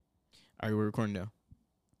All right, we're recording now.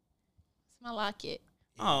 It's my locket.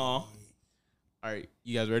 Oh. All right,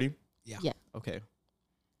 you guys ready? Yeah. Okay.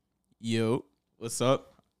 Yo, what's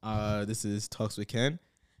up? This is Talks with Ken,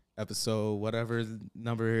 episode whatever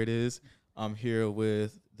number it is. I'm here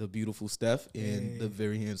with the beautiful Steph and the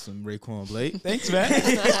very handsome Raekwon Blake. Thanks, man.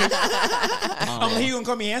 I'm like, you gonna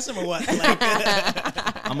call me handsome or what? Like,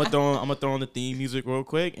 I'm gonna throw on the theme music real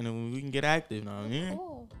quick, and then we can get active. You know what I mean?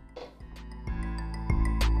 Oh.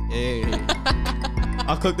 Hey,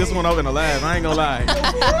 I'll cook this one up in the lab. I ain't gonna lie.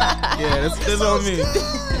 Yeah, this on me.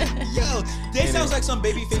 yo, that sounds like some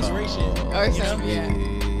babyface Ray shit. Or You know? something. Yeah.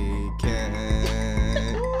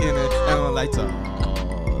 I don't like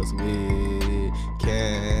Talks with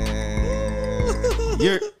Ken.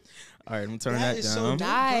 You're all right. I'm turning That that is down. so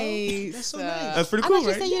Nice. That's so nice. That's pretty I cool, thought you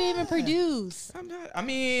right? said you didn't even produce. I'm not. I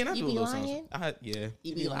mean, I You do a be little lying? something. Yeah.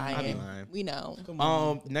 You be lying. I be lying. We know. Come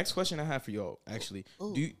on. Next question I have for y'all. Actually,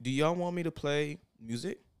 Ooh. do y'all want me to play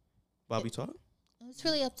music while we talk? It's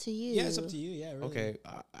really up to you. Yeah, it's up to you. Yeah, really. Okay,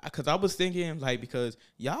 because I was thinking like because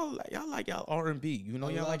y'all like y'all R&B, you know,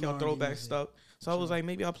 I y'all love like y'all R&B throwback music. stuff. So I was like,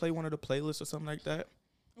 maybe I'll play one of the playlists or something like that.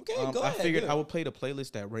 Okay, I go ahead. figured do I it. would play the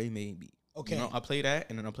playlist that Ray made me. Okay. You know, I play that,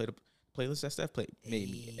 and then I play the playlist that Steph made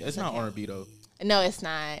me. It's not R&B though. No, it's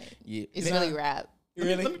not. Yeah, It's not- really rap.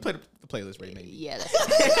 Really? Let me play the playlist Ray made me. Yeah, that's not.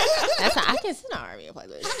 That's not. I can sit on R&B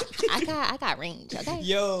playlist. I got range. Okay.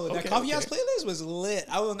 Yo, that Okay, Coffee okay. House playlist was lit.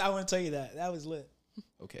 I want to tell you that. That was lit.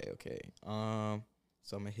 Okay. So I'm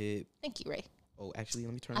gonna hit. Thank you, Ray. Oh, actually,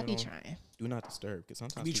 let me turn I it be on. trying. Do not disturb, because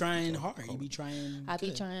sometimes You be people trying talk- hard. You be trying. I be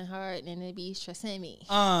good. trying hard, and it be stressing me.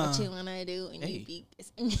 Uh. What you wanna do, and Hey. you be.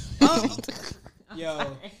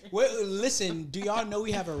 Yo, well, listen. Do y'all know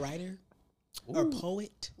we have a writer or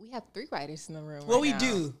poet? We have 3 writers in the room. Well, right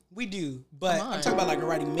we do. But Come I'm on. talking about like a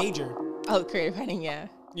writing major. Oh, creative writing, yeah.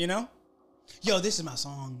 You know? Yo, this is my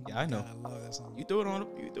song. Yeah, I know. God, I love that song. You throw it on a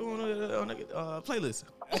playlist.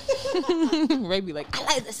 Ray be like, I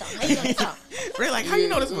like this song. How you know this song? Ray, like, how you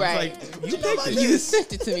know this one? Right. It's like, you picked it. You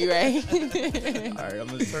sent it to me, Ray. All right, I'm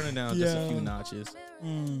gonna turn it down just a few Yeah. notches.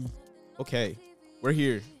 Mm, Okay, we're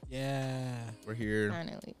here. yeah. We're here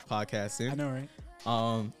Finally. podcasting. I know,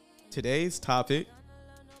 right? Today's topic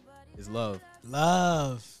is love.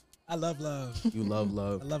 Love. I love love. You love I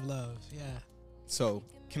love. love love. Yeah. So,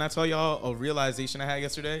 can I tell y'all a realization I had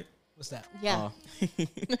yesterday? What's that? Yeah.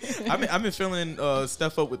 I've been feeling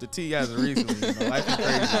stuff up with the T as of recently. You know, life is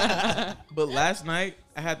crazy. But last night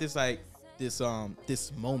I had this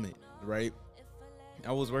moment, right?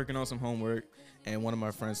 I was working on some homework, and one of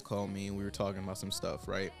my friends called me, and we were talking about some stuff,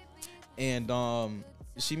 right? And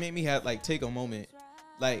she made me take a moment,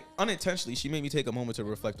 like unintentionally. She made me take a moment to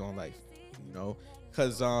reflect on life, you know,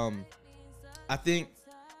 because I think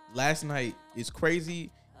last night is crazy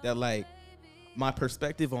that like my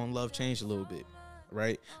perspective on love changed a little bit,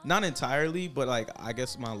 right? Not entirely, but like I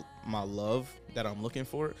guess my love that I'm looking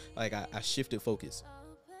for, like I shifted focus,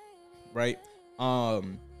 right?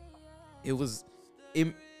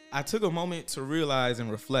 I took a moment to realize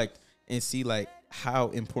and reflect and see like how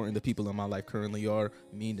important the people in my life currently are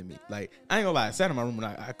mean to me. Like I ain't gonna lie, I sat in my room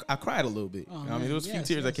and I cried a little bit. Oh, You know what I mean, man. there was a few Yes,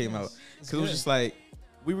 tears that yes, came yes. out That's because it was good. just like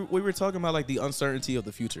we were talking about like the uncertainty of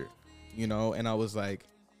the future, you know, and I was like,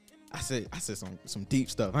 I said some deep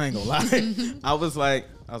stuff. I ain't gonna lie. I was like,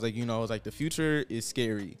 you know, the future is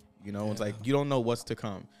scary. You know, it's like you don't know what's to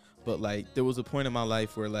come. But like there was a point in my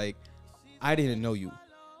life where like I didn't know you,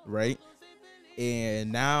 right?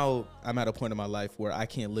 And now I'm at a point in my life where I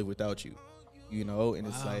can't live without you. You know, and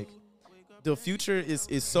it's like the future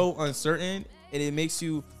is so uncertain, and it makes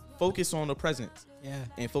you focus on the present. Yeah.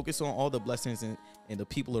 And focus on all the blessings and the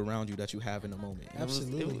people around you that you have in the moment. And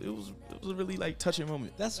Absolutely. It was a really like touching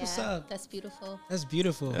moment. That's what's up. That's beautiful. That's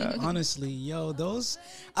beautiful. Yeah. Honestly, yo,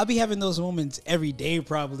 I'll be having those moments every day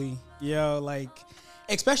probably. Yo, like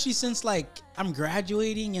especially since like I'm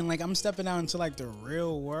graduating and like I'm stepping out into like the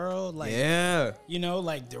real world. Like Yeah. you know,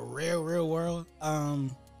 like the real world.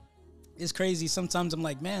 It's crazy. Sometimes I'm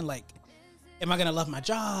like, man, like, am I gonna love my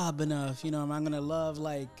job enough? You know, am I gonna love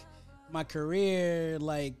like my career?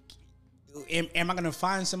 Like, am I gonna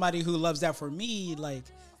find somebody who loves that for me? Like,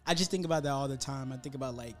 I just think about that all the time. I think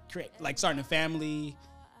about like starting a family,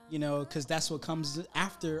 you know, because that's what comes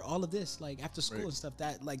after all of this. Like after school Right. and stuff.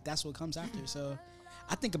 That's what comes after. So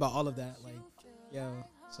I think about all of that. Like, yo,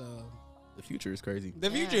 so The future is crazy.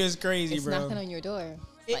 the future is crazy, It's bro. knocking on your door.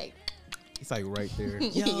 It's like, It's like right there.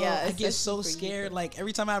 Yo, Yeah, I get especially so for you. scared. Like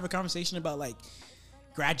every time I have a conversation about like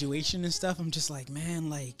graduation and stuff, I'm just like, man,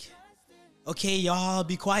 like, okay, y'all,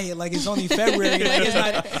 be quiet. Like it's only February.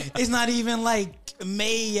 Like it's not even like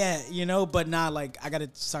May yet, you know. But nah, like I gotta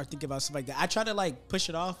start thinking about stuff like that. I try to like push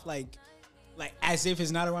it off like like as if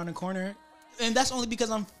it's not around the corner, and that's only because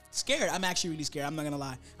I'm scared. I'm actually really scared. I'm not gonna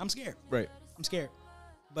lie. I'm scared. Right. I'm scared.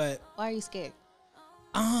 But Why are you scared?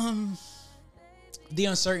 the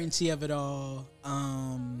uncertainty of it all.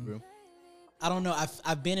 Real. I don't know.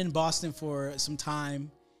 I've been in Boston for some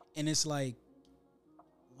time, and it's like,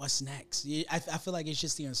 what's next? I feel like it's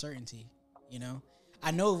just the uncertainty. You know,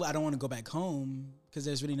 I know I don't want to go back home because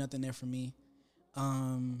there's really nothing there for me.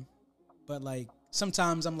 But like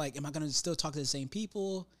sometimes I'm like, am I gonna still talk to the same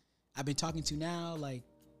people I've been talking to now? Like,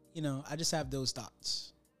 you know, I just have those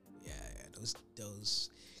thoughts. Yeah, those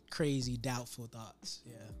crazy doubtful thoughts.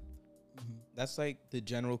 Yeah. That's like the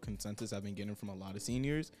general consensus I've been getting from a lot of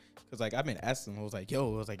seniors. Cause like I've been asking them, I was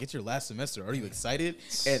like, it's your last semester. Are you excited?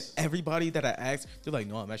 And everybody that I asked, they're like,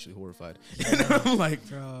 no, I'm actually horrified. And I'm like,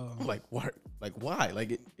 Bro. I'm like, what? Like, why?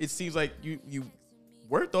 Like, it seems like you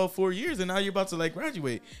worked all 4 years and now you're about to like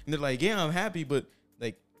graduate. And they're like, yeah, I'm happy. But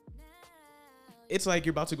like, it's like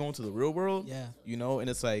you're about to go into the real world. Yeah. You know, and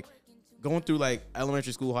it's like going through like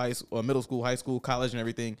elementary school, high school, or middle school, high school, college and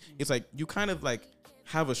everything. It's like you kind of like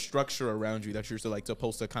have a structure around you that you're still like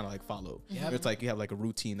supposed to kind of like follow. Yep. It's like you have like a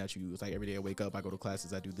routine that you use. Like every day I wake up, I go to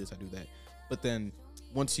classes, I do this, I do that. But then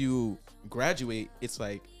once you graduate, it's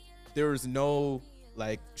like there's no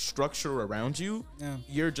like structure around you. Yeah.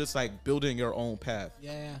 You're just like building your own path.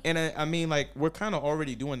 Yeah. And I mean, like we're kind of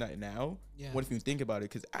already doing that now. Yeah. What if you think about it?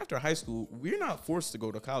 Because after high school, we're not forced to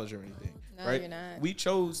go to college or anything, No, right? you're not. We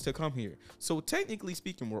chose to come here. So technically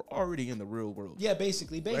speaking, we're already in the real world. Yeah,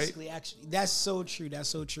 basically, actually, that's so true. That's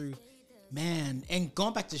so true, man. And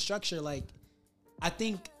going back to structure, like, I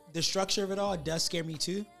think the structure of it all does scare me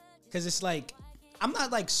too, because it's like I'm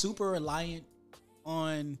not like super reliant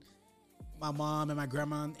on my mom and my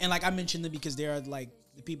grandma, and like I mentioned them because they're like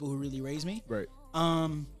the people who really raised me. Right.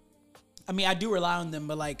 I mean, I do rely on them,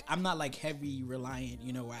 but like I'm not like heavy reliant,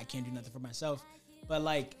 you know, where I can't do nothing for myself. But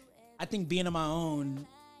like I think being on my own,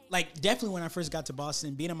 like definitely when I first got to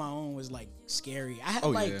Boston, being on my own was like scary. I had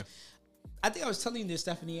I think I was telling you this,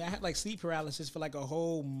 Stephanie. I had like sleep paralysis for like a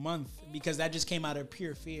whole month because that just came out of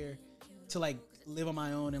pure fear to like live on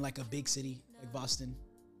my own in like a big city like Boston.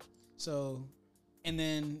 So, and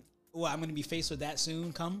then I'm gonna be faced with that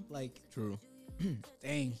soon. Like, True.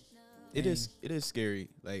 dang. It is scary.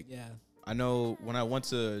 Like, Yeah. I know when I went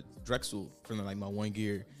to Drexel for like my 1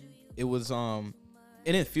 year, it was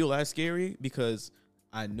it didn't feel as scary because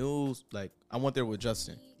I knew like I went there with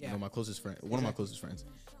Justin, Yeah. you know, my closest friend, one of my closest friends,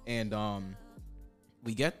 and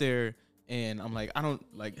we get there and I'm like I don't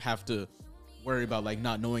like have to worry about like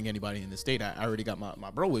not knowing anybody in the state. I already got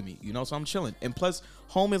my bro with me, you know, so I'm chilling. And plus,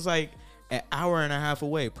 home is like an hour and a half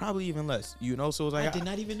away, probably even less, you know. So it was like I did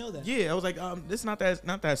not even know that. yeah, I was like, it's not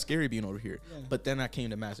that scary being over here. Yeah. But then I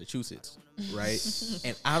came to Massachusetts, right?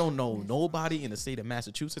 And I don't know nobody in the state of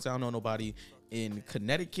Massachusetts. I don't know nobody in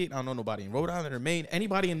Connecticut. I don't know nobody in Rhode Island or Maine.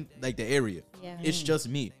 Anybody in like the area. Yeah. It's just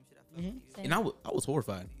me. Same. And I was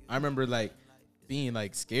horrified. I remember like being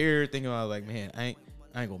like scared, thinking about like, man, I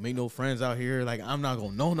ain't gonna make no friends out here. Like I'm not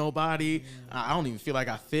gonna know nobody. I don't even feel like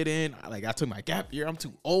I fit in. Like I took my gap year. I'm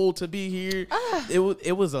too old to be here. It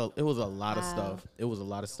was a lot of stuff. It was a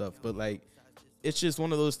lot of stuff. But like, it's just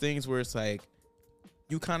one of those things where it's like,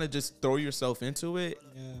 you kind of just throw yourself into it,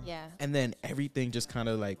 Yeah. and then everything just kind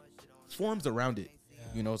of like forms around it.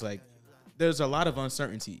 You know, it's like there's a lot of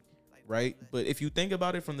uncertainty, right? But if you think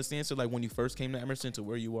about it from the stance of like when you first came to Emerson to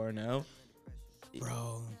where you are now,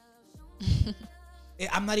 Bro.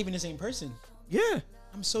 I'm not even the same person. yeah,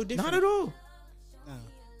 I'm so different. not at all. No.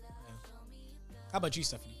 How about you,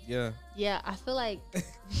 Stephanie? Yeah, Yeah, I feel like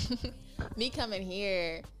me coming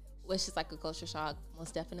here was just like a culture shock,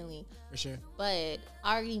 most definitely. For sure. But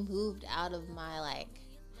I already moved out of my like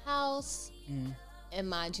house in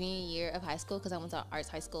my junior year of high school because I went to arts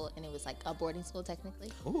high school and it was like a boarding school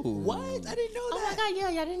technically. ooh, What? I didn't know Oh that. my god, yeah,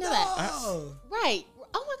 y'all didn't know that. Oh. Right.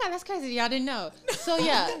 Oh my god, that's crazy. Y'all didn't know. So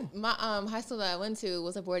yeah, my high school that I went to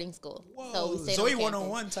was a boarding school. Whoa. So we stayed Zoe on campus.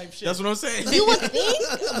 101 type shit. That's what I'm saying. You would think,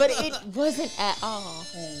 but it wasn't at all.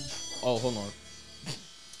 Oh, hold on.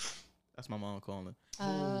 That's my mom calling.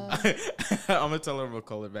 Uh, I'm gonna tell her I'm gonna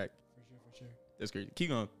call her back. For sure. That's great. Keep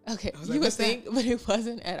going. Okay, was you like, would what's that? think, but it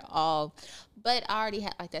wasn't at all. But I already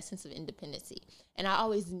had like that sense of independency, and I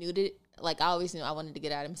always knew that. Like I always knew I wanted to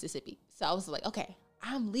get out of Mississippi, so I was like, okay,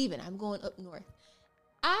 I'm leaving. I'm going up north.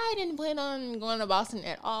 I didn't plan on going to Boston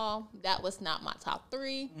at all. That was not my top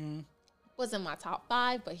 3. Wasn't my top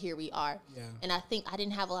 5, but here we are. Yeah. And I think I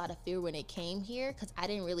didn't have a lot of fear when it came here because I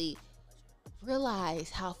didn't really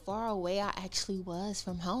realize how far away I actually was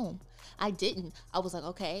from home. I didn't. I was like,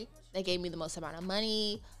 okay, they gave me the most amount of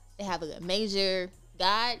money. They have a good major.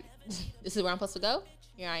 God, this is where I'm supposed to go.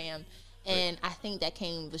 Here I am. And I think that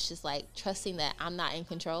was just like trusting that I'm not in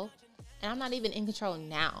control. And I'm not even in control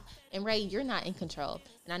now. And Ray, you're not in control.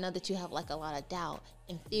 And I know that you have like a lot of doubt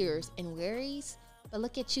and fears and worries. But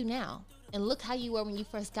look at you now. And look how you were when you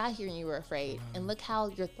first got here and you were afraid. And look how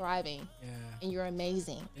you're thriving. Yeah. And you're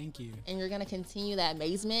amazing. Thank you. And you're going to continue that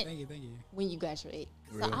amazement Thank you. when you graduate.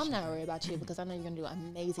 So I'm not worried about you because I know you're going to do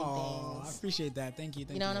amazing Oh, I things. appreciate that. Thank you.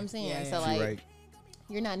 You know what I'm saying? Yeah, So yeah. like, Right.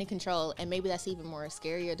 you're not in control. And maybe that's even more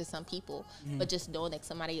scarier to some people. But just knowing that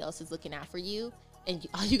somebody else is looking out for you. And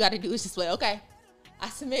all you got to do is just like, okay, I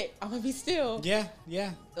submit. I'm going to be still. Yeah,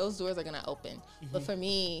 yeah. Those doors are going to open. But for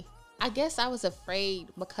me, I guess I was afraid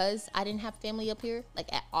because I didn't have family up here,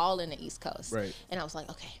 like at all in the East Coast. Right. And I was like,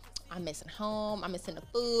 okay, I'm missing home. I'm missing the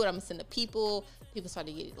food. I'm missing the people. People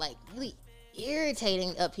started to get like really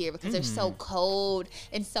irritating up here because they're so cold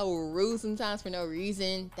and so rude sometimes for no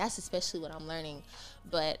reason. That's especially what I'm learning.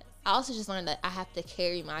 But I also just learned that I have to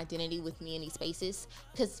carry my identity with me in these spaces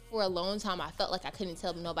because for a long time I felt like I couldn't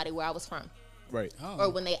tell nobody where I was from. Right. Or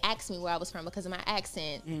when they ask me where I was from because of my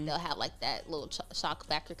accent, they'll have like that little shock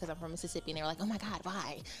factor because I'm from Mississippi and they're like, oh my God,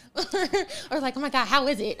 why? Or like, oh my God, how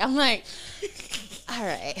is it? I'm like, all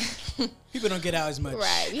right. People don't get out as much.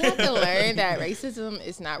 Right. We have to learn that racism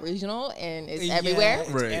is not regional and it's everywhere.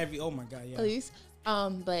 It's Right. oh my God, yeah. Please.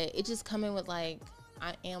 But it just coming with like,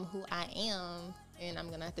 I am who I am and I'm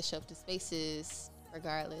going to have to show up to spaces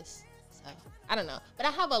regardless. So I don't know. But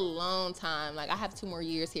I have a long time. Like I have 2 more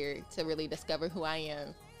years here to really discover who I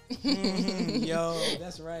am. Yo,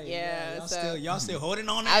 that's right. Yeah, Y'all still holding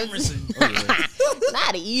on to I- Emerson.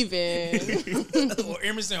 Not even. Or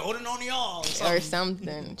Emerson holding on to y'all. Or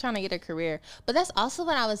something. Trying to get a career. But that's also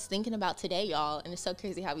what I was thinking about today, y'all. And it's so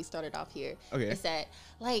crazy how we started off here. Okay. Is that,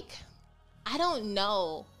 like, I don't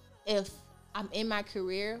know if I'm in my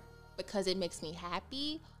career because it makes me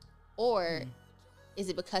happy or is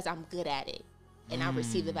it because I'm good at it and I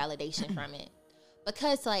receive the validation from it.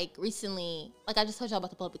 Because, like, recently, like, I just told y'all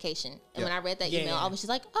about the publication. And when I read that email, I was just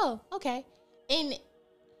like, oh, okay. And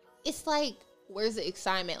it's like, where's the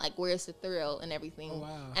excitement? Like, where's the thrill and everything? Oh,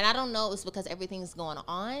 wow. And I don't know if it's because everything's going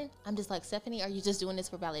on. I'm just like, Stephanie, are you just doing this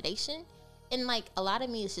for validation? And, like, a lot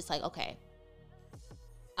of me is just like, okay.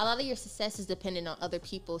 A lot of your success is dependent on other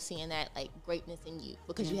people seeing that, like, greatness in you.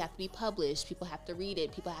 Because you have to be published. People have to read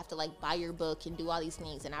it. People have to, like, buy your book and do all these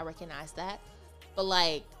things. And I recognize that. But,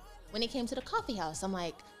 like, when it came to the coffee house, I'm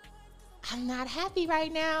like, I'm not happy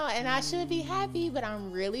right now. And I should be happy, but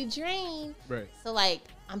I'm really drained. Right. So, like,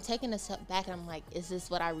 I'm taking a step back and I'm like, is this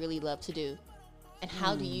what I really love to do? And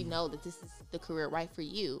how do you know that this is the career right for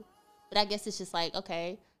you? But I guess it's just like,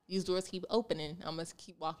 okay, these doors keep opening. I'm going to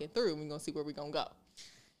keep walking through and we're going to see where we're going to go.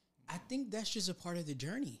 I think that's just a part of the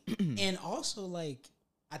journey. And also, like,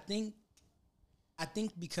 I think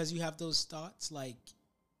because you have those thoughts, like,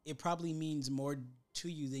 it probably means more to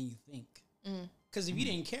you than you think. Because if you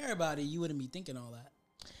didn't care about it, you wouldn't be thinking all that.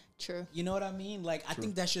 True. You know what I mean? Like, I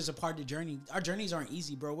think that's just a part of the journey. Our journeys aren't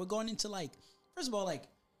easy, bro. We're going into, like, first of all, like,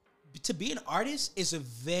 to be an artist is a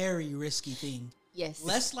very risky thing. Yes.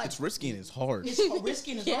 Let's, like, It's risky and it's hard. it's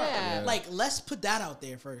risky and it's Yeah. hard. Like, let's put that out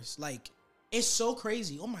there first. Like, it's so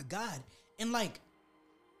crazy. Oh my God. And like,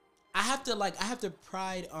 I have to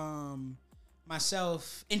pride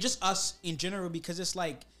myself and just us in general, because it's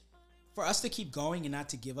like, for us to keep going and not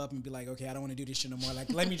to give up and be like, okay, I don't want to do this shit no more.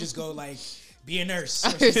 Like, let me just go, like, be a nurse.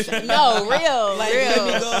 No, real. Like, real.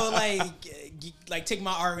 let me go, like take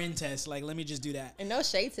my RN test. Like, let me just do that. And no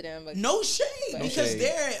shade to them. But No shade, No because shade.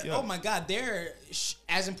 they're, Yeah. oh my God, they're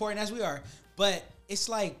as important as we are. But it's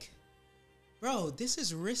like, bro, this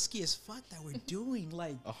is risky as fuck that we're doing.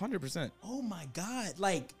 Like, 100%. oh my God.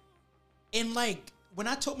 Like, and like, when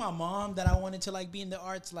I told my mom that I wanted to, like, be in the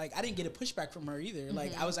arts, like, I didn't get a pushback from her either.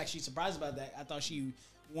 Like, I was actually surprised about that. I thought she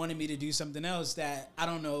wanted me to do something else that, I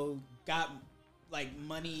don't know, got, like,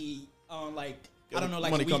 money on, like, I don't know,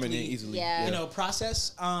 like, money a coming in weekly, easily. Yeah. you know,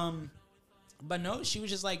 process. But no, she was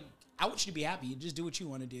just like, I want you to be happy. Just do what you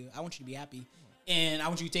want to do. I want you to be happy. And I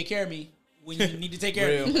want you to take care of me when you need to take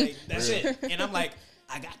care of me. Real. Like, that's it. And I'm like,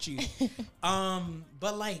 I got you.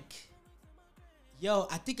 But like, yo,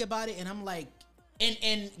 I think about it and I'm like,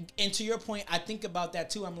 and to your point, I think about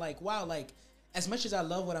that too. I'm like, wow, like, as much as I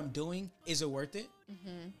love what I'm doing, is it worth it?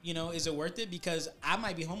 You know, is it worth it? Because I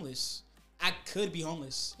might be homeless. I could be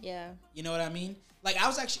homeless. yeah. You know what I mean? Like, I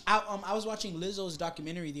was actually, I was watching Lizzo's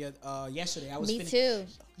documentary yesterday. I was Me too.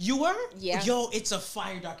 You were? Yeah. Yo, it's a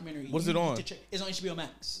fire documentary. What's You it need on? to check- It's on HBO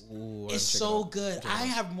Max. Ooh, It's check it so out. good. I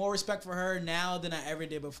have more respect for her now than I ever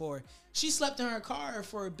did before. She slept in her car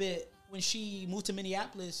for a bit when she moved to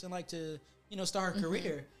Minneapolis and, like, to, start her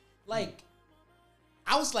career. Like,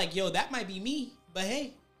 I was like, yo, that might be me. But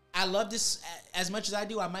hey, I love this as much as I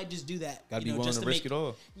do. I might just do that. Gotta be willing to risk it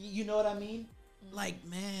all. You know what I mean? Like,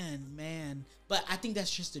 man. But I think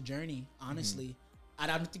that's just a journey, honestly. I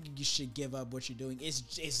don't think you should give up what you're doing.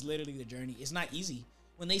 It's literally the journey. It's not easy.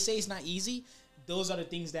 When they say it's not easy, those are the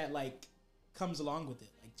things that, like, comes along with it.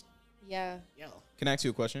 Like, Yeah. yo. Can I ask you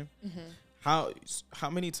a question? How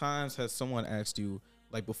many times has someone asked you,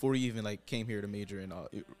 like, before you even like came here to major in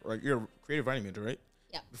you're a creative writing major, right?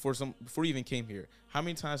 Yeah. Before you even came here, how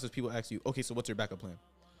many times has people asked you, okay, so what's your backup plan?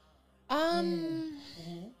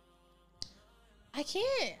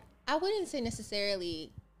 I wouldn't say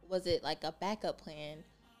necessarily was it like a backup plan,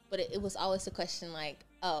 but it was always a question like,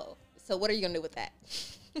 oh, so what are you gonna do with that?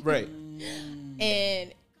 Right.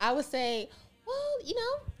 And I would say,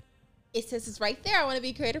 well, it says it's right there. I want to be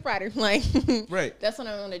a creative writer. Like, Right. That's what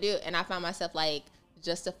I want to do. And I find myself like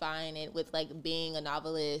justifying it with like being a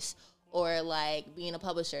novelist or like being a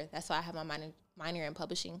publisher. That's why I have my minor in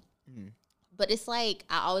publishing. But it's like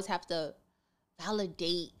I always have to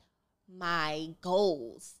validate my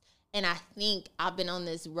goals. And I think I've been on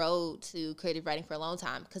this road to creative writing for a long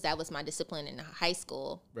time because that was my discipline in high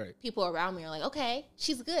school. Right. People around me are like, okay,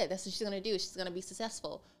 she's good. That's what she's going to do. She's going to be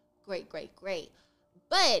successful. Great.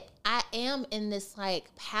 But I am in this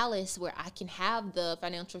like palace where I can have the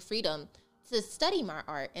financial freedom to study my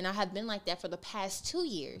art. And I have been like that for the past 2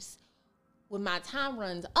 years. When my time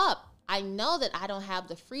runs up, I know that I don't have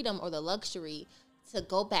the freedom or the luxury to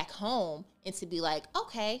go back home and to be like,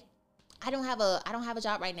 okay, I don't have a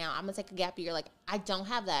job right now. I'm gonna take a gap year. Like, I don't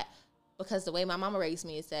have that because the way my mama raised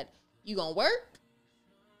me is that you gonna work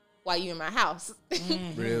while you in my house.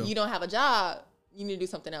 Real. You don't have a job. You need to do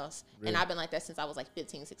something else. Real. And I've been like that since I was like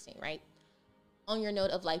 15, 16, right? On your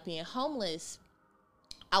note of like being homeless,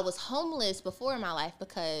 I was homeless before in my life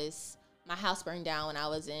because my house burned down when I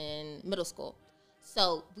was in middle school.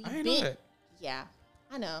 So I didn't know that. Yeah,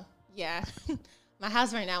 I know. Yeah. My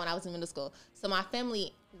house burned down when I was in middle school. So my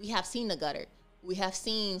family, we have seen the gutter. We have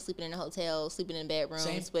seen sleeping in a hotel, sleeping in bedrooms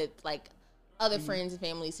Same. with like other friends and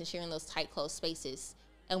families and sharing those tight, close spaces.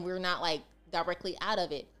 And we're not like directly out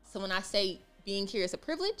of it. So when I say being here is a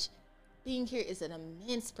privilege, being here is an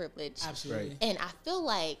immense privilege. Absolutely. Right. And I feel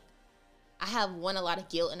like I have a lot of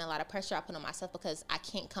guilt and a lot of pressure I put on myself because I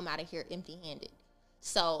can't come out of here empty-handed.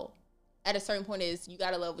 So at a certain point is you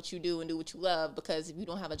got to love what you do and do what you love, because if you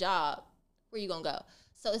don't have a job, where you going to go?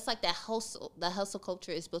 So it's like that hustle. The hustle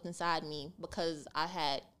culture is built inside me because I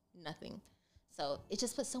had nothing. So it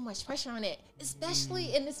just puts so much pressure on it,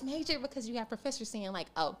 especially in this major, because you have professors saying like,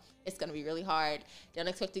 oh, it's going to be really hard. Don't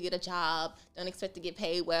expect to get a job. Don't expect to get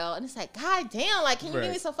paid well. And it's like, God damn, like, can you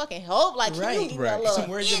give me some fucking help? Like, can you give me a little Some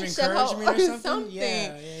words of inch hope encouragement or something?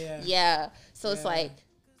 Yeah. So it's Yeah. like,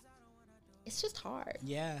 it's just hard.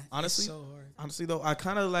 Yeah. Honestly, it's so hard. honestly though, I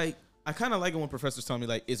kind of like it when professors tell me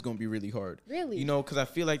like it's gonna be really hard. Really? You know, because I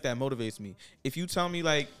feel like that motivates me. If you tell me, oh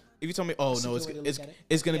That's a no, good way to look at it.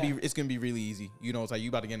 it's gonna Yeah. be it's gonna be really easy. You know, it's like you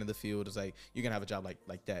about to get into the field. It's like you're gonna have a job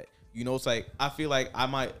like that. You know, it's like I feel like I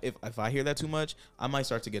might if I hear that too much, I might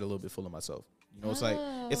start to get a little bit full of myself. You know,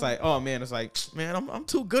 it's like oh man, it's like man, I'm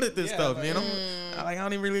too good at this stuff, man. I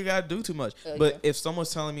don't even really gotta do too much. But if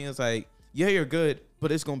someone's telling me it's like, yeah, you're good, but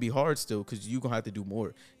it's gonna be hard still because you're gonna have to do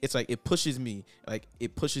more. It's like it pushes me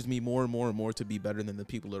more and more and more to be better than the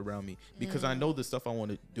people around me, because I know the stuff I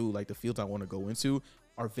want to do, like the fields I want to go into,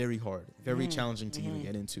 are very hard, very challenging to even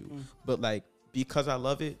get into. But like because I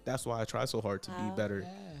love it, that's why I try so hard to be better.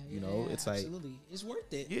 You know, it's like absolutely, it's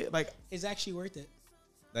worth it. yeah, like It's actually worth it.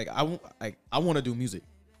 like I want to do music.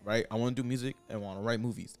 Right, I want to do music and I want to write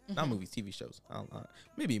movies, not movies, TV shows.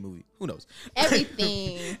 Maybe a movie. Who knows?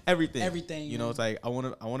 Everything. Everything. You know, yeah. it's like I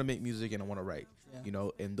want to make music and I want to write. Yeah. You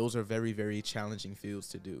know, and those are very, very challenging fields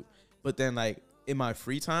to do. But then, like in my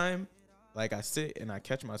free time, like I sit and I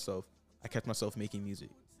catch myself making music.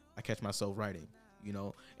 I catch myself writing. You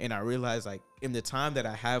know, and I realize like in the time that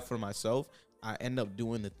I have for myself, I end up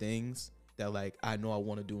doing the things that like I know I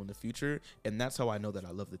want to do in the future, and that's how I know that I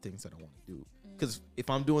love the things that I want to do. Because if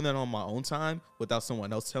I'm doing that on my own time without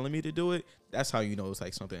someone else telling me to do it, that's how you know it's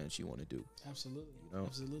like something that you want to do. Absolutely. You know?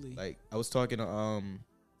 Absolutely. Like I was talking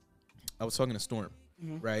to Storm,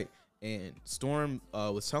 right? And Storm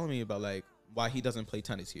was telling me about like why he doesn't play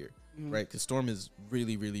tennis here, right? Because Storm is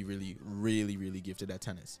really, really, really, really, really gifted at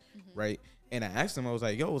tennis, right? And I asked him, I was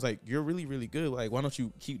like, you're really, really good. Like, why don't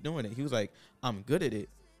you keep doing it? He was like, I'm good at it,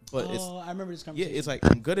 but I remember this yeah, conversation. it's like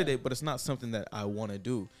I'm good at it, but it's not something that I want to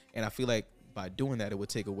do. And I feel like by doing that, it would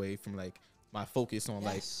take away from like my focus on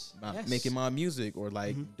Yes, like yes. making my music or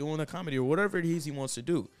like doing a comedy or whatever it is he wants to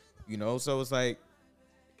do. You know, so it's like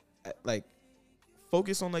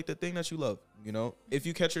focus on like the thing that you love. You know, if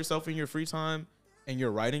you catch yourself in your free time and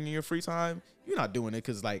you're writing in your free time, you're not doing it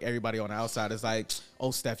because like everybody on the outside is like, oh,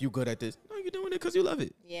 Steph, you good at this. No, you're doing it because you love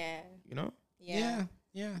it. Yeah. You know? Yeah.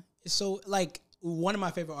 Yeah. So like one of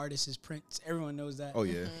my favorite artists is Prince. Everyone knows that. Oh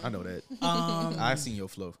yeah, I know that. I seen your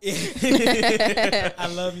flow. I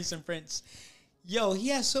love me some Prince. Yo, he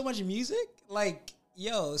has so much music. Like,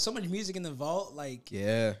 so much music in the vault. Like,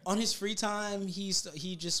 Yeah. on his free time, he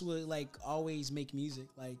just would like always make music.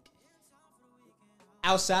 Like,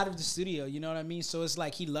 outside of the studio, you know what I mean? So it's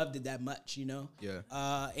like he loved it that much, you know? Yeah.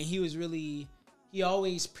 And he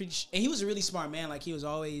always preached, and he was a really smart man. Like, he was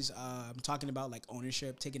always talking about like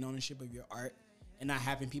ownership, taking ownership of your art and not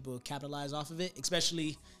having people capitalize off of it,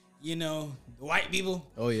 especially, you know, the white people.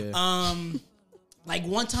 Oh yeah. Like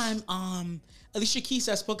one time, Alicia Keys,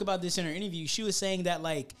 I spoke about this in her interview. She was saying that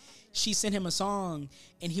like she sent him a song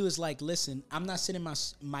and he was like, listen, I'm not sending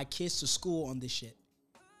my kids to school on this shit.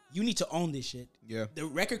 You need to own this shit. Yeah. The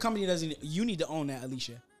record company doesn't, you need to own that,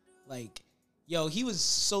 Alicia. Like, he was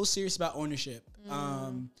so serious about ownership.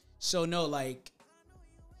 So no, like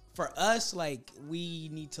for us, like we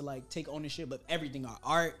need to like take ownership of everything, our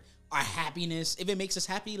art, our happiness. If it makes us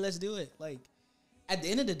happy, let's do it. Like at the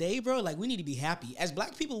end of the day, bro, like we need to be happy. As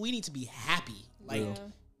black people, we need to be happy. Like,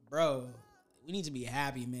 bro, we need to be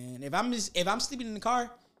happy, man. If I'm sleeping in the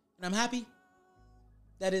car and I'm happy,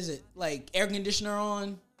 that is it. Like air conditioner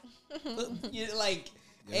on,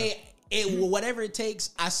 whatever it takes,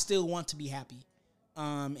 I still want to be happy.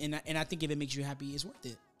 And I think if it makes you happy, it's worth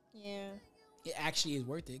it. Yeah. It actually is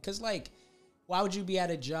worth it. Because, like, why would you be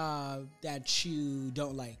at a job that you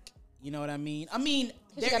don't like? You know what I mean? I mean,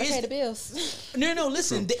 you gotta pay the bills. No,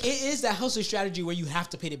 listen. It is that hustle strategy where you have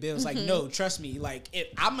to pay the bills. Like, no, trust me. Like,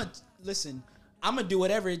 I'm going to do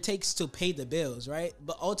whatever it takes to pay the bills, right?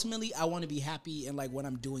 But ultimately, I want to be happy in, like, what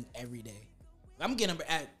I'm doing every day. If I'm getting up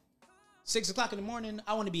at 6 o'clock in the morning,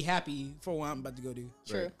 I want to be happy for what I'm about to go do.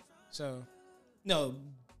 True. Right. So, no,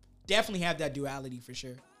 definitely have that duality for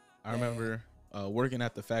sure. I remember working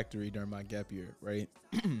at the factory during my gap year, right?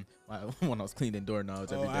 When I was cleaning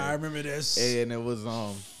doorknobs every day. I remember this. And it was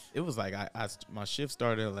like my shift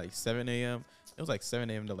started at like 7 a.m. It was like 7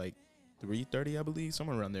 a.m. to like 3:30, I believe,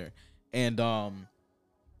 somewhere around there. And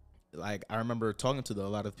like I remember talking to a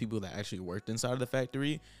lot of people that actually worked inside of the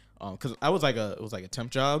factory, because it was like a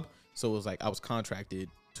temp job, so it was like I was contracted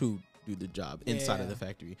to do the job inside of the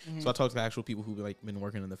factory. So I talked to actual people who like been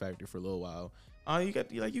working in the factory for a little while. You get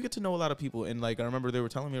to know a lot of people, and like I remember they were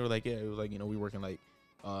telling me, they were like, yeah, it was like, you know, we working like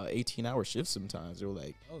 18-hour shifts sometimes. They were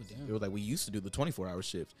like, oh damn, they were like, we used to do the 24-hour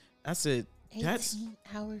shift. I said, that's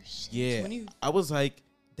 18-hour shift. yeah. I was like,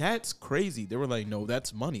 that's crazy. They were like, no,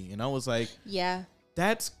 that's money, and I was like, yeah,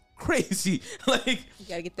 that's crazy. Like you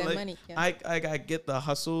gotta get that like, money. Yeah. I get the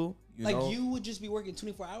hustle. You like know? you would just be working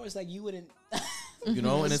 24 hours. Like you wouldn't. You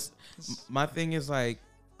know, and it's my thing is like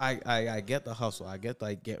I get the hustle. I get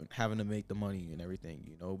like having to make the money and everything,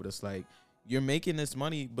 you know, but it's like you're making this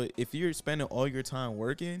money, but if you're spending all your time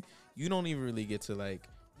working, you don't even really get to like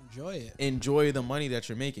enjoy the money that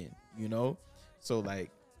you're making, you know? So like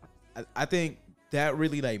I think that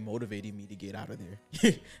really like motivated me to get out of there.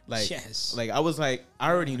 Like, yes. Like I was like, I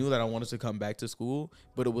already knew that I wanted to come back to school,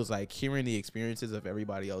 but it was like hearing the experiences of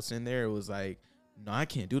everybody else in there. It was like, no, I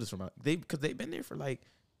can't do this because they've been there for like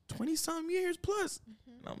 20-some years plus.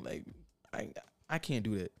 And I'm like, I can't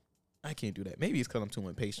do that. I can't do that. Maybe it's because I'm too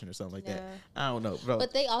impatient or something like that. I don't know, bro.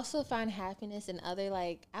 But they also find happiness in other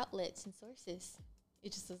like outlets and sources.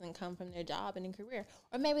 It just doesn't come from their job and their career.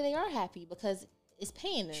 Or maybe they are happy because it's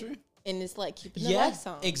paying them. Sure. And it's like keeping the lights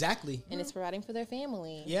on. Exactly. And it's providing for their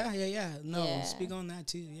family. Yeah. No, speak on that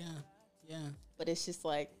too. Yeah. But it's just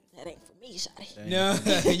like, that ain't for me, shawty. No,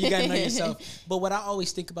 you gotta know yourself. But what I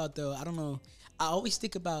always think about though, I don't know, I always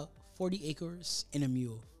think about 40 acres and a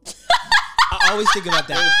mule. I always think about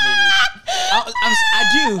that. I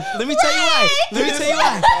do. Let me tell you why. Let me tell you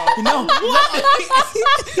why.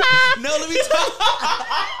 No, let me tell you.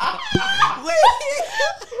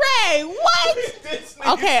 Ray, what?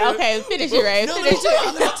 Okay, finish it, Ray. No, finish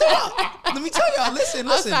it. Let me tell y'all. Listen.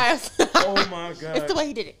 Oh my God. It's the way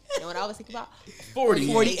he did it. You know what I always think about?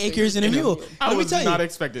 40 acres and a mule. I was not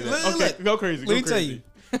expecting that. Okay, go crazy. Let me tell you.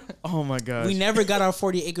 Oh my God. We never got our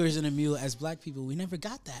 40 acres and a mule as black people. We never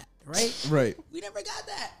got that, right? Right. We never got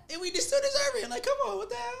that. And we just still deserve it. Like, come on, what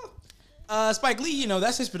the hell? Spike Lee, you know,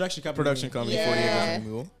 that's his production company. 40 acres and a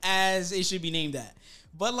mule. As it should be named that.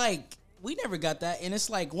 But like, we never got that. And it's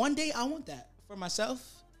like, one day I want that for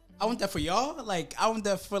myself. I want that for y'all. Like, I want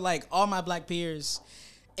that for like all my black peers.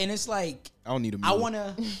 And it's like, I don't need a mule. I want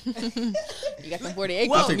to. You got some 40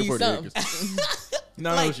 acres. I'll take the 40 acres.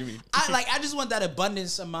 No, I know what you mean. I just want that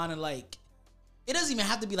abundance amount of like it doesn't even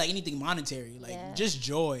have to be like anything monetary, like Yeah. just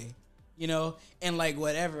joy, you know, and like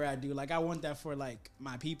whatever I do, like I want that for like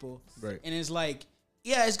my people, Right. And it's like,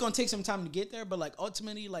 yeah, it's gonna take some time to get there, but like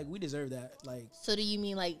ultimately, like we deserve that, like. So do you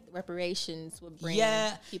mean like reparations would bring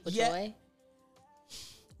Yeah, people yeah. joy?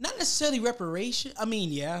 Not necessarily reparation. I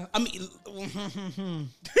mean, yeah. I mean,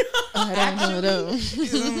 Hold on.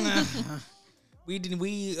 we didn't.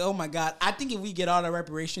 We oh my god. I think if we get all the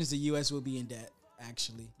reparations, the U.S. will be in debt.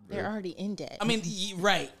 Actually, They're already in debt. I mean,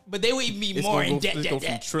 right, but they would even be more in debt. Let's go from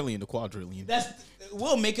debt. trillion to quadrillion.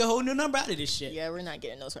 We'll make a whole new number out of this shit. yeah, we're not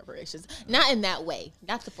getting those reparations. Not in that way.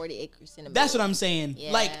 Not the 40 acres in a That's what I'm saying.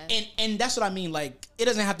 Yeah. Like, and that's what I mean. Like, it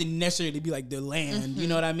doesn't have to necessarily be like the land. You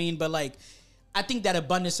know what I mean? But like, I think that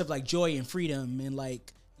abundance of like joy and freedom and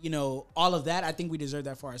like, you know, all of that. I think we deserve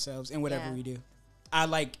that for ourselves and whatever Yeah. we do. I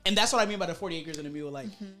like, and that's what I mean by the 40 acres and a mule. Like,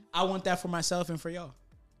 I want that for myself and for y'all.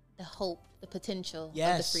 The hope, the potential of the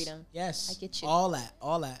Yes, freedom. yes, I get you. All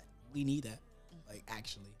that. We need that. Like,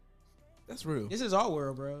 actually, That's real. this is our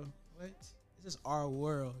world, bro. What? This is our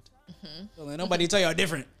world. Don't let nobody tell y'all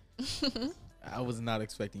different. I was not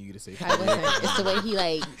expecting you to say I 40 wasn't. acres. It's the way he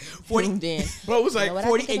like 40 zoomed in. Bro, it was like You know what I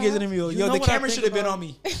 40 think acres about? and a mule. You Yo, know the what I camera think should have been about?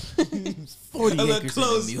 on me. 40 A little acres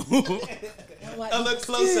close. in a mule. A look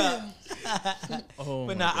close up. Oh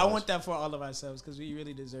But my nah, I gosh. want that for all of ourselves because we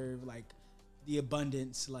really deserve like the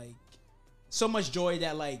abundance, like so much joy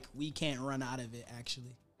that like we can't run out of it.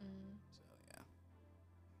 Actually, so yeah,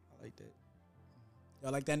 I like that.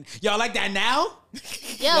 y'all like that? Y'all like that now?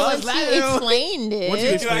 Yeah, Well, once it's you like- explained it. Once you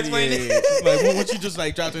explained explain it, yeah. Like once you just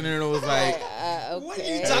like dropped in there and it was like, okay. What are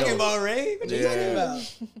you talking about, Ray? What you Yeah.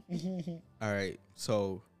 talking about? all right,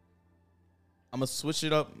 so I'm gonna switch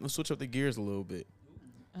it up. I'm gonna switch up the gears a little bit.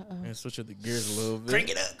 I'm gonna switch up the gears a little bit. Crank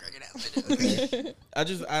it up.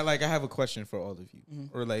 I have a question for all of you,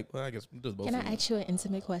 or like, well, I guess just both Can I of you. ask you an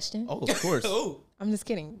intimate question? Oh, of course. Oh, I'm just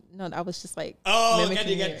kidding. No, I was just like, got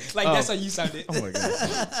mimicking you. yours. Like Oh. that's how you sounded. Oh my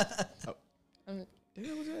goodness. Um, The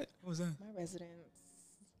hell was that? What was that? my residents.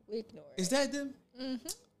 We ignore Is it. that them?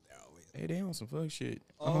 Hey, they on some fuck shit.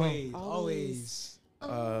 Always, Always.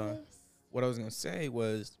 always. What I was gonna say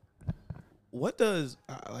was, what does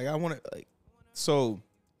I want to like? So,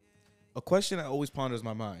 a question that always ponders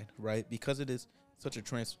my mind, right? Because it is such a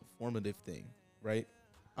transformative thing, right?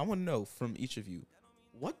 I want to know from each of you,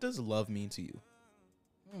 what does love mean to you?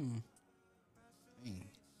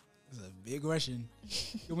 That's a big question.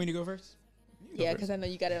 You want me to go first? Yeah, because I know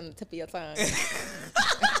you got it on the tip of your tongue.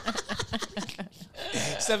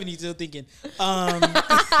 70 still thinking.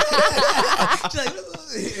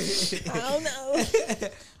 She's like, I don't know.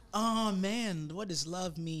 oh man, what does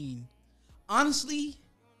love mean? Honestly,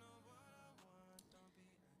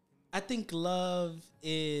 I think love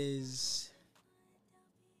is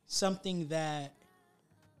something that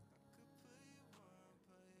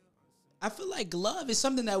I feel like love is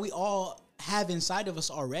something that we all have inside of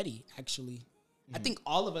us already, actually. I think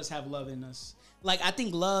all of us have love in us. Like, I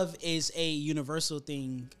think love is a universal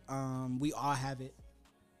thing. We all have it.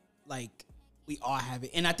 Like, we all have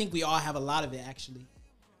it. And I think we all have a lot of it, actually.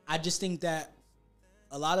 I just think that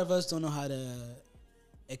a lot of us don't know how to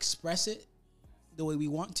express it the way we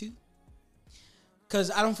want to.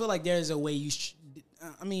 Because I don't feel like there's a way you should...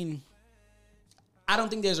 I mean, I don't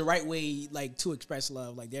think there's a right way, like, to express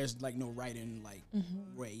love. Like, there's, like, no right and, like,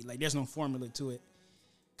 way. Like, there's no formula to it.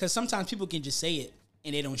 Because sometimes people can just say it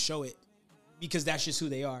and they don't show it because that's just who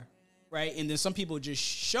they are, right? And then some people just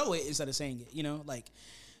show it instead of saying it, you know? Like,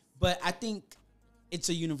 but I think it's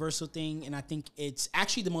a universal thing, and I think it's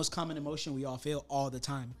actually the most common emotion we all feel all the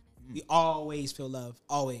time. We always feel love,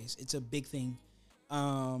 always. It's a big thing,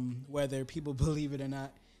 whether people believe it or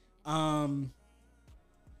not.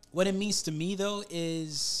 What it means to me, though,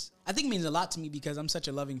 is I think it means a lot to me because I'm such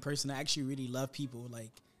a loving person. I actually really love people, like,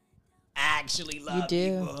 actually love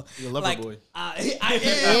do. people. You're a lover Like, boy. I'm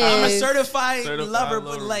a certified Certified lover, lover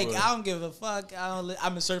but like boy. I don't give a fuck.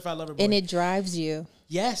 I'm a certified lover boy. And it drives you.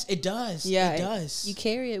 Yes, it does. Yeah. it does. You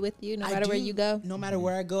carry it with you no I matter where do. you go. No matter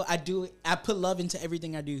where I go, I do it. I put love into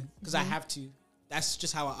everything I do because I have to. That's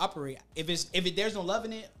just how I operate. If there's no love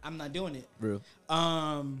in it, I'm not doing it. Real.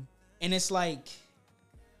 And it's like,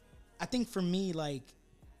 I think for me, like,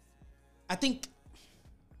 I think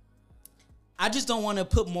I just don't want to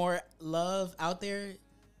put more love out there.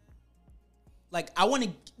 Like, I want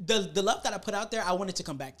to, the love that I put out there, I want it to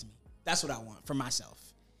come back to me. That's what I want for myself.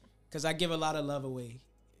 Because I give a lot of love away,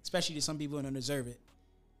 especially to some people who don't deserve it.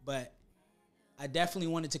 But I definitely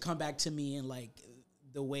want it to come back to me in, like,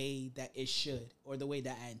 the way that it should or the way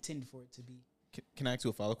that I intended for it to be. Can I ask you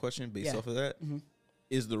a follow-up question based Yeah. off of that?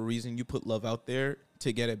 Is the reason you put love out there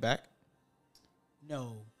to get it back?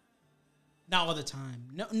 No. Not all the time.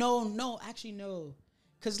 No. Actually, no.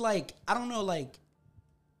 Cause like I don't know. Like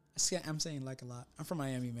I'm saying like a lot. I'm from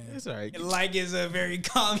Miami, man. It's all right. Like is a very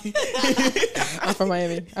common. I'm from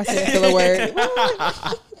Miami. I say a filler word.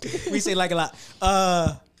 We say like a lot.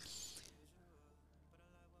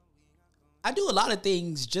 I do a lot of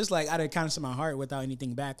things just like out of the kindness of my heart without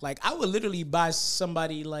anything back. Like I would literally buy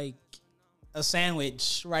somebody like a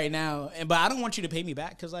sandwich right now, but I don't want you to pay me back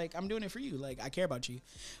because like I'm doing it for you. Like I care about you.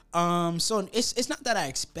 So it's not that I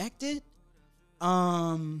expect it.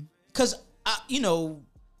 Because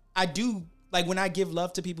I do like when I give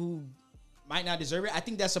love to people who might not deserve it. I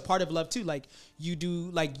think that's a part of love too. Like you do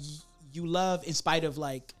like you love in spite of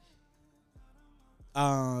like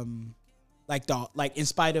in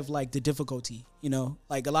spite of like the difficulty,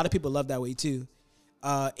 like a lot of people love that way too.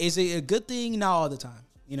 Is it a good thing? Not all the time,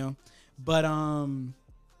 but I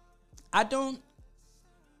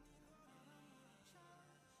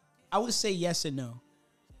would say yes and no,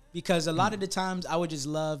 because a lot of the times I would just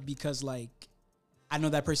love because like I know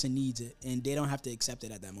that person needs it and they don't have to accept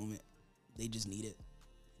it at that moment. They just need it.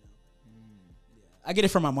 Yeah. I get it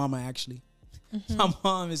from my mama actually. Mm-hmm. My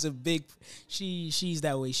mom is she's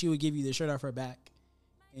that way. She would give you the shirt off her back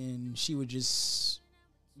and she would just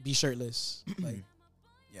be shirtless. Like,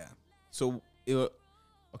 yeah. So,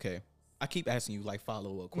 okay. I keep asking you like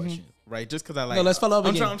follow-up questions, right? Just because I like. No, let's follow up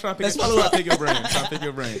again. I'm trying to pick your brain. I'm trying to pick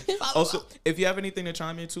your brain. Also, if you have anything to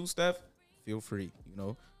chime in too, Steph, feel free.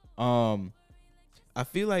 I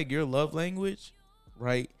feel like your love language,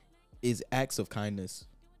 right, is acts of kindness.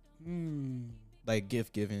 Like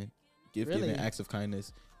gift giving, acts of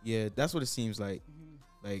kindness. Yeah, that's what it seems like.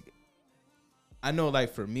 Like, I know,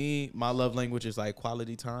 like for me, my love language is like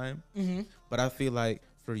quality time. But I feel like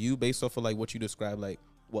for you, based off of like what you described, like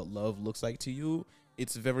what love looks like to you,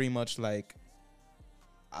 it's very much like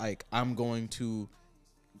I'm going to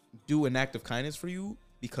do an act of kindness for you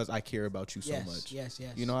because I care about you so much. Yes.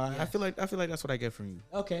 I feel like that's what I get from you.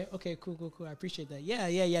 Okay, cool. I appreciate that.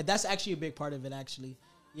 Yeah. That's actually a big part of it, actually.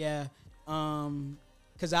 Yeah.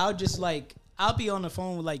 Cause I'll be on the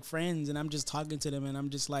phone with like friends and I'm just talking to them and I'm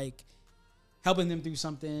just like helping them through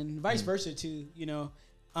something, vice versa too,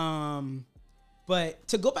 but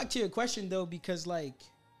to go back to your question though, because like,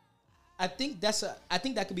 I think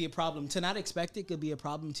that could be a problem. To not expect it could be a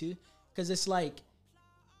problem too. Cause it's like,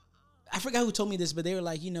 I forgot who told me this, but they were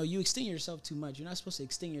like, you extend yourself too much. You're not supposed to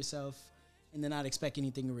extend yourself and then not expect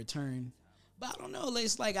anything in return. But I don't know.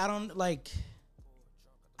 It's like, I don't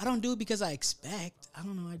do it because I expect. I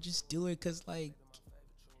don't know. I just do it because like,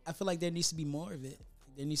 I feel like there needs to be more of it.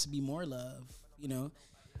 There needs to be more love. The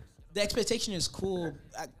expectation is cool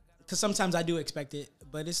because sometimes I do expect it,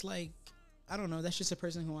 but it's like, I don't know. That's just a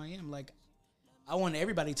person who I am. Like, I want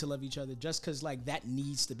everybody to love each other just because like that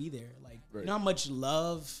needs to be there. Like, right. You know how much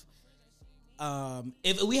love.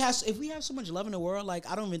 If we have so much love in the world, like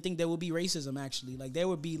I don't even think there would be racism. Actually, like there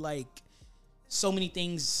would be like so many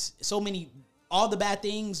things, all the bad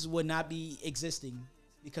things would not be existing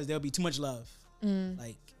because there would be too much love.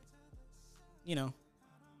 Like,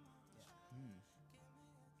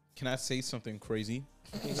 Can I say something crazy?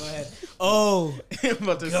 Okay, go ahead. Oh,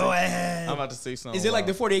 go ahead. I'm about to say something. Is it like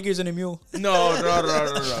the 48 Years and a Mule? No.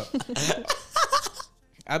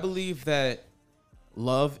 I believe that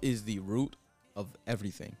love is the root of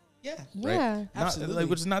everything. Yeah. Right? Yeah. Absolutely.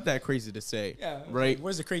 Which is not that crazy to say. Yeah. Right?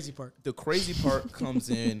 Where's the crazy part? The crazy part comes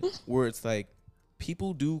in where it's like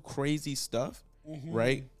people do crazy stuff,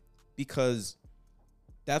 right? Because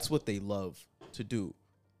that's what they love to do.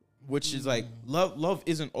 Which is like love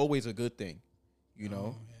isn't always a good thing,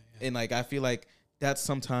 Yeah. And like I feel like that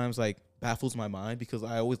sometimes like baffles my mind because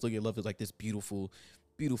I always look at love as like this beautiful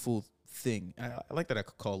thing. I like that I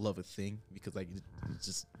could call love a thing because like it's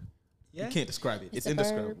just you can't describe it. It's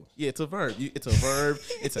indescribable. Verb. Yeah, it's a verb. It's a verb.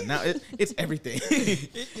 It's a noun. It's everything.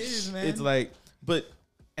 It is, man. It's like, but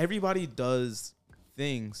everybody does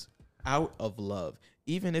things out of love,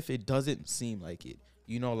 even if it doesn't seem like it.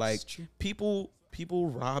 Like people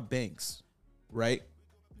rob banks, right?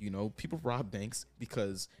 People rob banks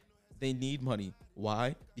because they need money.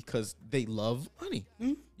 Why? Because they love money.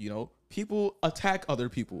 People attack other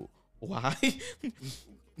people. Why?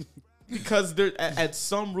 Because they're at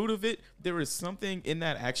some root of it, there is something in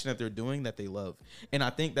that action that they're doing that they love. And I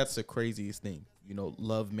think that's the craziest thing.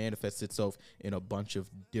 Love manifests itself in a bunch of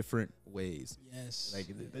different ways. Yes. Like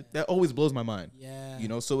that always blows my mind.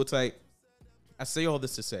 Yeah. So it's like, I say all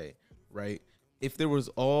this to say, right? If there was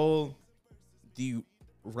all the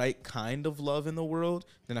right kind of love in the world,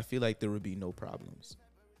 then I feel like there would be no problems.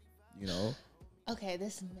 Okay,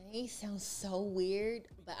 this may sound so weird,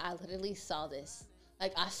 but I literally saw this.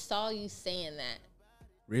 Like, I saw you saying that.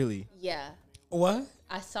 Really? Yeah, What?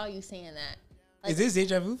 I saw you saying that. Like, Is this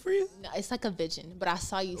deja vu for you? no, it's like a vision, but I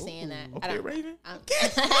saw you saying that. I Okay, don't- Raven.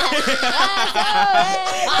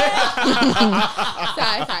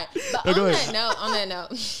 sorry. But No, go on ahead. that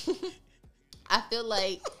note, I feel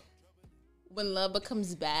like when love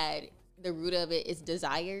becomes bad, the root of it is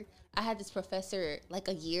desire. I had this professor like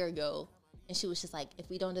a year ago, and she was just like, if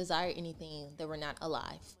we don't desire anything, then we're not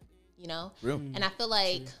alive, you know? Real. And I feel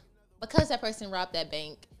like because that person robbed that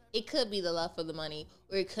bank, it could be the love for the money,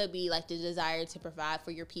 or it could be like the desire to provide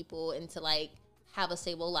for your people and to like have a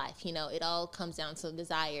stable life. You know, it all comes down to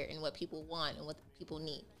desire and what people want and what people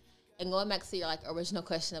need. And going back to your like original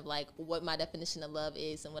question of like what my definition of love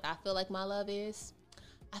is and what I feel like my love is,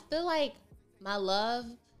 I feel like my love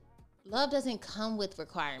doesn't come with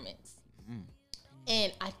requirements.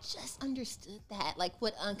 And I just understood that, like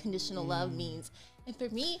what unconditional love means. And for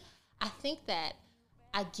me, I think that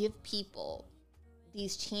I give people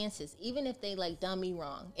these chances, even if they like done me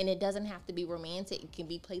wrong. And it doesn't have to be romantic. It can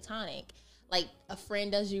be platonic. Like a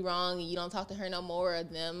friend does you wrong and you don't talk to her no more or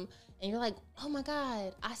them. And you're like, oh my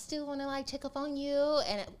God, I still want to like check up on you.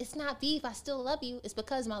 And it's not beef. I still love you. It's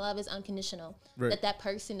because my love is unconditional. Right. That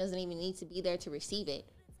person doesn't even need to be there to receive it.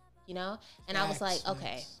 You know? And I was like,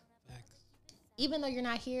 okay, even though you're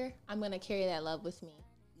not here, I'm going to carry that love with me,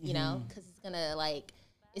 you know, because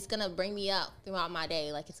it's going to bring me up throughout my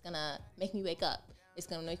day. Like, it's going to make me wake up. It's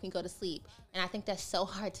going to make me go to sleep. And I think that's so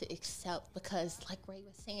hard to accept because, like Ray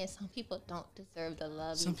was saying, some people don't deserve the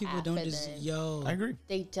love. Some you people have don't for deserve. them. Yo, I agree.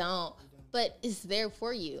 They don't. But it's there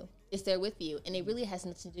for you. It's there with you. And it really has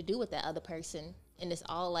nothing to do with that other person. And it's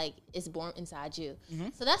all like, it's born inside you.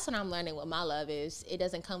 So that's what I'm learning what my love is. It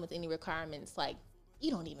doesn't come with any requirements. Like, you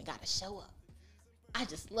don't even got to show up. I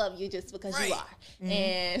just love you just because you are.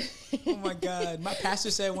 And oh my God, my pastor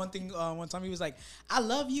said one thing one time. He was like, "I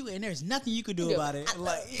love you, and there's nothing you could do about it."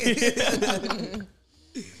 Like,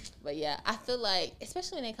 but yeah, I feel like,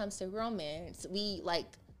 especially when it comes to romance, we like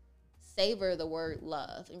savor the word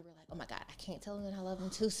love, and we're like, oh my God, I can't tell him that I love him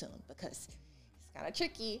too soon because it's kind of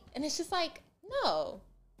tricky. And it's just like, no,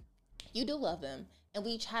 you do love them, and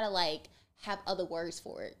we try to like have other words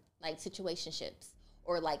for it, like situationships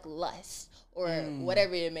or like lust or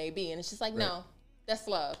whatever it may be, and it's just like, no, that's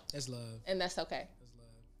love, that's love. and that's okay. That's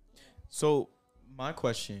love. So my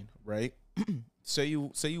question, right? say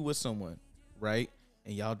you with someone, right?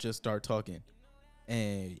 And y'all just start talking,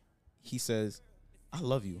 and he says, "I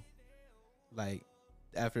love you." Like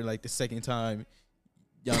after like the second time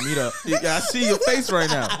y'all meet up, I see your face right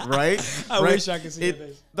now, right? I wish I could see it, your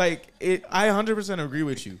face. Like it, I 100% agree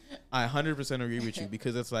with you. I 100% agree with you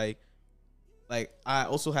because it's like I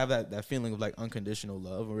also have that feeling of like unconditional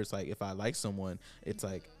love where it's like if I like someone, it's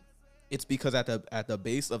like it's because at the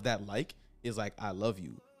base of that like is like I love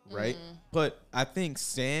you, right? But I think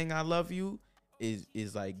saying I love you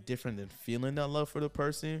is like different than feeling that love for the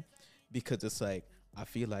person because it's like I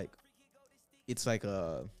feel like it's like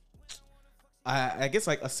I guess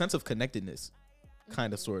like a sense of connectedness,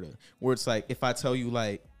 kind of sort of, where it's like if I tell you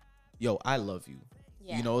like, yo, I love you,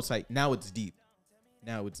 Yeah. you know, it's like now it's deep.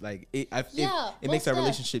 Now it's like it Most makes that stuff,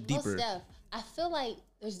 relationship most deeper. stuff. I feel like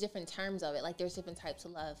there's different terms of it. Like there's different types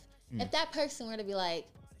of love. If that person were to be like,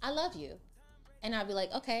 I love you, and I'd be like,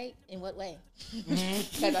 okay, in what way?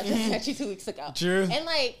 Because I just met you 2 weeks ago. True. And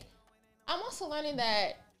like, I'm also learning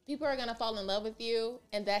that people are gonna fall in love with you,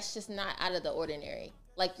 and that's just not out of the ordinary.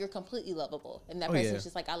 Like you're completely lovable, and that person's yeah.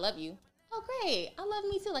 just like, I love you. Oh great, I love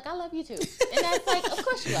me too. Like I love you too, and that's like, of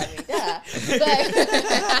course you love me, duh.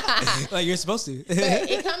 But Like you're supposed to. but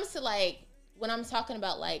it comes to like when I'm talking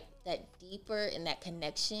about like that deeper and that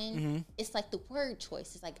connection, it's like the word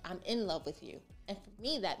choice. It's like I'm in love with you, and for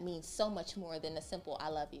me that means so much more than a simple "I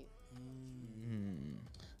love you."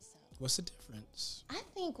 So What's the difference? I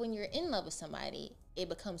think when you're in love with somebody, it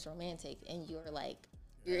becomes romantic, and you're in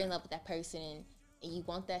love with that person, and you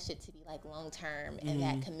want that shit to be like long term and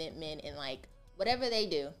that commitment and like whatever they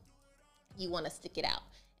do, you want to stick it out.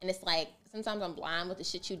 And it's like sometimes I'm blind with the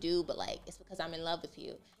shit you do, but like it's because I'm in love with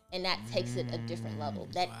you, and that takes it a different level.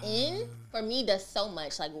 That in for me does so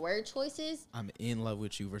much. Like word choices, I'm in love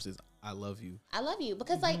with you versus I love you. I love you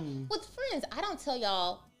because like with friends, I don't tell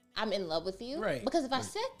y'all I'm in love with you, Right. Because if I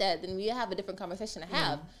said that, then we have a different conversation to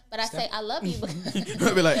have. But I say I love you because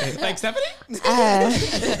I'd be like, hey, Like Stephanie? but I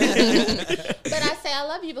say I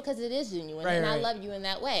love you because it is genuine, Right, and I right. love you in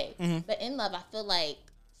that way. But in love, I feel like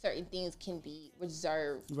certain things can be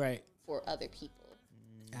reserved Right. for other people.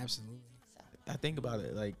 Absolutely. So I think about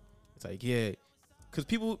it like it's like yeah, because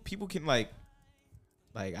people can like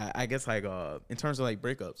I guess like in terms of like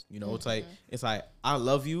breakups, you know, it's like I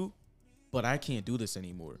love you, but I can't do this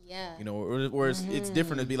anymore. Yeah. You know, or it's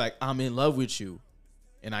different to be like, I'm in love with you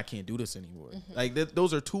and I can't do this anymore. Like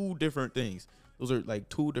those are two different things. Those are like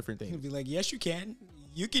two different He'll things. be like, yes, you can.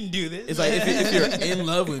 You can do this. It's like if you're in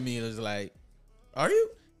love with me, it's like, are you?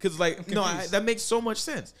 Because like confused. that makes so much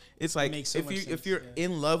sense. It's like makes so much sense, if you're yeah.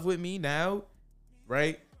 in love with me now,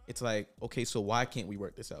 right? It's like, okay, so why can't we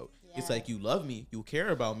work this out? It's Yeah. like you love me, you care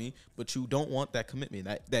about me, but you don't want that commitment,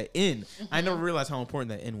 that end. I never realized how important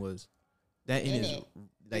that end was. That end In is it.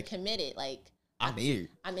 like You're committed. Like I'm here.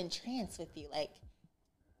 I'm in trance with you. Like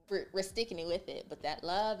we're sticking it with it. But that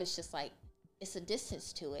love is just like it's a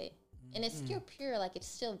distance to it, and it's still pure. Like it's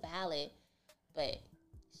still valid, but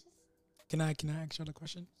it's just Can I ask y'all a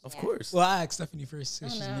question? Of Yeah. course. Well, I asked Stephanie first. So Oh,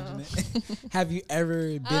 she's no. mentioned it. Have you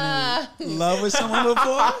ever been in love with someone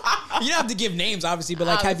before? You don't have to give names, obviously, but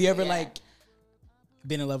like, have you ever Obviously, yeah. like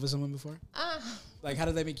been in love with someone before? uh, Like, how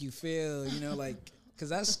does that make you feel? You know, like, because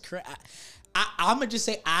that's I'm gonna just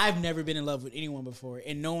say I've never been in love with anyone before,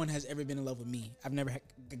 and no one has ever been in love with me. I've never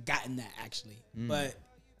gotten that actually, but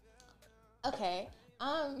okay.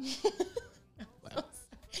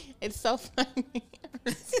 It's so funny.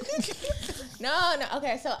 No.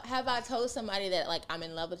 Okay, so have I told somebody that like I'm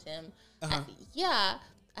in love with him? Uh-huh. Yeah,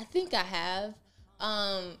 I think I have.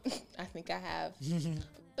 I think I have.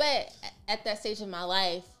 But at that stage of my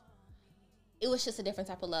life, it was just a different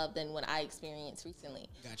type of love than what I experienced recently.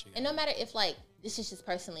 Gotcha. And no matter if like this is just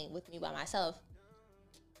personally with me by myself,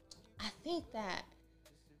 I think that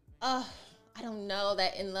I don't know,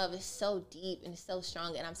 that in love is so deep and so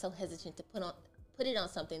strong, and I'm so hesitant to put it on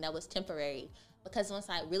something that was temporary, because once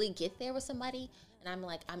I really get there with somebody and I'm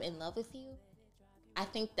like, I'm in love with you, I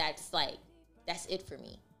think that's it for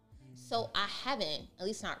me. So I haven't, at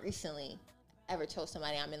least not recently, ever told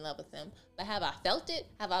somebody I'm in love with them. But have I felt it?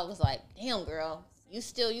 Have I was like, damn girl, you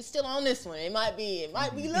still on this one. It might be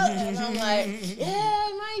love. And I'm like, yeah,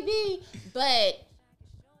 it might be. But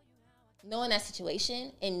knowing that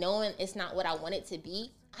situation and knowing it's not what I want it to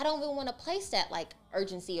be, I don't even want to place that like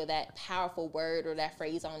urgency or that powerful word or that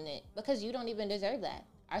phrase on it, because you don't even deserve that.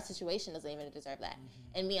 Our situation doesn't even deserve that.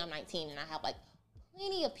 And me, I'm 19 and I have like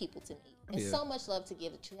plenty of people to meet and so much love to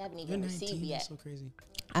give that you haven't even You're received 19, yet. that's so crazy.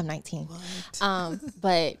 I'm 19. What?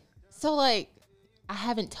 But so like I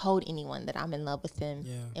haven't told anyone that I'm in love with them.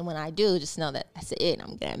 Yeah. And when I do, just know that that's it.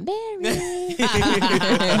 I'm getting married.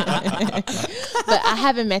 But I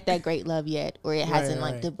haven't met that great love yet, or it hasn't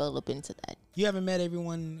like right. developed into that. You haven't met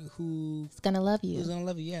everyone who's It's gonna love you. gonna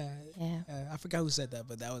love you. Yeah. Yeah. I forgot who said that,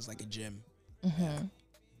 but that was like a gem. Mm-hmm.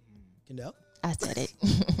 Kendall? I said it.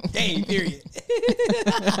 Hey, period.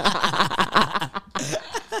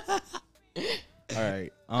 All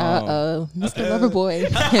right. Mr. Loverboy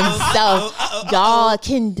himself. Y'all,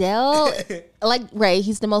 Kendall, like Ray,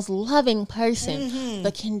 he's the most loving person.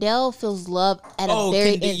 But Kendall feels love at a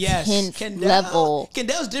very intense level.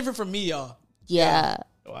 Kendall's different from me, y'all. Yeah.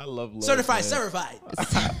 Oh, I love love. Certified.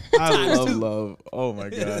 I love love. Oh my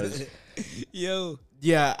gosh. Yo.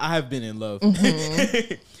 Yeah, I have been in love.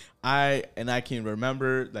 I can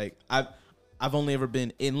remember, like, I've only ever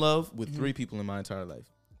been in love with 3 people in my entire life.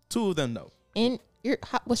 2 of them, no. And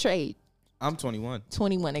what's your age? I'm 21.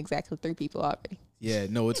 21, exactly. 3 people already. Yeah,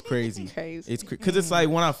 no, it's crazy. Crazy. It's because it's like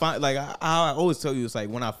when I find, like, I always tell you, it's like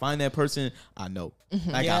when I find that person, I know,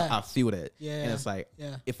 like Yeah. I feel that, Yeah. and it's like,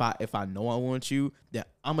 Yeah. if I know I want you, then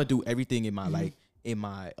I'm gonna do everything in my like in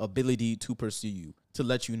my ability to pursue you, to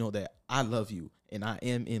let you know that I love you and I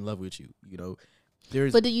am in love with you. You know,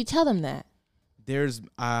 But do you tell them that? there's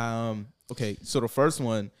okay, so the first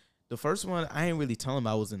one I ain't really telling them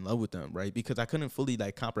I was in love with them, right? Because I couldn't fully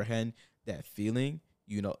like comprehend that feeling.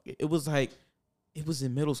 You know, it was like it was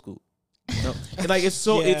in middle school. You know, and like it's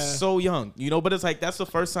so young, you know, but it's like that's the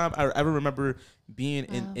first time I ever remember being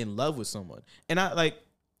in love with someone. And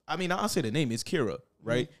I'll say the name is Kira,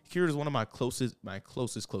 right? Kira is one of my closest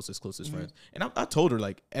friends. And I told her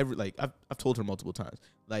like I've told her multiple times.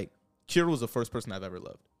 Like Kira was the first person I've ever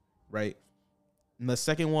loved, right? And the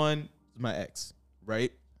second one was my ex,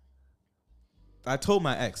 right? I told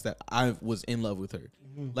my ex that I was in love with her.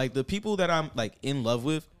 Like the people that I'm like in love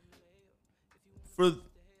with, for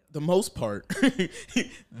the most part,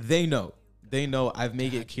 they know. I've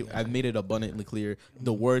made it abundantly clear.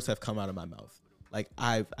 The words have come out of my mouth. Like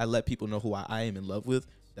I let people know who I am in love with,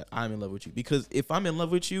 that I'm in love with you. Because if I'm in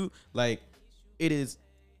love with you, like it is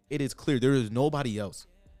clear there is nobody else.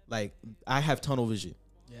 Like I have tunnel vision.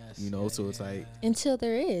 Yes. You know, so it's like Until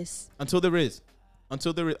there is.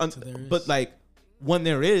 But like when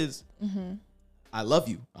there is, I love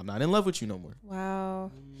you. I'm not in love with you no more.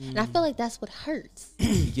 Wow. And I feel like that's what hurts.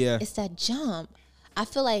 Yeah. It's that jump. I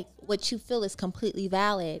feel like what you feel is completely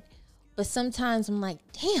valid But sometimes I'm like,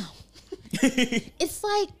 damn. It's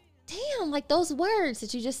like, damn, like those words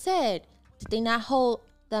that you just said, did they not hold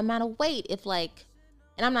the amount of weight if like,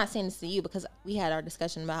 and I'm not saying this to you because we had our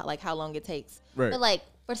discussion about like how long it takes. Right. But like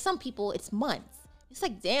for some people, it's months. It's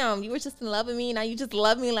like, damn, you were just in love with me. Now you just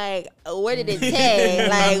love me. Like, where did it take?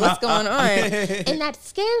 Like, what's going on? And that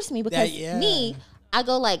scares me because me, I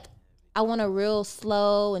go like, I want a real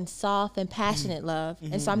slow and soft and passionate love.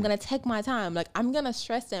 And so I'm going to take my time. Like, I'm going to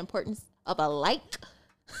stress the importance of a like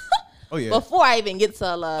before I even get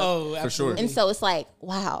to a love. Oh, absolutely. For sure. And so it's like,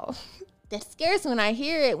 wow, that scares me when I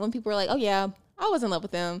hear it, when people are like, oh yeah, I was in love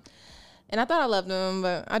with them. And I thought I loved them,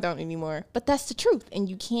 but I don't anymore. But that's the truth. And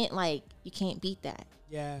you can't beat that.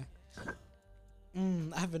 Yeah.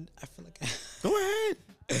 I feel like Go ahead.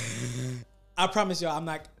 I promise y'all,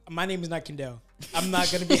 my name is not Kendall. I'm not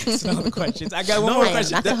gonna be asking all the questions. I got one more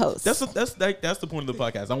question. Not the host. That's the point of the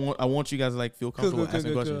podcast. I want you guys to like feel comfortable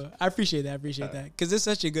asking questions. I appreciate that. Because it's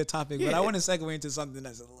such a good topic. But I want to segue into something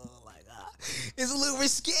that's a little like it's a little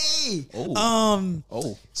risque.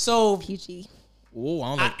 So PG. Oh, I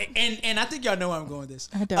don't like. And I think y'all know where I'm going with this.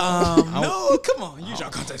 I don't. No, come on. Use your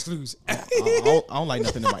context clues. I don't like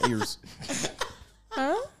nothing in my ears.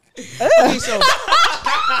 Huh? Okay, so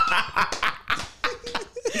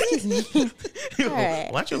Excuse me. All right.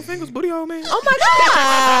 Watch your fingers, booty hole, man. Oh my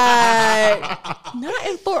God. Not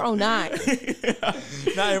in 409.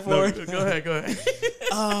 not in forward. Go ahead.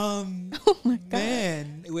 Oh my God.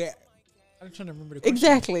 Man, I'm trying to remember the question.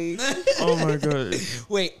 Exactly. Oh my God.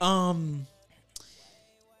 Wait,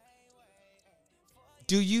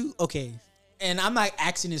 do you and I'm not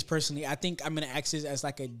asking this personally. I think I'm gonna ask this as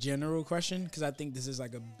like a general question because I think this is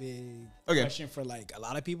like a big question for like a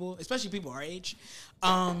lot of people, especially people our age.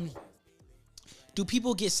 Do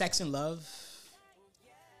people get sex and love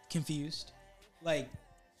confused? Like,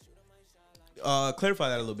 clarify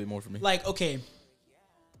that a little bit more for me. like okay,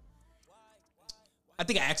 I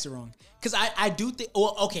think I asked it wrong because I do think.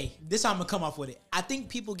 Well, okay, this time I'm gonna come off with it. I think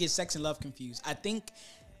people get sex and love confused. I think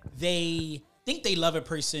they love a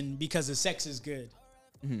person because the sex is good,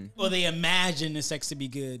 or they imagine the sex to be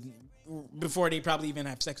good before they probably even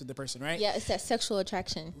have sex with the person, right? Yeah, it's that sexual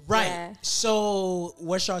attraction. Right. Yeah. So,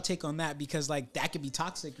 what's your take on that? Because like that could be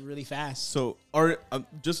toxic really fast. So,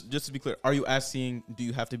 just to be clear, are you asking? Do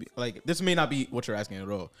you have to be like? This may not be what you're asking at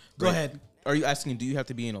all. Go ahead. Are you asking? Do you have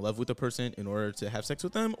to be in love with a person in order to have sex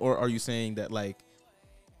with them, or are you saying that like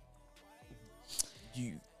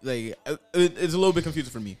you like? It's a little bit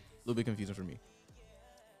confusing for me. Hold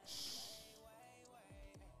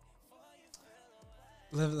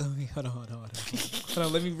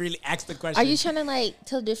on. Let me really ask the question. Are you trying to like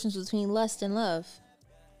tell the difference between lust and love?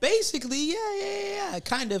 Basically, yeah,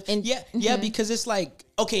 kind of. And, yeah, because it's like,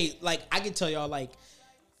 okay, like I can tell y'all, like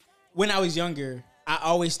when I was younger, I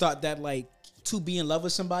always thought that like to be in love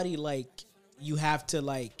with somebody, like you have to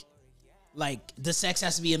like the sex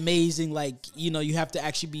has to be amazing, like you have to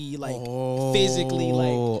actually be like physically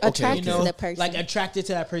like attracted to that person, like attracted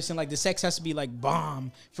to that person, like the sex has to be like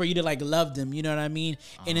bomb for you to like love them, you know what I mean?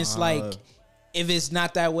 And it's like if it's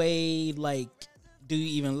not that way, like do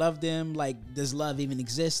you even love them? Like does love even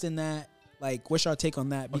exist in that? Like what's your take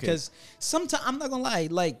on that? Because sometimes I'm not gonna lie,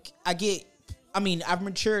 like I've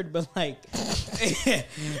matured, but like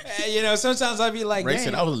sometimes I'd be like, Ray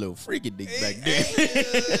said I was a little freaky dick back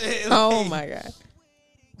then. Oh my God.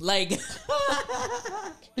 Like,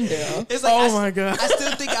 it's like, my God. I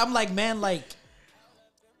still think I'm like, man, like,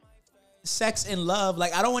 sex and love.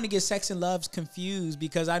 Like, I don't want to get sex and loves confused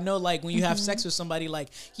because I know, like, when you have sex with somebody, like,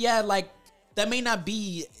 yeah, like, that may not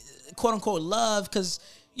be quote unquote love because,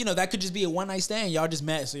 that could just be a one night stand. Y'all just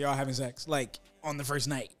met, so y'all having sex, like, on the first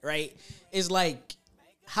night, right? It's like,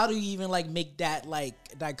 how do you even, like, make that, like,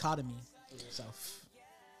 dichotomy for yourself?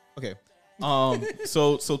 Okay.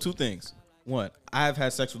 So two things. One, I have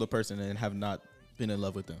had sex with a person and have not been in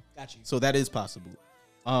love with them. Got you. So that is possible.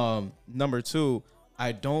 Number two,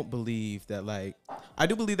 I don't believe that I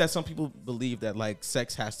do believe that some people believe that like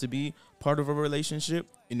sex has to be part of a relationship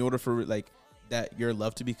in order for like that your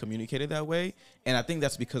love to be communicated that way. And I think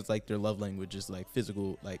that's because like their love language is like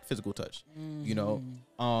physical touch,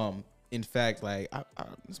 in fact, like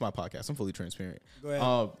it's my podcast. I'm fully transparent. Go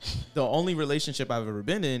ahead. The only relationship I've ever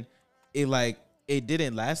been in, it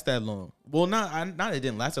didn't last that long. Well, not it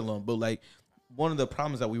didn't last that long, but like one of the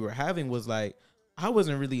problems that we were having was like I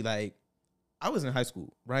wasn't really like I was in high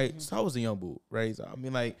school, right? So I was a young bull, right? So I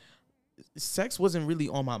mean, like sex wasn't really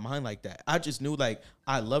on my mind like that. I just knew like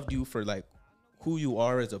I loved you for like who you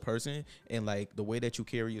are as a person and like the way that you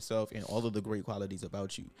carry yourself and all of the great qualities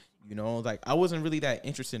about you. Like I wasn't really that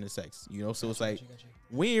interested in sex, so it's like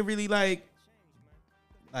we ain't really like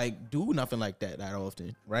like do nothing like that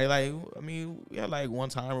often, right? Like, I mean, we had like one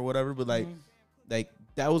time or whatever, but like, like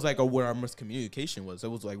that was like where our miscommunication was. That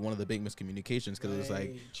was like one of the big miscommunications because it was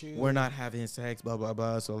like we're not having sex, blah blah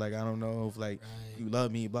blah. So like I don't know if like you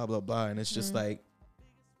love me, blah blah blah, and it's just like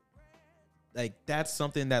that's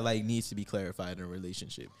something that like needs to be clarified in a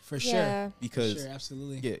relationship for sure. Because for sure,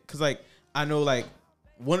 absolutely, yeah, because like I know like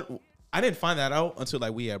I didn't find that out until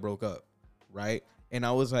like we had broke up, right? And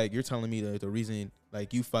I was like, you're telling me that the reason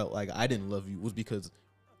like you felt like I didn't love you was because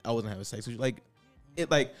I wasn't having sex with you, like. It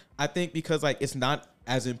like I think because like it's not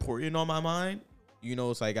as important on my mind, you know.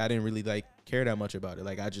 It's like I didn't really like care that much about it.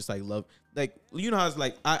 Like I just like love, like you know how it's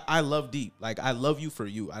like I love deep. Like I love you for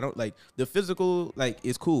you. I don't like the physical. Like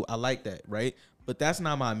it's cool. I like that, right? But that's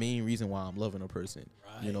not my main reason why I'm loving a person.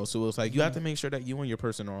 Right. You know. So it's like you have to make sure that you and your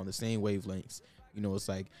person are on the same wavelengths. You know. It's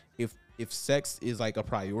like if sex is like a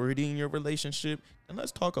priority in your relationship, then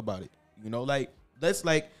let's talk about it. You know, like. Let's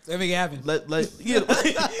like let me happen. Let's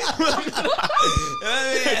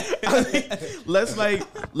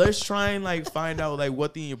try and like find out like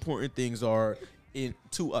what the important things are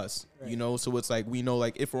to us, you know. So it's like we know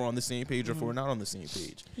like if we're on the same page or if we're not on the same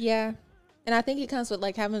page. Yeah, and I think it comes with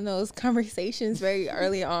like having those conversations very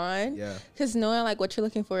early on. Yeah, because knowing like what you're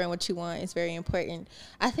looking for and what you want is very important.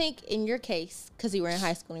 I think in your case, because you were in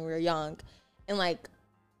high school and we were young, and like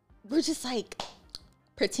we're just like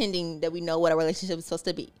pretending that we know what a relationship is supposed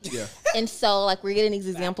to be. Yeah. And so like we're getting these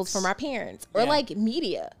examples from our parents or like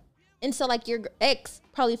media. And so like your ex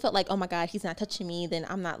probably felt like, oh my God, he's not touching me, then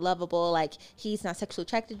I'm not lovable, like he's not sexually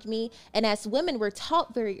attracted to me. And as women, we're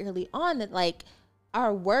taught very early on that like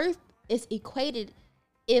our worth is equated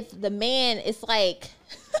if the man is like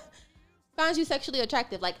finds you sexually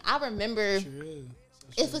attractive. Like I remember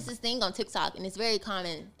it was this thing on TikTok and it's very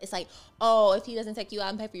common. It's like, oh, if he doesn't take you out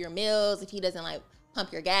and pay for your meals, if he doesn't like pump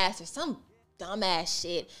your gas or some dumbass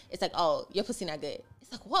shit, it's like, oh, your pussy not good. It's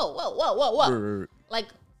like, whoa. Like,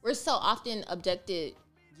 we're so often abducted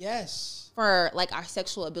for, like, our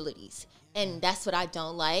sexual abilities. And that's what I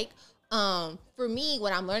don't like. For me,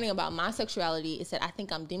 what I'm learning about my sexuality is that I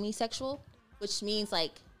think I'm demisexual, which means,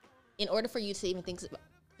 like, in order for you to even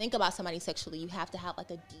think about somebody sexually, you have to have,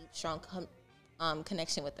 like, a deep, strong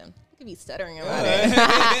connection with them. I could be stuttering about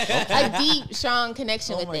it. A deep, strong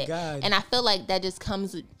connection with it. God. And I feel like that just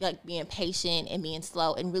comes with like being patient and being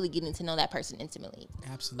slow and really getting to know that person intimately.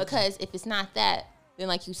 Absolutely. Because if it's not that, then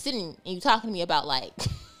like you sitting and you talking to me about like,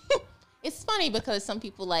 it's funny because some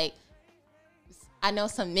people like, I know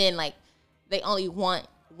some men like, they only want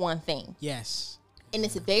one thing. Yes. And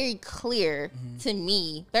it's very clear to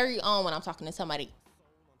me, very on when I'm talking to somebody,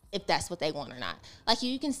 if that's what they want or not. Like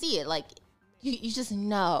you can see it, like, you just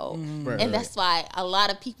know. And that's why a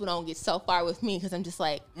lot of people don't get so far with me because I'm just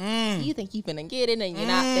like, you think you're gonna get it and you're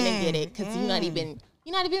not gonna get it because you're not even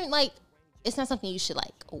like, it's not something you should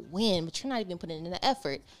like win, but you're not even putting in the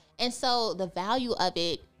effort. And so the value of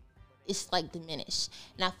it is like diminished.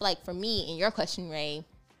 And I feel like for me, in your question, Ray,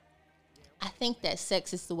 I think that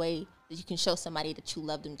sex is the way that you can show somebody that you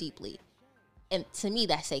love them deeply. And to me,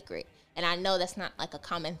 that's sacred. And I know that's not like a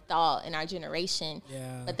common thought in our generation,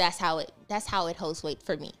 but that's how it holds weight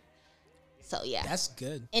for me. So yeah, that's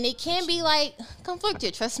good. And it can be like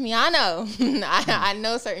conflicted. Trust me, I know. I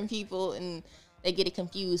know certain people and they get it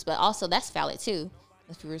confused, but also that's valid too.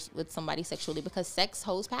 If you're with somebody sexually, because sex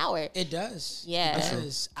holds power. It does. Yeah. It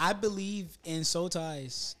does. I believe in soul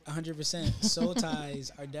ties 100%. Soul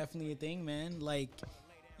ties are definitely a thing, man. Like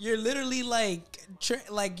you're literally like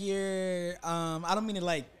you're I don't mean to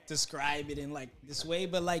like describe it in like this way,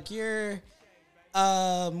 but like you're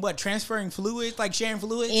transferring fluids, like sharing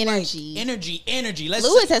fluids, energy, like energy. Let's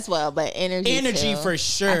fluids say, as well, but energy for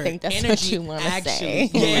sure. I think that's energy, what you want to say.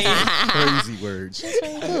 Crazy words.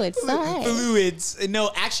 Transferring fluids. Sorry. Fluids.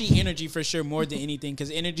 No, actually, energy for sure more than anything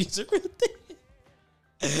because energy is a real thing.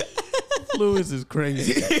 Fluids is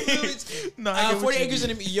crazy. Fluids. No, 40 acres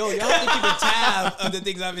in the y'all have to keep a tab of the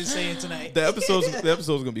things I've been saying tonight. The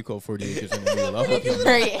episode's gonna be called 40 Acres in the Middle. I hope you know.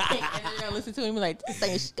 And you're gonna listen to him like this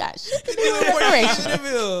thing is gosh.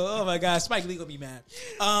 Oh my God, Spike Lee gonna be mad.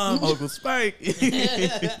 Uncle Spike.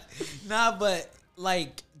 Nah, but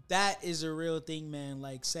like that is a real thing, man.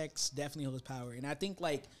 Like sex definitely holds power, and I think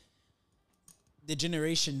like the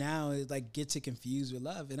generation now is like gets it confused with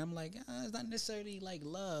love, and I'm like, it's not necessarily like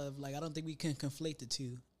love. Like I don't think we can conflate the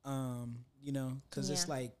two. You know, because it's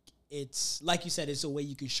like you said, it's a way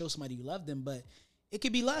you can show somebody you love them, but it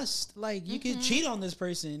could be lust. Like you could cheat on this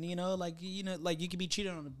person, you know, like you could be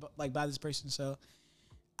cheated on like by this person. So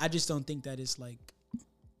I just don't think that it's like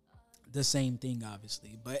the same thing,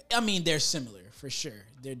 obviously, but I mean they're similar for sure.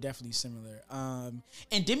 They're definitely similar. And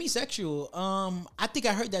demisexual, I think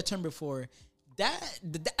I heard that term before. That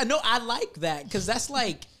no, I like that because that's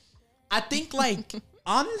like, I think like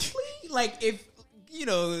honestly, like if you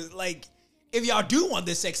know, like if y'all do want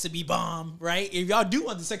the sex to be bomb, right? If y'all do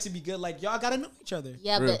want the sex to be good, like y'all gotta know each other.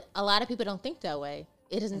 Yeah, but a lot of people don't think that way.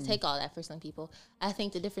 It doesn't take all that for some people. I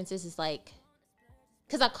think the difference is like,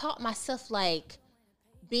 because I caught myself like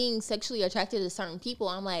being sexually attracted to certain people.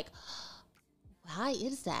 I'm like, why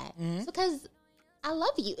is that? It's because I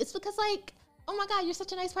love you. It's because like, oh my God, you're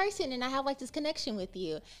such a nice person, and I have like this connection with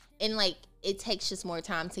you, and like it takes just more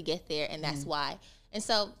time to get there, and that's why. And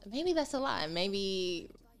so maybe that's a lie. Maybe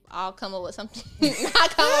I'll come up with something. I'll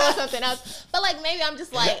come up with something else. But like maybe I'm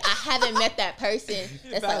just like, I haven't met that person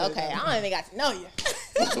that's like, okay, I don't even got to know you.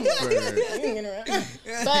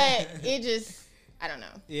 But it just, I don't know.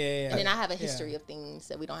 Yeah. And then I have a history of things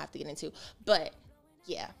that we don't have to get into. But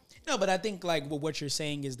yeah. No, but I think like what you're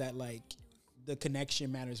saying is that like the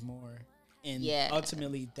connection matters more. And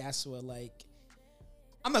ultimately that's what like,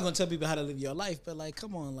 I'm not gonna tell people how to live your life, but like,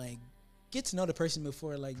 come on, like get to know the person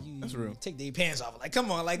before like you take their pants off. Like, come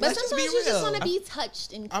on, like but let's just be real. sometimes you just want to be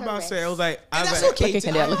touched and caressed. I'm about to say, I was like, That's okay. Look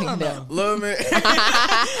at that. Love man.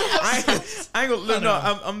 I ain't gonna no.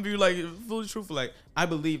 I'm gonna be like fully truthful. Like I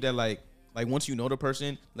believe that like once you know the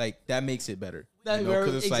person, like that makes it better. That, you know,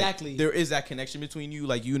 'cause it's exactly. like there is that connection between you.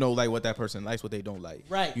 Like you know, like what that person likes, what they don't like.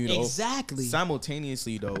 Right. You know, exactly.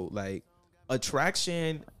 Simultaneously though, like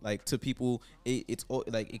attraction, like to people, it's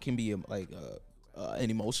like it can be like an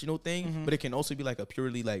emotional thing, but it can also be like a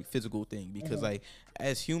purely like physical thing because like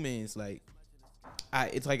as humans, like I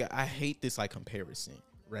hate this like comparison.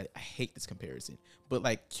 Right, I hate this comparison, but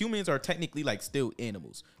like humans are technically like still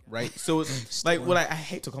animals, right? So it's like what I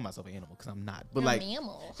hate to call myself an animal because I'm not, but You're like a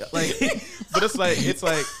mammal. like, but it's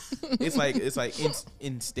like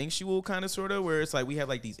instinctual kind of sort of where it's like we have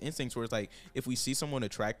like these instincts where it's like if we see someone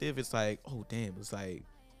attractive, it's like oh damn, it's like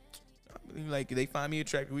they find me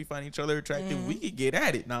attractive, we find each other attractive, we can get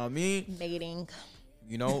at it. Now I mean, Mating.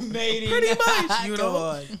 you know, Mating. pretty much, you know,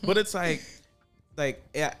 on. but it's like I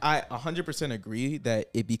 100% agree that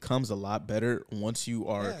it becomes a lot better once you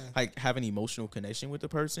are like have an emotional connection with the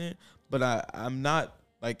person. But I'm not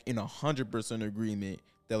like in 100% agreement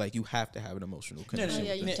that like you have to have an emotional connection. Oh,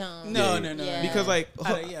 yeah, with you them. don't. No. Yeah. Because like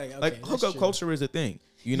like hookup culture is a thing.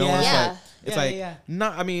 You know, it's like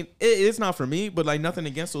not. I mean, it's not for me, but like nothing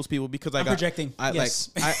against those people because like I'm projecting. I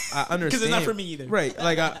Yes. like I understand Because it's not for me either. Right?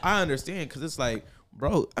 Like I understand because it's like,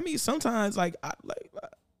 bro. I mean, sometimes like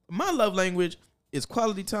my love language is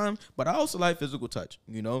quality time, but I also like physical touch,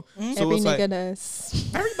 you know? So Every it's nigga like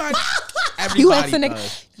does. everybody You ask a does.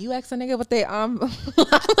 nigga. You ask a nigga what they language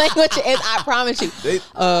is. I promise you.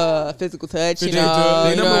 Physical touch. You know. The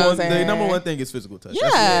You know what I'm saying? number one thing is physical touch. Yeah.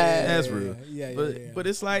 That's real. Yeah. But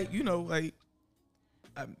it's like, you know, like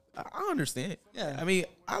I understand. Yeah. I mean,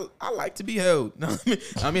 I like to be held.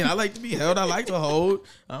 I mean, I like to be held. I like to hold.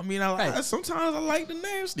 I mean, sometimes I like the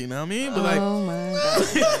nasty. You know what I mean? But like, Oh my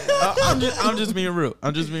God. I'm just being real.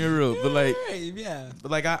 But like, Yeah.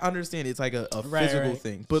 but like I understand it's like a physical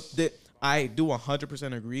thing. But I do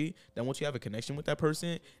 100% agree that once you have a connection with that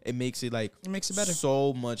person, it makes it like It makes it better.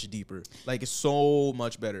 so much deeper. Like it's so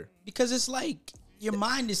much better. Because it's like your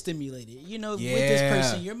mind is stimulated. You know, with Yeah. this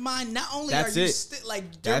person, your mind not only That's are you it. like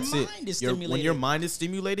your That's mind it. is stimulated. When your mind is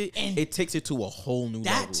stimulated, And it takes it to a whole new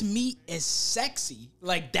level. that to me is sexy.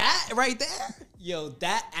 Like that right there. Yo,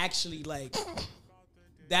 that actually like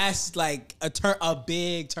that's like a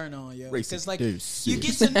big turn on, yo. Because like you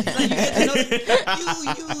get to know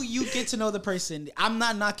you get to know the person. I'm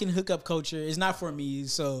not knocking hookup culture. It's not for me.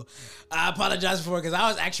 So I apologize for it because I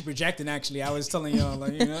was actually projecting. Actually, I was telling y'all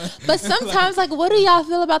like you know. But sometimes, like, what do y'all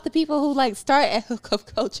feel about the people who like start at hookup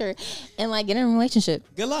culture and like get in a relationship?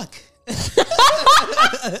 Good luck. Good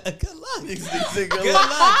luck. Good luck.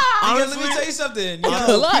 Because let me tell you something.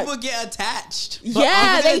 Good luck. People get attached.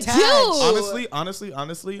 Yeah, they do.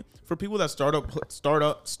 Honestly, for people that start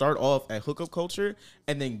off at hookup culture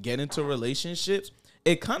and then get into relationships,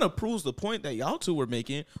 it kind of proves the point that y'all two were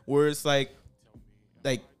making, where it's like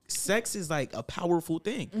sex is like a powerful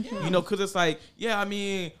thing, you know, because it's like, yeah, I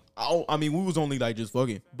mean, we was only like just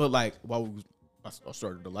fucking, but like I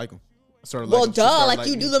started to like him. Well, duh, like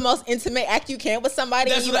you do the most intimate act you can with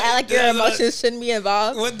somebody and you act like your emotions shouldn't be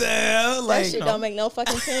involved. What the hell? That shit don't make no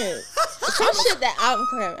fucking sense. Some shit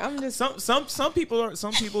that I'm just some people are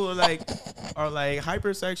like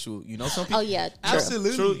hypersexual, you know. Some people, oh yeah,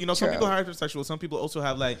 Absolutely. true. You know, some True. people are hypersexual. Some people also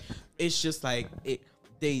have like it's just like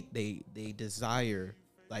they desire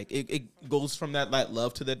Like it goes from that like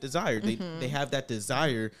love to that desire. They have that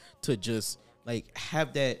desire to just like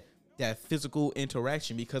have that physical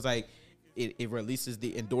interaction because like it releases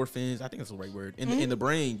the endorphins. I think that's the right word in the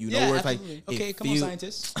brain. You know where it's absolutely. like Okay, come on,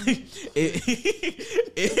 scientists.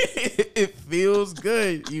 it feels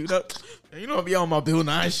good. You know, be on my Bill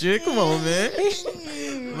Nye shit. Come on, man.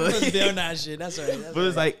 Bill Nye shit. That's all right. But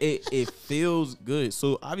it's like it feels good.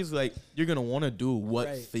 So obviously, like you're gonna want to do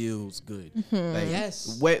what feels good. Like,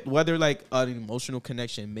 yes. Whether like an emotional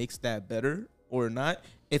connection makes that better or not,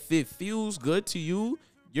 if it feels good to you,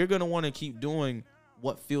 you're gonna want to keep doing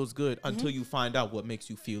what feels good until you find out what makes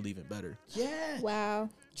you feel even better. Yeah. Wow.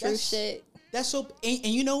 True shit. That's so, and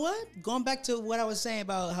you know what? Going back to what I was saying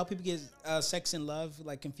about how people get sex and love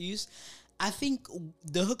like confused, I think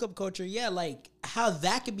the hookup culture, like how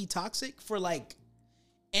that could be toxic for like,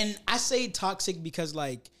 and I say toxic because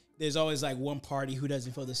like there's always like one party who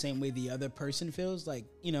doesn't feel the same way the other person feels. Like,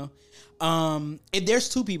 you know, if there's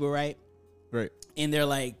two people, right? Right. And they're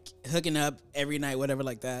like hooking up every night, whatever,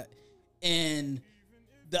 like that, and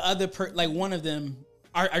the other like one of them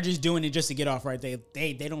are just doing it just to get off, right?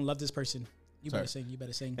 They don't love this person. You better sing.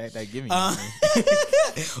 That give me.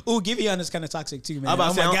 Ooh, Giveon is kind of toxic too, man. Oh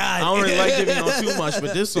my God. I don't really like Giveon too much,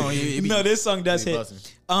 but this song, this song does hit.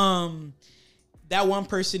 Buzzing. That one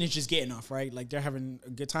person is just getting off, right? Like they're having a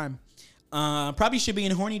good time. Probably should be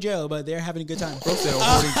in horny jail, but they're having a good time. Bro said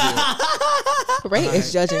horny jail. Ray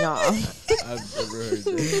is judging y'all. I've never heard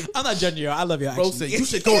that. I'm not judging y'all. I love y'all. Bro said you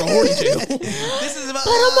should go to horny jail. This is about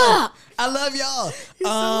Put 'em up. I love y'all.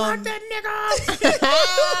 Lock that nigga.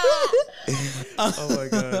 Oh my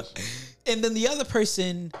gosh. And then the other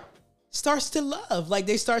person starts to love. Like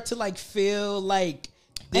they start to like feel like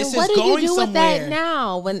this And what is do going you do somewhere. with that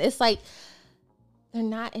now when it's like they're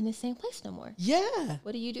not in the same place no more? Yeah.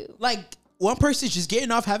 What do you do? Like one person's just getting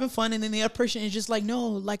off, having fun, and then the other person is just like, no,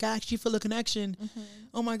 like I actually feel a connection.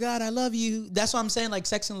 Oh my God, I love you. That's what I'm saying. Like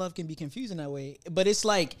sex and love can be confusing that way. But it's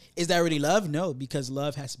like, is that really love? No, because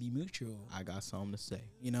love has to be mutual. I got something to say.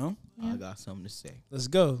 You know? I got something to say. Let's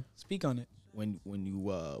go. Speak on it. When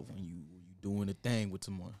you doing a thing with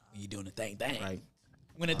someone, When you doing the thing. right?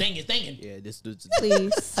 When the thing is thinking. Yeah, this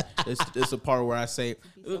Please. this a part where I say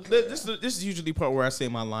this is usually part where I say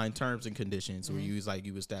my line terms and conditions where you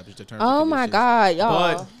establish the terms. Oh and my conditions. God,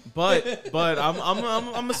 y'all. But I'm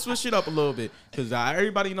gonna switch it up a little bit because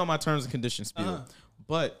everybody know my terms and conditions spiel.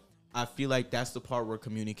 But I feel like that's the part where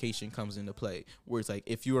communication comes into play, where it's like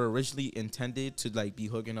if you were originally intended to like be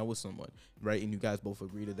hooking up with someone, right, and you guys both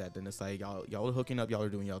agree to that, then it's like y'all are hooking up, y'all are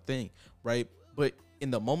doing y'all thing, right? But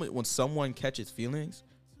in the moment when someone catches feelings,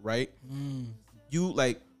 right, you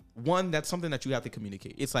like that's something that you have to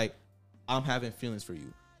communicate. It's like I'm having feelings for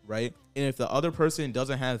you, right? And if the other person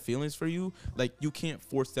doesn't have feelings for you, like you can't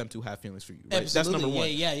force them to have feelings for you, right? Absolutely. That's number one.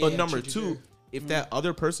 Yeah, but number true, two, true. if that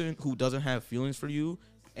other person who doesn't have feelings for you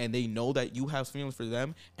and they know that you have feelings for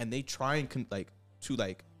them and they try and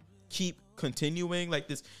keep continuing like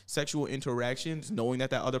this sexual interactions knowing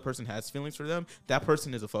that other person has feelings for them, that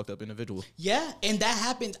person is a fucked up individual. Yeah, and that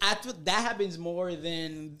happens. That happens more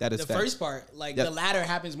than That is the fact. first part. Like Yep. the latter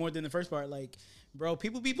happens more than the first part. Like, bro,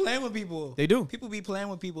 people be playing with people. They do. People be playing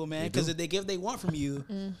with people, man. They Because do. if they give, they want from you,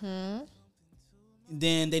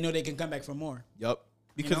 then they know they can come back for more. Yup.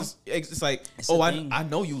 Because it's like, It's a thing. I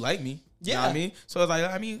know you like me. You know what I Yeah. mean? So it's like,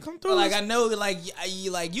 I mean, come through. Like I know, like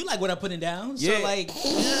you like what I'm putting down. Yeah. So like,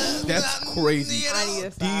 That's crazy. I need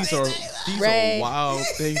to stop. These Ray. are wild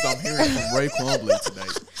things I'm hearing from Ray Crumbly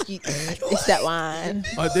tonight. It's that wine.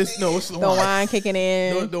 It's the The wine. wine kicking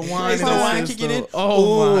in. The wine. is the is wine just kicking in?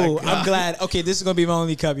 Oh my Ooh, God. I'm glad. Okay, this is gonna be my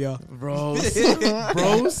only cup, y'all. Bro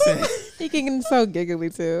said, He kicking so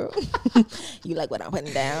giggly too. You like what I'm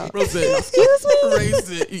putting down? Bro said, Excuse me. Ray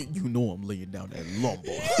said, you know I'm laying down that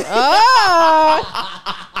lumbar.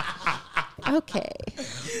 Oh. Okay.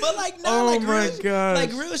 But like, no, Oh like my real, gosh.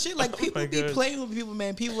 like real shit. Like people my be gosh. playing with people,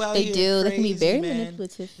 man. People out They here do. They can be crazy, very man.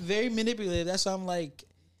 manipulative. Very manipulative. That's why I'm like,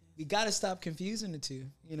 we gotta stop confusing the two.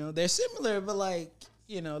 You know, they're similar, but like,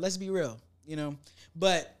 you know, let's be real. You know,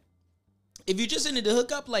 but if you're just into the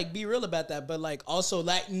hookup, like, be real about that. But like, also,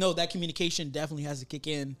 like, no, that communication definitely has to kick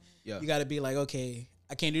in. Yeah. You gotta be like, okay,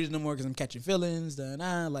 I can't do this no more because I'm catching feelings.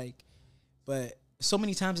 Like, but so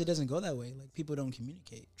many times it doesn't go that way. Like, people don't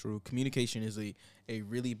communicate. True. Communication is a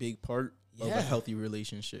really big part of Yeah. a healthy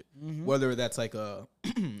relationship. Whether that's like a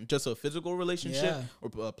just a physical relationship Yeah.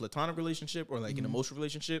 or a platonic relationship or like an emotional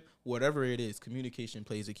relationship, whatever it is, communication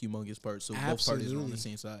plays a humongous part. So both parties are on Absolutely. the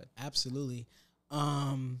same side. Absolutely.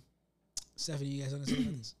 Stephanie, you guys understand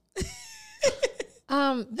about this?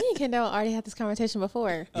 Me and Kendall already had this conversation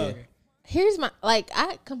before. Oh, Yeah. okay. Here's my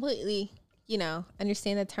I completely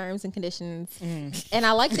understand the terms and conditions. And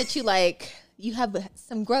I like that you have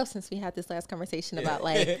some growth since we had this last conversation about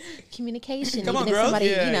communication. Come on, even if growth. somebody,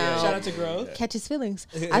 Shout out to growth. catches feelings.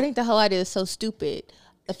 I think the whole idea is so stupid.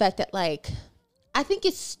 The fact that I think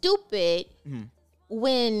it's stupid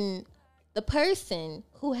when the person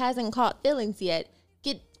who hasn't caught feelings yet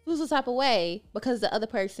feels the type of way because the other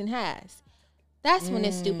person has. That's when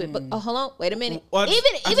it's stupid. But hold on, wait a minute. Well, I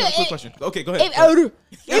have a quick question. Okay, go ahead. Even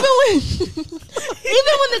when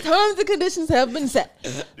the terms and conditions have been set,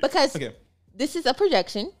 because this is a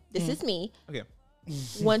projection. This is me. Okay.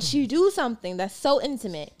 Once you do something that's so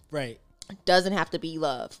intimate, Right. doesn't have to be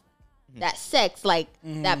love. That sex,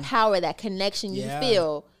 that power, that connection you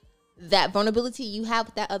feel, that vulnerability you have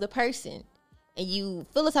with that other person. And you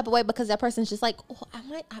feel a type of way because that person's just like, oh,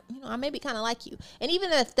 I may be kind of like you. And even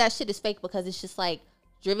if that shit is fake because it's just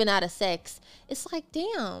driven out of sex, it's like,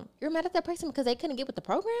 damn, you're mad at that person because they couldn't get with the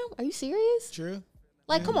program? Are you serious? True.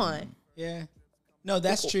 Come on. Yeah. No,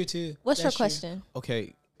 that's true too. What's That's your true. question?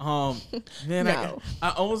 Okay. Man, No. I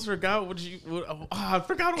almost forgot I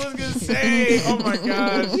forgot what I was gonna say. Oh my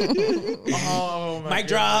gosh. Oh my Mic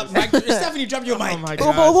gosh. drop. Stephanie, drop your mic. Oh my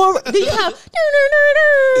gosh. Do you have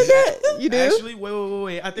you do? Actually,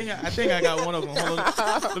 wait. I think I got one of them. Hold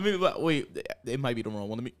on. Let me wait. It might be the wrong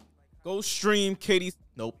one. Let me go stream Katie's.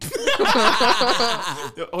 Nope.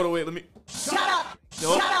 Hold on. Wait. Let me. Shut up.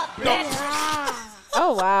 Nope. No.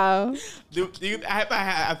 Oh wow. Dude, I've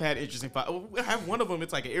had interesting. I have one of them.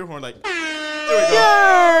 It's like an air horn. There we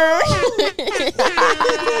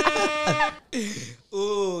go.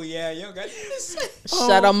 Ooh, yeah, yo, guys.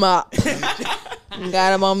 Shut them up.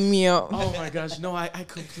 Got him on mute. Oh my gosh. No, I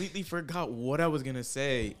completely forgot what I was gonna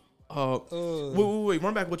say. Wait.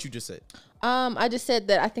 Run back what you just said. I just said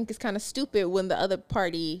that I think it's kind of stupid when the other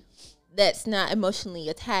party that's not emotionally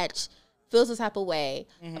attached feels the type of way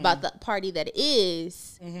about the party that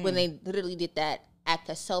is when they literally did that act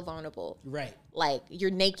that's so vulnerable. Right.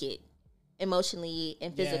 You're naked emotionally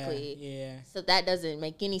and physically. Yeah. So that doesn't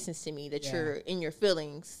make any sense to me that you're in your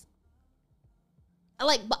feelings.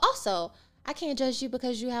 But also, I can't judge you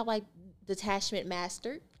because you have detachment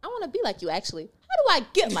mastered. I want to be like you actually. How do I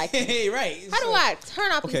get like you? Hey, right. How do I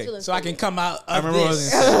turn off these feelings? So I can come out of remember what I was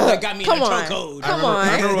this. gonna say. That got me in the trunk code. I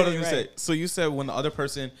remember what I was gonna say. Right. So you said when the other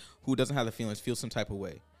person who doesn't have the feelings feels some type of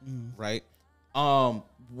way, right?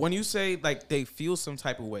 When you say they feel some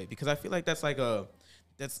type of way, because I feel like that's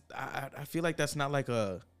I feel like that's not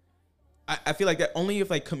I feel like that only if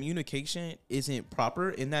communication isn't proper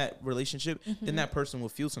in that relationship, then that person will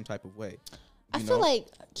feel some type of way. I feel like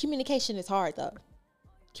communication is hard though.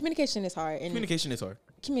 Communication is hard. Communication is hard.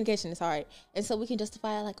 Communication is hard. And so we can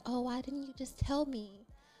justify oh, why didn't you just tell me?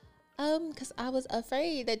 Because I was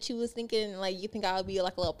afraid that you was thinking you think I would be a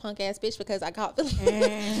little punk ass bitch because I caught feelings.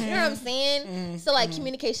 You know what I'm saying? So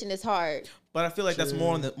communication is hard. But I feel like that's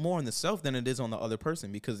more on the self than it is on the other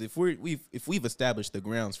person, because if we've established the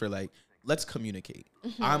grounds for let's communicate.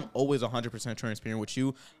 I'm always 100% transparent with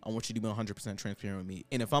you. I want you to be 100% transparent with me.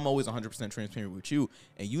 And if I'm always 100% transparent with you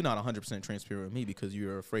and you not 100% transparent with me because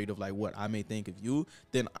you're afraid of what I may think of you,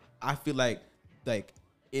 then I feel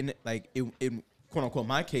in quote unquote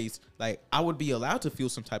my case, I would be allowed to feel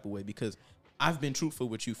some type of way because I've been truthful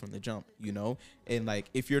with you from the jump, and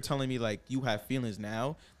if you're telling me you have feelings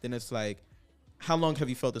now, then it's how long have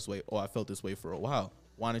you felt this way? Oh, I felt this way for a while.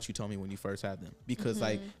 Why didn't you tell me when you first had them? Because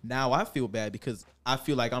now I feel bad because I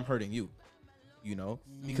feel like I'm hurting you,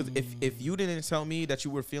 because if you didn't tell me that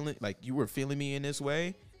you were feeling me in this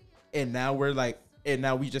way, and now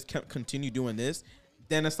we just continue doing this,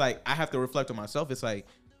 then it's I have to reflect on myself. It's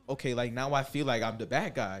okay, now I feel like I'm the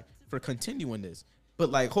bad guy for continuing this.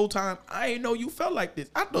 But whole time, I didn't know you felt like this.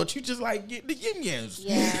 I thought you just get the yin-yans.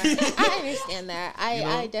 Yeah, I understand that.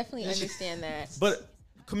 I definitely understand that. But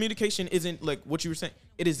communication isn't what you were saying.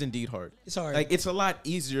 It is indeed hard. It's hard. It's a lot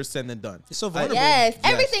easier said than done. It's so vulnerable. Yes,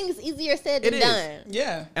 everything's easier said than done.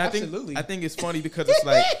 Yeah, and absolutely. I think it's funny because it's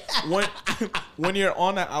when you're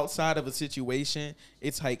on the outside of a situation,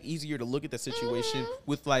 it's easier to look at the situation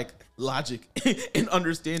with logic and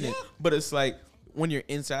understanding. Yeah. But it's when you're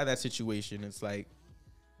inside that situation, it's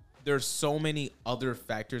there's so many other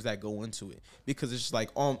factors that go into it, because it's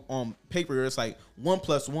just on paper it's 1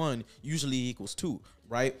 + 1 usually equals 2,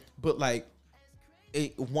 right? But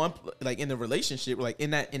in the relationship,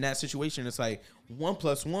 in that situation, it's 1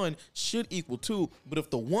 + 1 should equal 2. But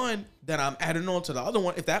if the 1 that I'm adding on to the other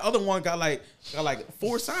one. If that other one got like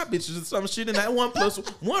 4 side bitches or some shit, and that 1 plus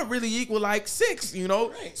 1 really equal like 6, you know?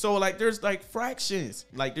 Right. So like there's like fractions.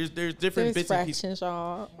 Like there's different bits and pieces.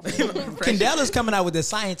 Y'all. Candela's coming out with the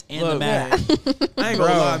science and the math. I ain't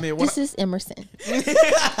gonna lie, man. This is Emerson.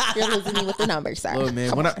 You're losing me with the numbers, sir. Look,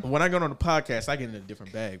 man, when I go on the podcast, I get in a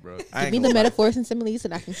different bag, bro. Give me the metaphors and similes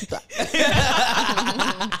and I can keep up.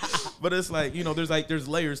 But it's like, you know, there's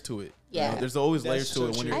layers to it. Yeah. You know, there's always That's layers so to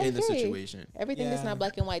it when true. you're in the situation. Everything that's Yeah. not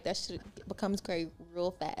black and white, that shit becomes gray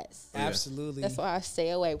real fast. Absolutely. That's why I stay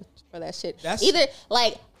away for that shit. That's- Either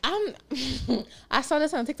like I saw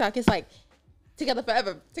this on TikTok. It's like together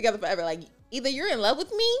forever. Like either you're in love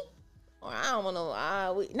with me, or I don't want to.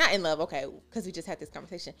 Not in love, okay? Because we just had this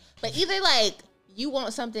conversation. But either like you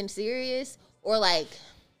want something serious, or like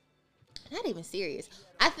not even serious.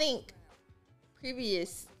 I think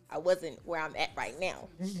previous. I wasn't where I'm at right now,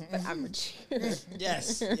 but I'm mature.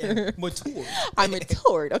 Yes. Yeah. Mature. I'm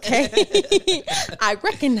matured, okay? I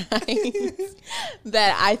recognize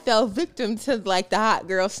that I fell victim to like the hot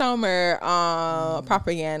girl summer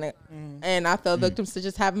propaganda, and I fell victim to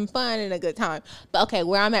just having fun and a good time. But okay,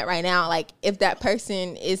 where I'm at right now, like if that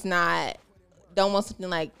person is don't want something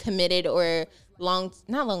like committed or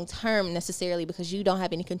not long term necessarily, because you don't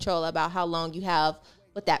have any control about how long you have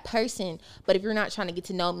with that person. But if you're not trying to get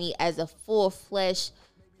to know me as a full-fledged,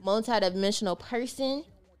 multi-dimensional person,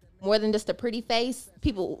 more than just a pretty face,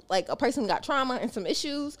 people like a person got trauma and some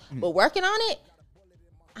issues, but working on it,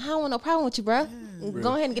 I don't want no problem with you, bro.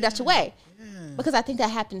 Go ahead and get out your way. Because I think that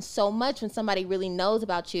happens so much when somebody really knows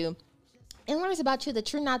about you and learns about you,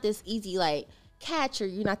 that you're not this easy like catch, or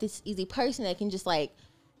you're not this easy person that can just like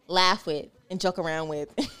laugh with and joke around with.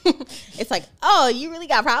 It's like, oh, you really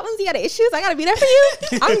got problems? You got issues? I gotta be there for you?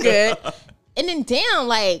 I'm good. And then damn,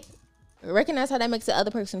 like, recognize how that makes the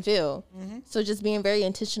other person feel. So just being very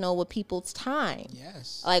intentional with people's time.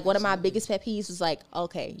 Yes. Like one of my biggest pet peeves was like,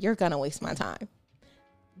 okay, you're gonna waste my time.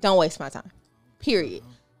 Don't waste my time. Period.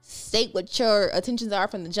 State what your intentions are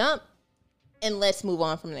from the jump, and let's move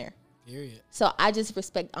on from there. Period. So I just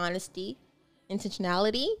respect honesty,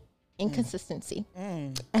 intentionality, and consistency.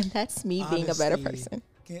 And that's me being a better person.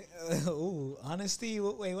 Ooh, honesty.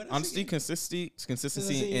 Wait, what? Honesty, consistency,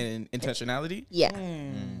 and intentionality. Yeah.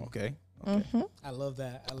 Okay. I love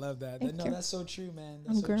that. Thank No, you. that's so true, man.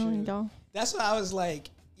 That's I'm so growing, true. y'all. That's why I was like,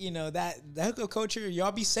 you know, that hookup culture,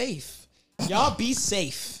 y'all be safe. Y'all be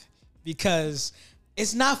safe, because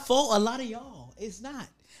it's not for a lot of y'all. It's not.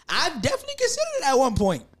 I've definitely considered it at one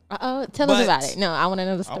point. Tell us about it. No, I want to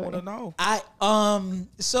know the I story. want to know.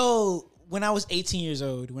 So when I was 18 years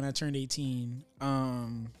old, when I turned 18,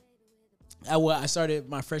 I started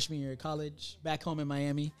my freshman year of college back home in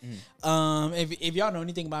Miami. If y'all know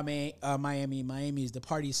anything about Miami is the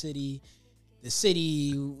party city, the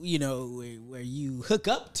city, you know, where you hook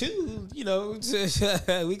up to, you know,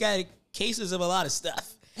 we got cases of a lot of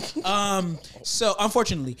stuff. So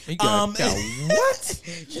unfortunately, what?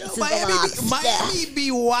 yo, Miami be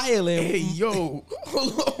wildin'. Hey, yo.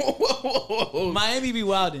 Miami be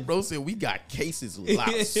wildin'. Bro said we got cases, a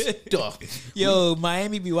lot of stuff. Yo,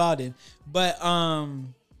 Miami be wildin'. But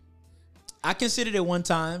I considered it one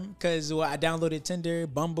time because I downloaded Tinder,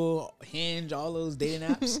 Bumble, Hinge, all those dating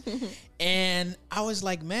apps. And I was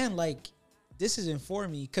like, man, like, this isn't for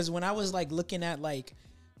me. Because when I was like looking at like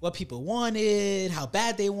what people wanted, how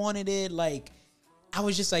bad they wanted it, like, I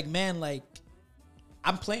was just like, man, like,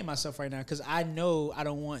 I'm playing myself right now because I know I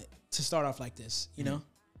don't want to start off like this, you know?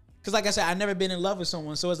 Because like I said, I've never been in love with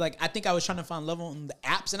someone. So it's like, I think I was trying to find love on the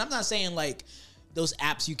apps. And I'm not saying like those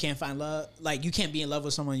apps you can't find love. Like, you can't be in love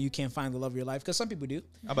with someone, you can't find the love of your life. Because some people do.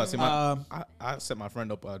 I'm about to say, I set my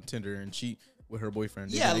friend up on Tinder and cheat with her boyfriend.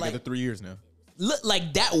 They've been together 3 years now. Look,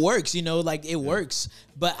 like, that works, you know? Like, it works.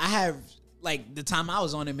 But I have, like, the time I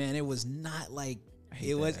was on it, man, it was not like,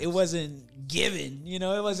 it wasn't given, you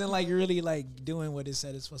know? It wasn't like really like doing what it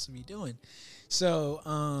said it's supposed to be doing. So,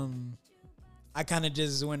 I kind of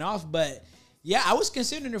just went off. But yeah, I was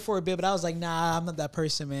considering it for a bit, but I was like, nah, I'm not that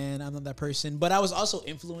person, man. I'm not that person. But I was also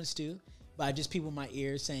influenced too by just people in my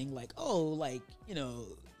ear saying like, oh, like, you know,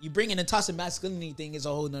 you bring in a toxic masculinity thing is a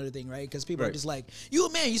whole nother thing, right? Because people are just like, you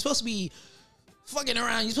a man, you're supposed to be fucking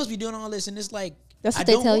around, you're supposed to be doing all this, and it's like, that's what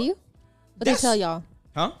they tell you. What they tell y'all?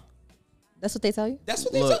 Huh? That's what they tell you. That's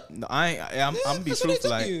what they tell. No, I'm gonna be truthful.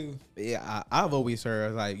 Like, you. yeah, I've always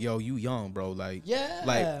heard like, yo, you young, bro. Like, Yeah.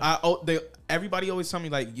 like everybody always tell me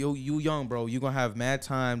like, yo, you young, bro. You gonna have mad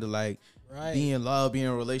time to like be in love, be in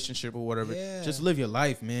a relationship or whatever. Yeah. Just live your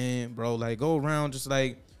life, man, bro. Like, go around, just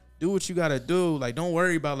like do what you gotta do. Like, don't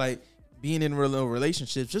worry about like being in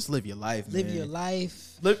relationships. Just live your life, man. Live your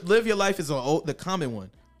life. Live your life is the common one.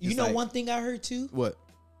 You know, one thing I heard too? What?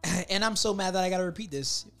 And I'm so mad that I got to repeat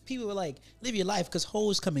this. People were like, live your life because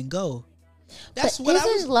hoes come and go. That's but what isn't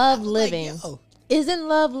I was love like, living? Isn't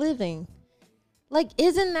love living? Like,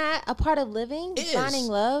 isn't that a part of living? It Finding is.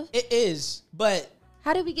 love? It is. But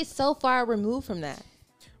how did we get so far removed from that?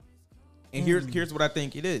 And here's what I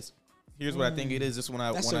think it is. Here's what I think it is. This one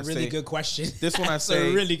that's when a really good question. This one I That's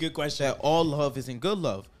say a really good question. that all love isn't good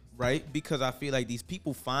love, right? Because I feel like these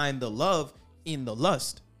people find the love in the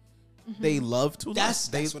lust. They love to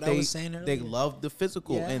lust. That's what I was saying earlier. They love the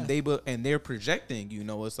physical, Yeah. and they're projecting. You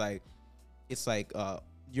know, it's like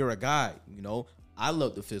you're a guy. You know, I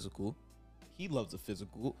love the physical. He loves the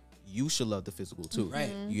physical. You should love the physical too.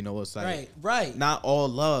 Right. You know, it's like Right. not all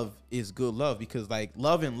love is good love, because like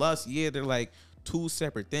love and lust, yeah, they're like two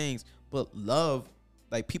separate things. But love,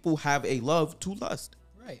 like people have a love to lust.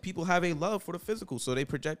 Right. People have a love for the physical, so they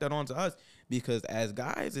project that onto us. Because as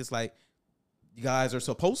guys, it's like you guys are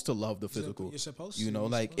supposed to love the physical. You're supposed to. You know, You're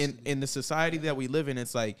like supposed to. in the society that we live in,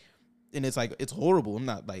 it's like it's horrible. I'm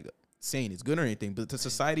not like saying it's good or anything, but the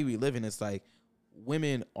society we live in, it's like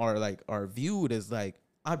women are viewed as like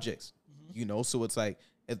objects. You know, so it's like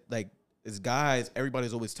as guys,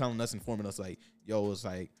 everybody's always telling us, informing us like, yo, it's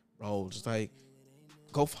like, bro, just like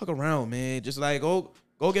go fuck around, man. Just like go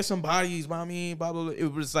get some bodies, mommy, blah blah blah.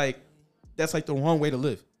 It was like that's like the wrong way to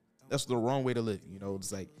live. That's the wrong way to live. You know,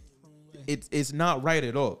 it's like it's not right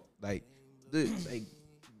at all. Like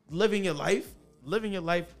living your life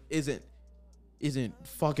isn't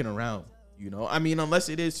fucking around. You know, I mean, unless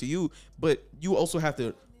it is to you, but you also have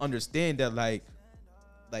to understand that like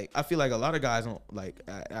I feel like a lot of guys don't like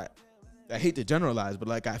I hate to generalize, but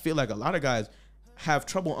like I feel like a lot of guys have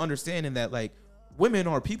trouble understanding that like women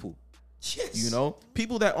are people. Yes. You know,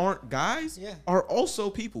 people that aren't guys are also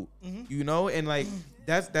people. You know, and like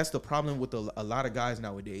that's the problem with a lot of guys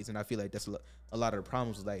nowadays, and I feel like that's a lot of the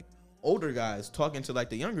problems with like older guys talking to like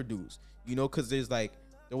the younger dudes. You know, because there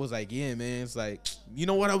was like, yeah, man, it's like, you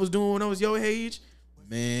know what I was doing when I was your age,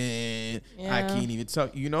 man. Yeah. I can't even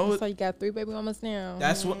talk. You know, So you got 3 baby mamas now.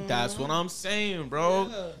 that's what I'm saying, bro.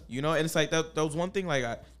 Yeah. You know, and it's like that was one thing like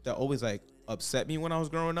that always like upset me when I was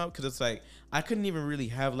growing up, because it's like I couldn't even really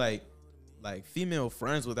have like female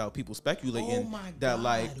friends without people speculating that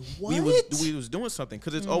like we was doing something,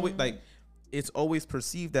 because it's always like it's always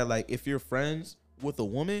perceived that like if you're friends with a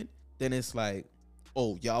woman, then it's like,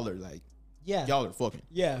 oh, y'all are like y'all are fucking.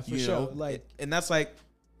 Yeah, for you sure. know? Like, And that's like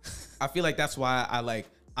I feel like that's why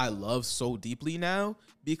I love so deeply now,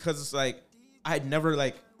 because it's like I've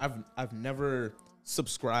never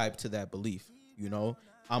subscribed to that belief. You know,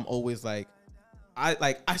 I'm always like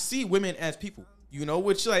I see women as people, you know,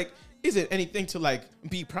 which like isn't anything to like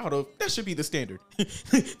be proud of. That should be the standard.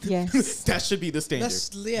 Yes. That should be the standard.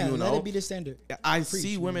 let it be the standard. I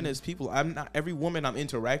see women as people. I'm not every woman I'm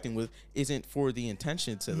interacting with isn't for the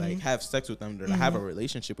intention to like have sex with them or to have a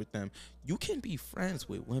relationship with them. You can be friends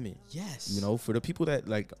with women. Yes. You know, for the people that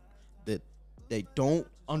like that they don't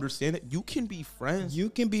understand it, you can be friends. You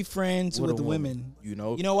can be friends With with a woman, women. you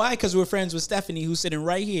know? You know why? Because we're friends with Stephanie, who's sitting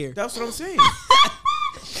right here. That's what I'm saying.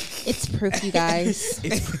 It's proof, you guys.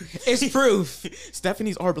 It's proof.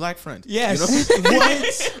 Stephanie's our black friend. Yes. You know?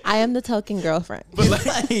 What? I am the token girlfriend. But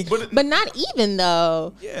like, But not even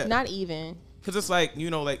though. Yeah. Not even. because it's like, you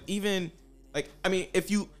know, like even like I mean, if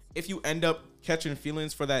you end up catching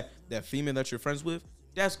feelings for that female that you're friends with,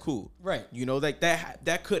 that's cool. Right. You know, like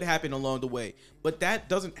that could happen along the way, but that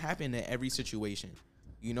doesn't happen in every situation.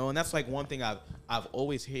 You know, and that's like one thing I've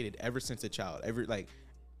always hated ever since a child.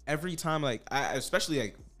 Every time, like especially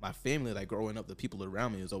like my family, like growing up, the people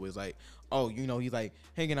around me was always like, oh, you know, he's like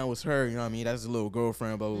hanging out with her, you know what I mean? That's his little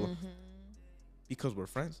girlfriend, blah, blah, blah. Because we're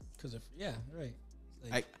friends. Because of right.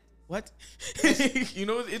 Like, what? You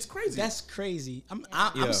know, it's crazy. That's crazy. I'm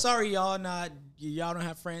Yeah. sorry, y'all don't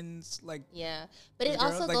have friends like. Yeah. But it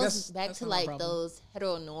Girls, also like, goes back that's to not my like problem. those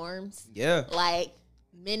hetero norms. Yeah. Like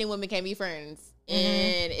men and women can't be friends.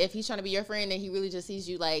 And if he's trying to be your friend and he really just sees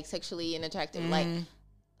you like sexually and attractive, like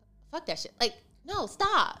fuck that shit. Like, no,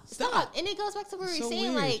 stop. And it goes back to what we were So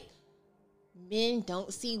saying, weird. like men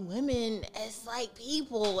don't see women as like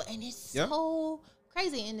people, and it's so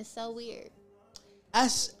crazy and it's so weird.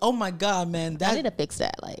 Oh my God, man. I need to fix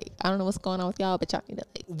that. Like, I don't know what's going on with y'all, but y'all need to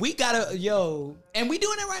like. We gotta, and we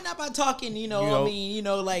doing it right now by talking, You know? I mean,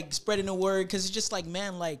 like spreading the word, because it's just like,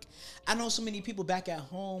 man, like, I know so many people back at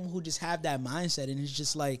home who just have that mindset, and it's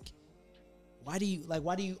just like, why do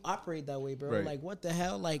you operate that way, bro? Right. Like, what the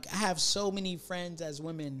hell? Like, I have so many friends as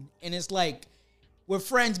women, and it's like, we're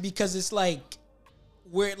friends because it's like,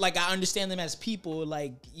 where like I understand them as people,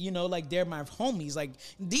 like, you know, like they're my homies. Like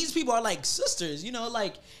these people are like sisters, you know,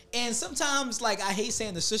 like, and sometimes like I hate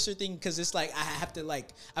saying the sister thing because it's like I have to like,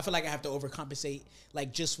 I feel like I have to overcompensate,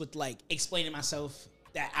 like just with like explaining myself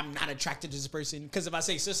that I'm not attracted to this person. Because if I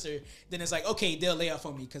say sister, then it's like, okay, they'll lay off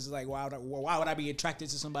on me because like why would I be attracted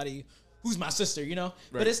to somebody who's my sister, you know?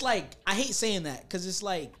 Right. But it's like I hate saying that because it's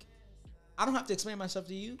like I don't have to explain myself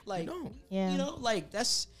to you, like, you know, like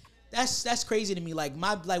that's crazy to me. Like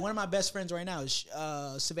one of my best friends right now is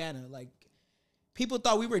Savannah. Like people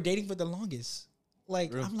thought we were dating for the longest.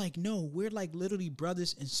 Like really? I'm like, no, we're like literally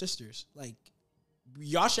brothers and sisters. Like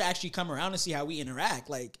y'all should actually come around and see how we interact.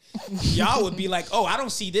 Like y'all would be like, oh, I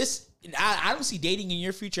don't see this. I don't see dating in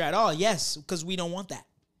your future at all. Yes, because we don't want that.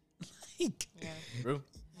 Like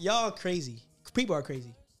y'all crazy. People are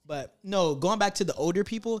crazy. But no, going back to the older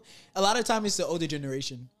people, a lot of time it's the older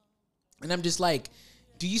generation. And I'm just like,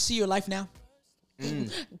 do you see your life now?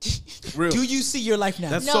 Real. Do you see your life now?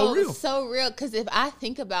 That's no, so real. So real. Because if I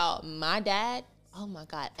think about my dad, oh my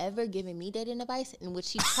God, ever giving me dating advice, in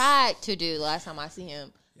which he tried to do last time I see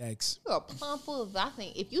him. Yikes. You're a plum full of,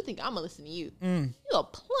 if you think I'm going to listen to you, you're a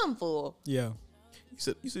plum full. Yeah.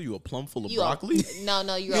 You said you a plum full of broccoli? No,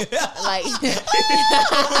 you're a, like,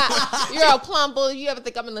 you're a plum full. You ever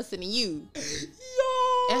think I'm going to listen to you?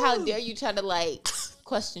 Yo. And how dare you try to, like,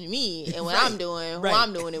 question me and what I'm doing, who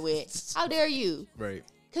I'm doing it with. How dare you? Right.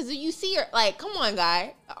 Because you see her, like, come on,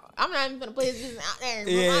 guy. I'm not even going to put his business out there.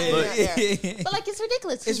 But, like, it's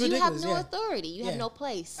ridiculous. Because you have no authority. You have no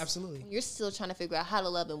place. Absolutely. You're still trying to figure out how to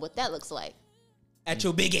love and what that looks like. At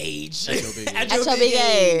your big age. At your big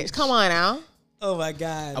age. Come on now. Oh, my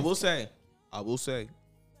God. I will say,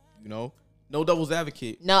 you know, no devil's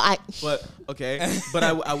advocate. No, But, okay. But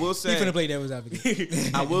I will say. You're finna play devil's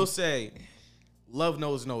advocate. I will say, love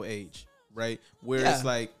knows no age, right? Where it's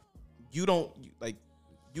like, you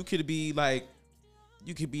could be like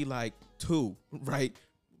 2, right?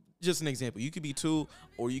 Just an example. You could be 2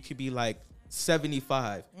 or you could be like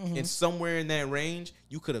 75. And somewhere in that range,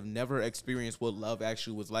 you could have never experienced what love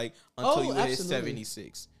actually was like until you hit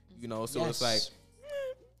 76. You know, so it's like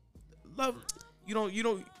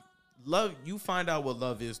love, you find out what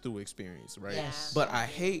love is through experience, right? Yes. But I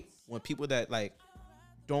hate when people that like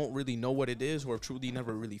don't really know what it is or truly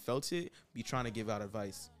never really felt it be trying to give out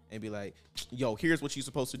advice and be like, yo, here's what you're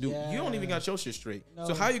supposed to do. You don't even got your shit straight. No.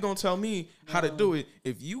 So how you gonna tell me how to do it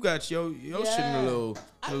if you got your shit in a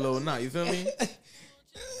little knot? You feel me?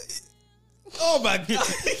 Oh my God.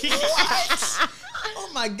 What?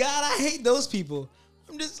 Oh my God, I hate those people.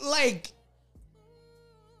 I'm just like,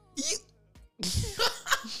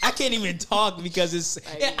 I can't even talk because it's.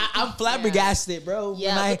 I'm flabbergasted, bro.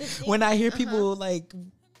 Yeah, when I hear people like,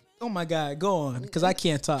 oh my God, go on, because I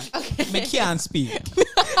can't talk. Okay. McKeon speak.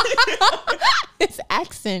 It's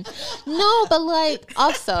accent. No, but like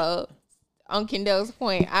also on Kendall's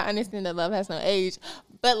point, I understand that love has no age,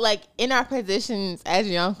 but like in our positions as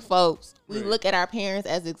young folks, we look at our parents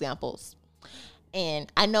as examples.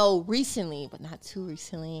 And I know recently, but not too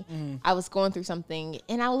recently, I was going through something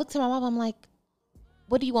and I looked at my mom, I'm like,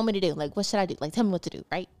 what do you want me to do? Like, what should I do? Like, tell me what to do,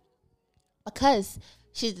 right? Because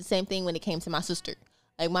she's the same thing when it came to my sister.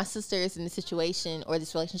 Like, my sister is in this situation or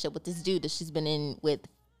this relationship with this dude that she's been in with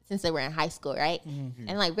since they were in high school, right? Mm-hmm.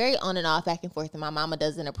 And, like, very on and off, back and forth, and my mama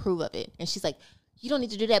doesn't approve of it. And she's like, you don't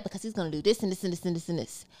need to do that because he's going to do this and this and this and this and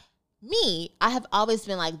this. Me, I have always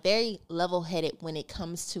been, like, very level-headed when it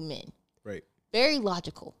comes to men. Right. Very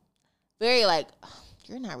logical. Very, like, oh,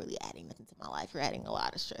 you're not really adding nothing to my life. You're adding a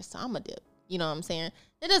lot of stress, so I'm a dip. You know what I'm saying?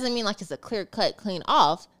 That doesn't mean, like, it's a clear cut, clean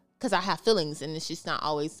off, because I have feelings and it's just not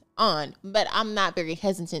always on. But I'm not very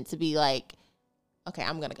hesitant to be like, okay,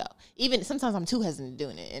 I'm gonna go. Even sometimes I'm too hesitant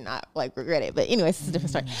doing it and I like regret it. But anyways, it's a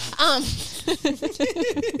different story.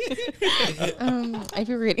 If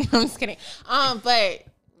you're reading, I'm just kidding. But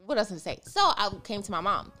what else to say? So I came to my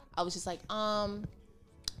mom. I was just like,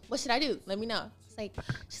 what should I do? Let me know.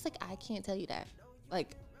 She's like, I can't tell you that.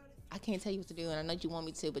 Like, I can't tell you what to do, and I know you want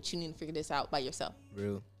me to, but you need to figure this out by yourself.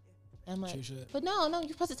 Real. And I'm like, but no, you're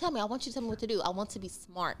supposed to tell me. I want you to tell me what to do. I want to be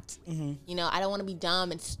smart. Mm-hmm. You know, I don't want to be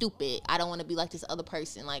dumb and stupid. I don't want to be like this other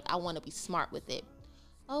person. Like, I want to be smart with it.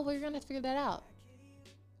 Oh, well, you're going to figure that out.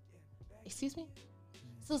 Excuse me?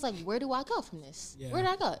 So it's like, where do I go from this? Yeah. Where do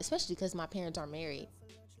I go? Especially because my parents are married.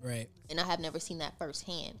 Right. And I have never seen that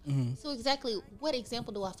firsthand. Mm-hmm. So exactly what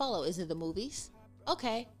example do I follow? Is it the movies?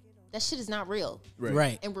 Okay. That shit is not real.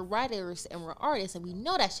 Right. And we're writers and we're artists and we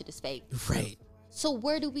know that shit is fake. Right. So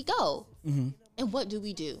where do we go? Mm-hmm. And what do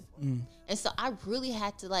we do? Mm-hmm. And so I really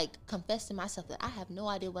had to like confess to myself that I have no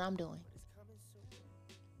idea what I'm doing.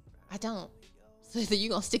 I don't. So you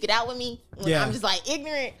gonna stick it out with me when Yeah. I'm just like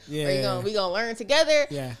ignorant? Yeah, Or yeah. we gonna learn together?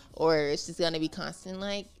 Yeah. Or it's just gonna be constant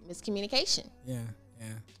like miscommunication. Yeah.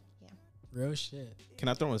 Real shit. Can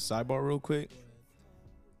I throw in a sidebar real quick?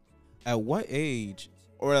 At what age,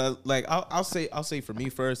 or like I'll say for me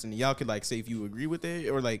first, and y'all could like say if you agree with it,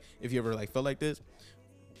 or like if you ever like felt like this.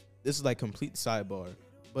 This is like complete sidebar,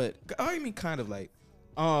 but I mean kind of like,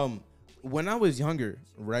 when I was younger,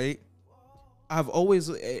 right? I've always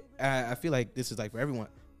I feel like this is like for everyone.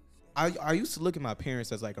 I used to look at my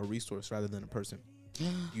parents as like a resource rather than a person.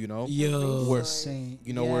 You know, Yo, where, same.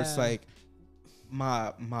 where it's like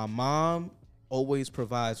my mom always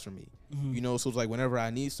provides for me. Mm-hmm. You know, so it's like whenever I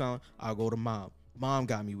need something, I'll go to mom. Mom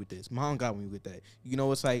got me with this. Mom got me with that. You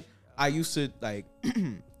know, it's like I used to like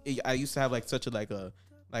I used to have like such a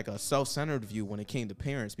self-centered view when it came to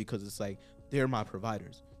parents, because it's like they're my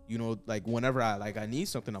providers. You know, like whenever I need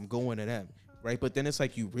something, I'm going to them, right? But then it's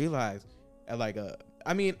like you realize at like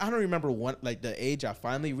I mean, I don't remember like the age I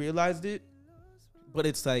finally realized it, but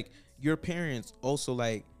it's like your parents also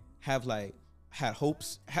like have like had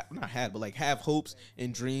hopes, have hopes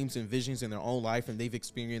and dreams and visions in their own life, and they've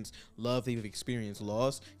experienced love, they've experienced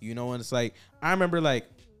loss, you know. And it's like I remember like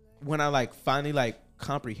when I like finally like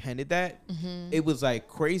comprehended that, it was like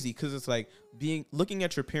crazy, because it's like looking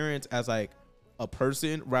at your parents as like a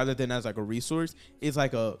person rather than as like a resource is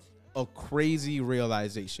like a crazy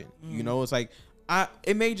realization. You know, it's like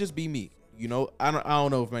it may just be me, you know. I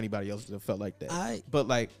don't know if anybody else have felt like that. But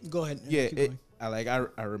like, go ahead. Yeah,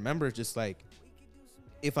 I remember just like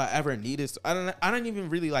if I ever needed, I don't even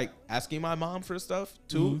really like asking my mom for stuff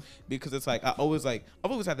too, because it's like I've always had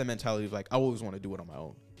that mentality of like I always want to do it on my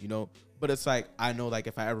own, you know. But it's like I know like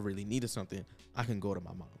if I ever really needed something, I can go to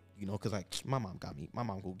my mom, you know, because like my mom got me, my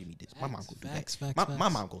mom go give me this, my mom go do that, my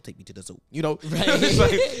mom go take me to the zoo, you know. Right. It's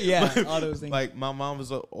like, yeah, all those things. Like my mom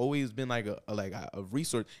has always been like a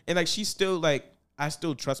resource, and like she's still like, I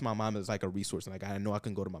still trust my mom as like a resource, and like I know I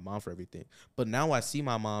can go to my mom for everything. But now I see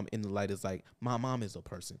my mom in the light as like my mom is a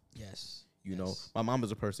person. Yes. You know, my mom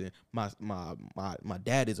is a person. My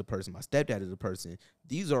dad is a person. My stepdad is a person.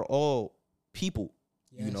 These are all people.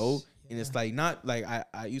 Yes. You know, and it's like not like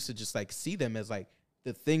I used to just like see them as like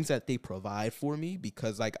the things that they provide for me,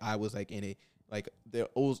 because like I was like in a like there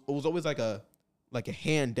was always like a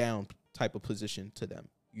hand down type of position to them.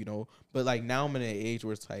 You know, but like now I'm in an age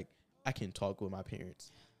where it's like I can talk with my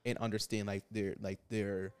parents and understand like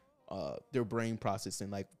their brain process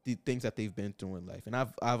and like the things that they've been through in life. And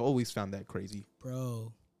I've always found that crazy.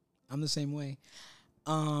 Bro, I'm the same way.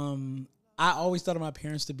 I always thought of my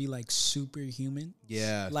parents to be like superhuman.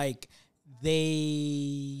 Yeah. Like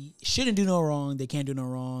they shouldn't do no wrong. They can't do no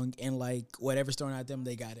wrong. And like whatever's thrown at them,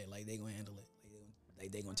 they got it. Like they gonna handle it.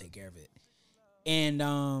 Like they gonna take care of it. And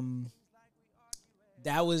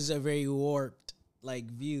that was a very warped like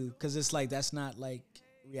view, because it's like that's not like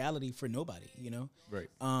reality for nobody, you know. Right.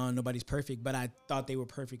 Nobody's perfect, but I thought they were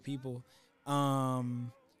perfect people.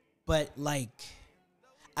 But like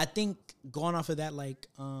I think going off of that,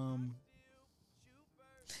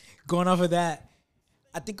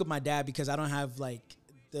 I think of my dad, because I don't have like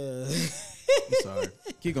the I'm sorry.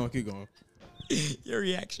 Keep going. Your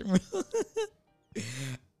reaction, bro.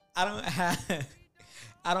 I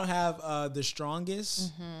don't have the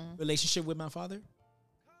strongest relationship with my father.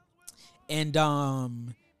 And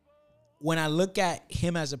when I look at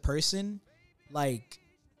him as a person, like,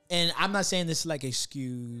 and I'm not saying this to like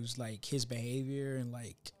excuse like his behavior and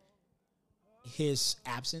like his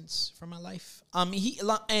absence from my life.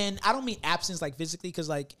 And I don't mean absence like physically, because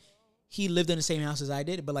like he lived in the same house as I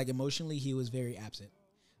did, but like emotionally he was very absent.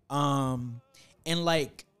 And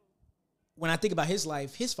like when I think about his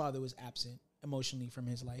life, his father was absent emotionally from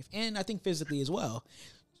his life, and I think physically as well,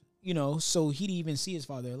 you know, so he didn't even see his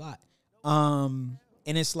father a lot.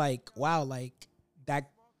 And it's like, wow, like that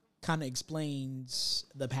kind of explains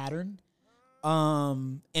the pattern.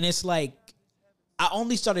 And it's like I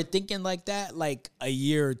only started thinking like that like a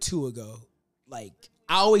year or two ago. Like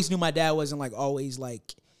I always knew my dad wasn't like always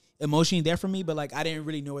like emotionally there for me, but like I didn't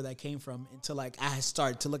really know where that came from until like I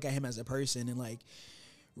started to look at him as a person and like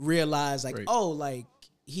realize like, oh, like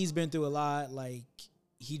he's been through a lot. Like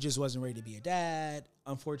he just wasn't ready to be a dad,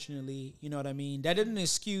 unfortunately. You know what I mean? That didn't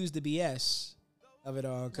excuse the BS of it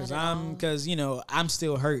all, because you know, I'm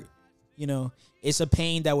still hurt. You know, it's a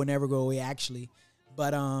pain that will never go away actually.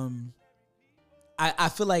 But I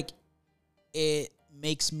feel like it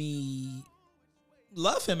makes me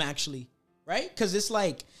love him actually, right? Because it's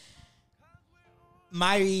like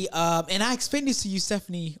my and I explained this to you,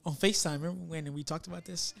 Stephanie, on FaceTime. Remember when we talked about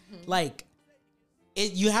this? Like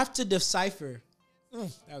you have to decipher.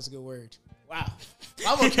 That was a good word. Wow.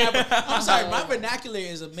 I'm sorry, my vernacular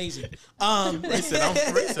is amazing. I'm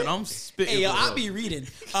spitting. Hey, yo, I'll be reading.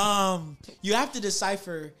 You have to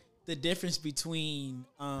decipher the difference between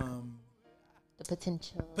The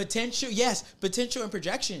potential. potential and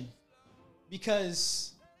projection,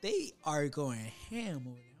 because they are going ham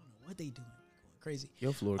over there. I don't know what they doing. Going crazy.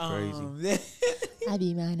 Your floor crazy. I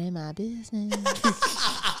be minding my business.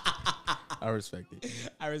 I respect it.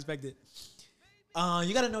 I respect it.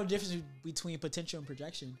 You got to know the difference between potential and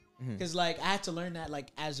projection, because like I had to learn that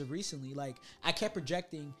like as of recently. Like I kept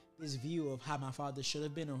projecting this view of how my father should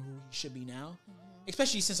have been or who he should be now.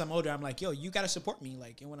 Especially since I'm older, I'm like, yo, you got to support me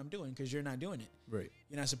like in what I'm doing, because you're not doing it. Right.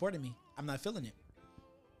 You're not supporting me. I'm not feeling it.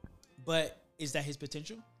 But is that his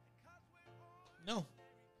potential? No.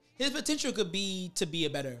 His potential could be to be a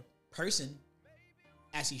better person,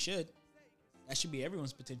 as he should. That should be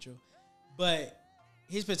everyone's potential. But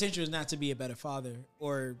his potential is not to be a better father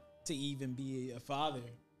or to even be a father.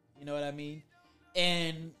 You know what I mean?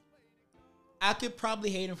 And I could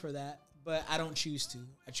probably hate him for that, but I don't choose to.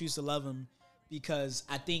 I choose to love him, because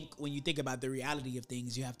I think when you think about the reality of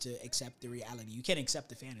things, you have to accept the reality. You can't accept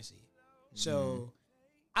the fantasy. So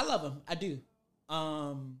I love him. I do.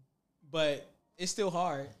 But it's still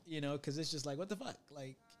hard, you know, because it's just like, what the fuck?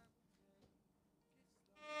 Like,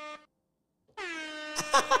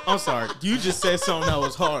 I'm sorry. You just said something that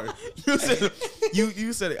was hard. You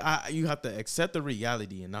said you have to accept the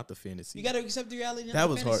reality and not the fantasy. you got to accept the reality. Not That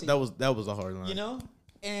the was fantasy, hard. That was a hard line. You know?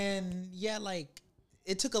 And yeah, like,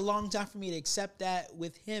 it took a long time for me to accept that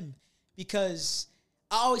with him, because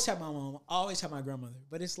I always had my mom, I always had my grandmother,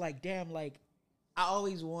 but it's like, damn, like, I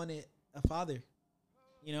always wanted a father,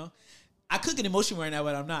 you know? I could get emotional right now,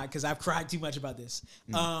 but I'm not, because I've cried too much about this.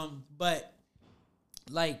 But,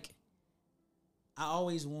 like, I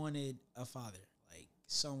always wanted a father, like,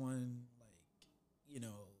 someone, like, you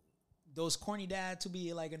know, those corny dads to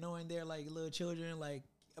be, like, annoying their, like, little children, like,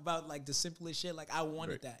 about, like, the simplest shit. Like, I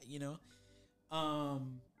wanted that, you know?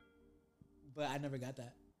 But I never got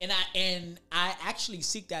that. And I actually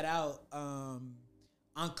seek that out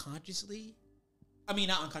unconsciously. I mean,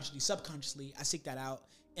 not unconsciously, subconsciously. I seek that out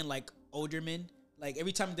in like older men. Like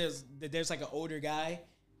every time there's like an older guy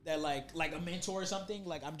that like a mentor or something,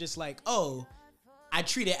 like I'm just like, oh, I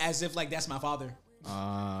treat it as if like that's my father. You know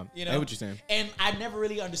I know what you're saying. And I never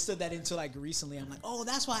really understood that until like recently. I'm like, oh,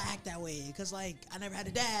 that's why I act that way, because like I never had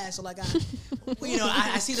a dad, so like I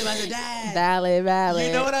see them as a dad. Valid.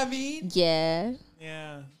 You know what I mean? Yeah.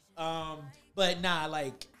 Yeah. But nah,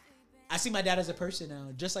 like I see my dad as a person now,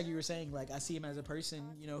 just like you were saying. Like I see him as a person,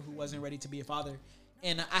 you know, who wasn't ready to be a father,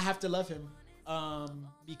 and I have to love him,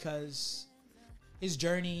 because his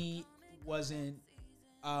journey wasn't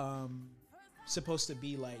supposed to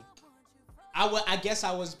be like. I guess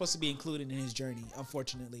I wasn't supposed to be included in his journey,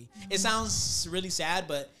 unfortunately. It sounds really sad,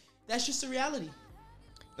 but that's just the reality.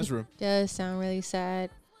 That's real. It does sound really sad.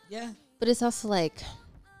 Yeah. But it's also like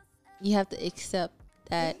you have to accept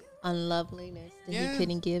that unloveliness that he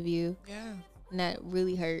couldn't give you. Yeah. And that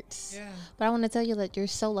really hurts. Yeah. But I want to tell you that you're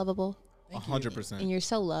so lovable 100%. and you're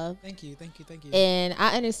so loved. Thank you. And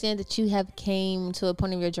I understand that you have came to a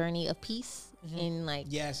point of your journey of peace and like,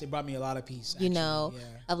 Yes, it brought me a lot of peace. you know,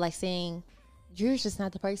 of like saying, you're just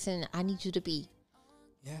not the person I need you to be.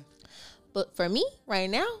 Yeah. But for me right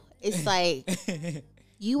now, it's like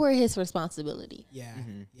you were his responsibility. Yeah.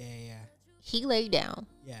 Yeah. He laid down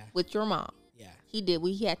with your mom. Yeah. He did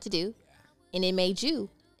what he had to do. And it made you.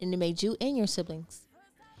 And it made you and your siblings.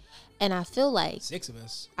 And I feel like 6 of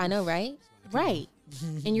us. I know, right? Right.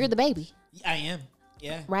 And you're the baby. I am.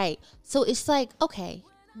 Yeah. Right. So it's like, okay,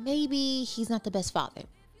 maybe he's not the best father.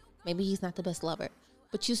 Maybe he's not the best lover.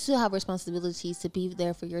 But you still have responsibilities to be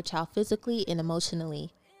there for your child physically and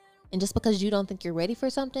emotionally. And just because you don't think you're ready for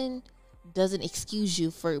something doesn't excuse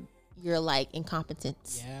you for your like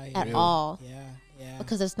incompetence at all. Yeah.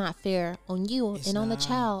 Because it's not fair on you and on the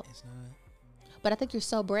child. It's not. But I think you're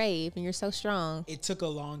so brave and you're so strong. It took a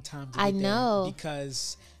long time to I get know. there,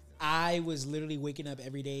 because I was literally waking up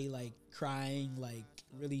every day like crying, like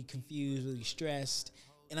really confused, really stressed.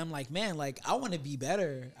 And I'm like, man, like I want to be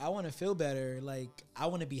better. I want to feel better. Like I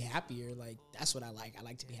want to be happier. Like that's what I like. I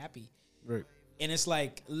like to be happy. Right. And it's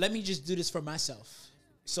like, let me just do this for myself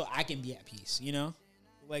so I can be at peace, you know?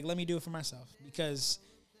 Like, let me do it for myself, because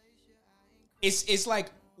it's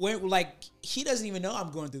like, when like he doesn't even know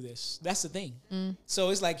I'm going through this. That's the thing.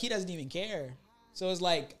 So it's like he doesn't even care. So it's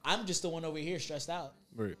like I'm just the one over here stressed out.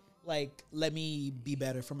 Right. Like, let me be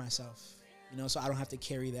better for myself, you know, so I don't have to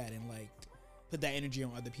carry that and like put that energy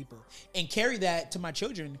on other people and carry that to my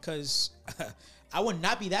children, because I would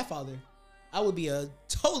not be that father. I would be a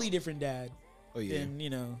totally different dad. Oh yeah. Than, you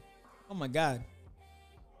know, Oh my God.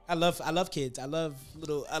 I love kids. I love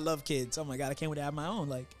kids. Oh my God. I can't wait to have my own.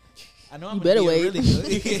 Like, I know I'm You gonna better be wait. really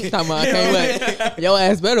good. Talking about, I can't wait. Your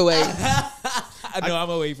ass better wait. I know I'm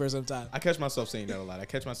gonna wait for some time. I catch myself saying that a lot. I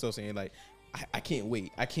catch myself saying like, I can't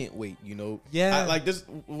wait. I can't wait. You know. Yeah. I, like this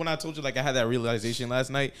when I told you like I had that realization last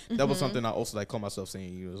night. That was something I also like caught myself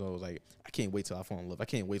saying. You know, so I was like, I can't wait till I fall in love. I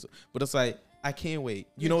can't wait. But it's like I can't wait.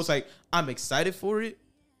 You know, it's like I'm excited for it,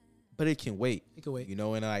 but it can wait. It can wait. You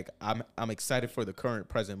know, and like I'm excited for the current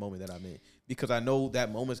present moment that I'm in because I know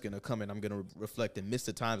that moment's gonna come and I'm gonna reflect and miss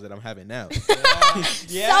the times that I'm having now.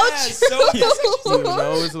 Yeah. So true. You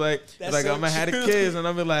know, it's like That's like so I'm gonna have the true. kids and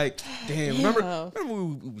I'm be like, damn, remember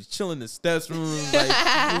we was chilling in the Steph's room,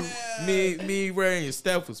 like me Ray and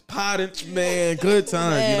Steph was potting, man, good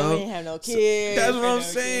times, Man, you know. we ain't have no kids. That's what I'm no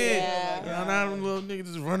saying. kids. You know, now them little niggas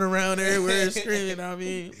just running around everywhere screaming. I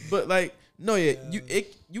mean, but like, no,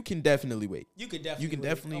 you can definitely wait. You could definitely. You can wait.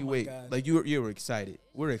 definitely Oh my wait. God. Like you're excited.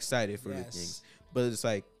 We're excited for the Yes. things, but it's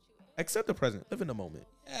like accept the present, live in the moment.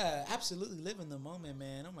 Yeah, absolutely live in the moment,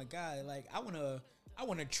 man. Oh my God, like I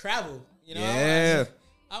wanna travel. You know, Yeah.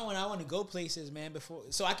 I want to go places, man. Before,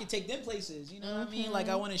 so I can take them places. You know what I mean? Like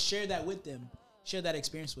I want to share that with them, share that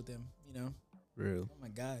experience with them. You know? Real. Oh my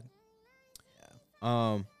God.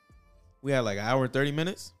 We had like an hour and 30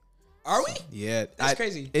 minutes. Are we? Yeah, That's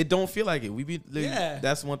crazy. It don't feel like it. We be Yeah.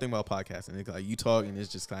 That's one thing about podcasting. It's like you talk and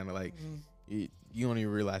it's just kind of like you don't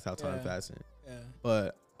even realize how time Yeah. passing. Yeah.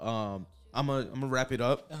 But I'm gonna wrap it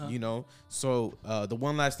up. Uh-huh. You know, so the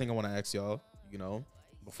one last thing I want to ask y'all, you know,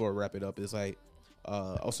 before I wrap it up is like,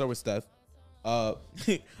 I'll start with Steph, or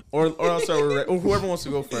I'll start with Ray, or whoever wants to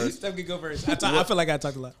go first. Steph can go first. I feel like I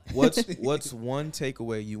talked a lot. What's one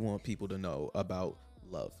takeaway you want people to know about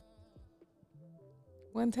love?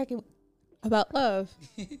 One second about love.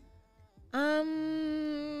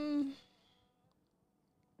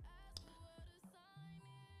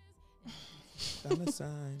 Dollar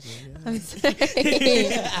signs, yeah. I'm saying,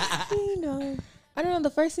 you know, I don't know. The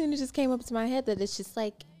first thing that just came up to my head that it's just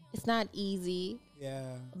like it's not easy, Yeah.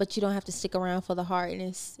 but you don't have to stick around for the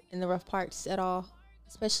hardness and the rough parts at all,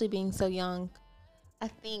 especially being so young. I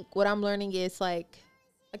think what I'm learning is like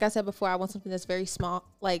I said before, I want something that's very small,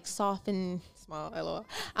 like soft and small. LOL.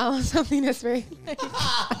 I want something that's very.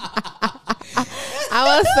 I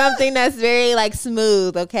want something that's very like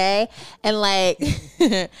smooth, okay, and like.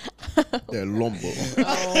 They're lumbo.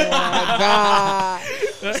 Oh my God.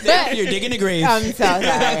 Steph, you're digging the grave. I'm so sorry.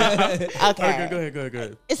 Okay. Okay, go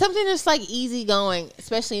ahead. It's something that's like easy going,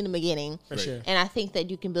 especially in the beginning. For sure. And I think that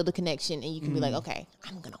you can build a connection and you can be like, okay,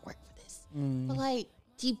 I'm gonna work for this. But like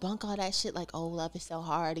debunk all that shit like, oh, love is so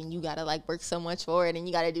hard and you gotta like work so much for it and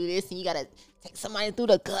you gotta do this and you gotta take somebody through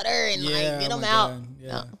the gutter and like get them my out. God,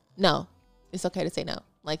 yeah. No. It's okay to say no.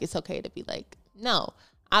 Like it's okay to be like, no,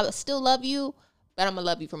 I still love you, but I'm gonna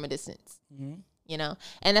love you from a distance. You know?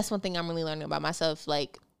 And that's one thing I'm really learning about myself.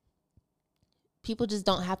 Like people just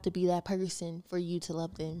don't have to be that person for you to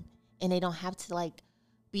love them. And they don't have to like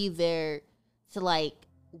be there to like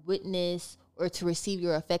witness or to receive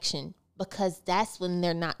your affection because that's when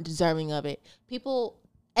they're not deserving of it.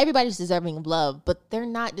 Everybody's deserving of love, but they're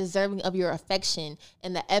not deserving of your affection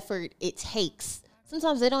and the effort it takes.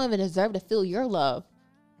 Sometimes they don't even deserve to feel your love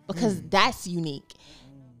because that's unique.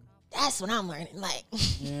 That's what I'm learning. Like,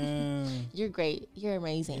 Yeah. you're great. You're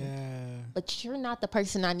amazing. Yeah. But you're not the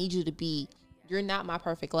person I need you to be. You're not my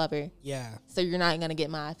perfect lover. Yeah. So you're not going to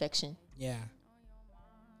get my affection. Yeah.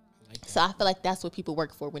 So I feel like that's what people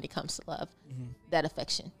work for when it comes to love, that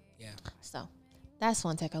affection. Yeah. So that's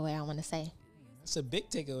one takeaway I want to say. That's a big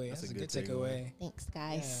takeaway. That's a good takeaway. Thanks,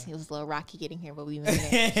 guys. Yeah. It was a little rocky getting here, but we made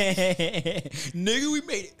it. Nigga, we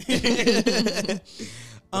made it.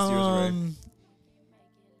 What's yours, Ray?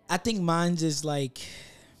 I think mine's is like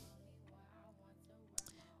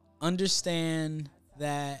understand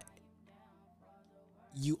that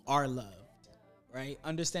you are loved, right?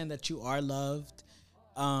 Understand that you are loved,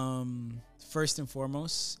 first and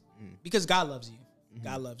foremost, because God loves you.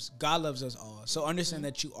 God loves us all. So understand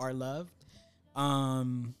that you are loved,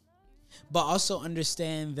 but also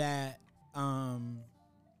understand that,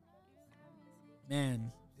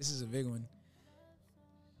 man, this is a big one.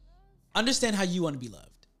 Understand how you want to be loved.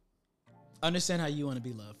 Understand how you want to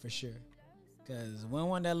be loved for sure, because we don't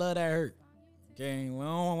want that love that hurt. Okay, we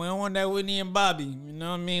don't want that Whitney and Bobby. You know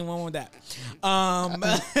what I mean? We don't want that.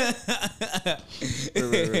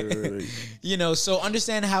 Right. You know, so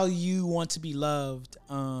understand how you want to be loved.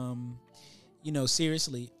 You know,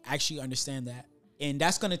 seriously, actually understand that, and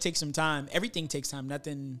that's gonna take some time. Everything takes time.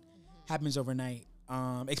 Nothing happens overnight.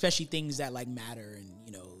 Especially things that like matter and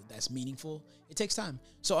you know that's meaningful. It takes time.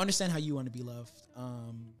 So understand how you want to be loved.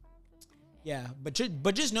 Yeah, but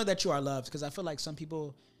just know that you are loved, because I feel like some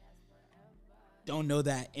people don't know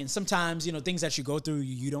that, and sometimes things that you go through,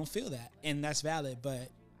 you don't feel that, and that's valid. But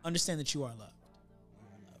understand that you are loved. You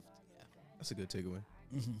are loved. Yeah, That's a good takeaway.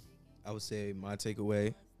 mm-hmm. I would say my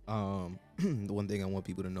takeaway, the one thing I want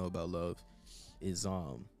people to know about love is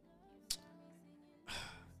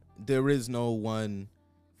there is no one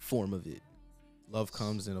form of it. Love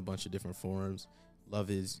comes in a bunch of different forms. Love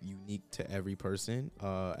is unique to every person,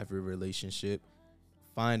 every relationship.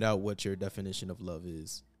 Find out what your definition of love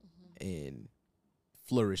is, and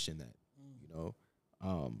flourish in that.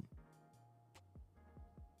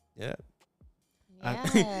 Yeah.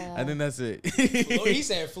 Yeah. I think that's it. He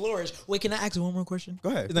said flourish. Wait, can I ask one more question? Go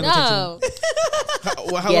ahead. Is that okay, too?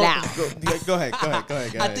 No. How Get long- out. Go ahead.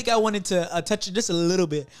 I think I wanted to touch just a little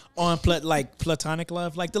bit on platonic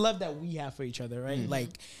love, like the love that we have for each other, right? Mm-hmm. Like,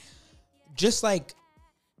 just like,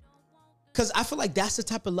 because I feel like that's the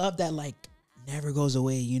type of love that like never goes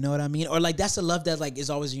away. You know what I mean? Or like that's a love that like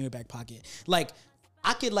is always in your back pocket. Like,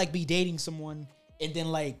 I could like be dating someone and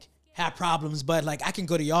then like have problems, but like I can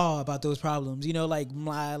go to y'all about those problems. Like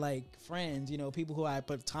my like friends, people who I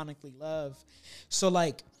platonically love. So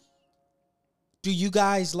like, do you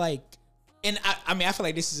guys like? And I mean, I feel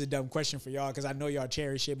like this is a dumb question for y'all because I know y'all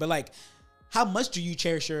cherish it, but like, how much do you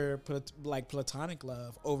cherish your platonic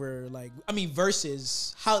love over like? I mean,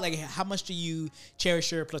 versus how much do you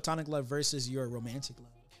cherish your platonic love versus your romantic love?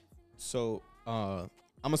 So I'm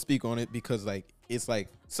gonna speak on it because like it's like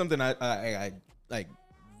something I like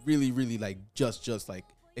really like just like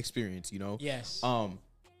experience. Yes.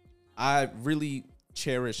 I really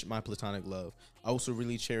cherish my platonic love. I also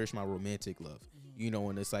really cherish my romantic love.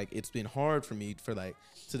 And it's like it's been hard for me to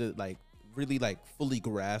really like fully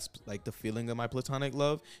grasp like the feeling of my platonic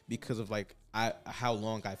love because of like how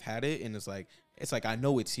long I've had it, and it's like I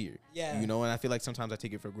know it's here. Yeah. And I feel like sometimes I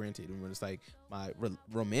take it for granted, and when it's like my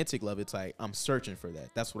romantic love, it's like I'm searching for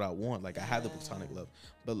that. That's what I want. Like I have the platonic love,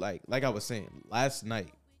 but like I was saying last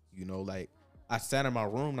night, like I sat in my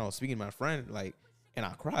room and I was speaking to my friend, like, and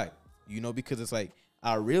I cried, because it's like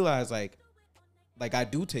I realized like I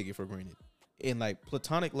do take it for granted. And like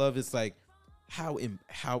platonic love is like how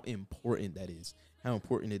important that is, how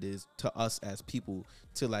important it is to us as people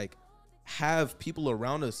to like have people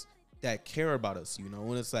around us that care about us,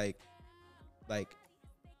 and it's like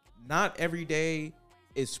not every day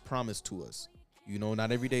is promised to us,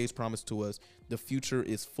 not every day is promised to us. The future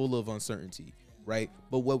is full of uncertainty, right?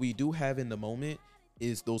 But what we do have in the moment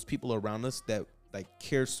is those people around us that like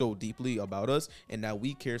care so deeply about us and that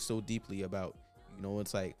we care so deeply about,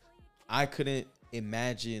 it's like I couldn't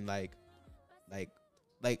imagine like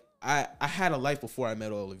I had a life before I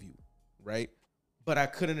met all of you, right? But I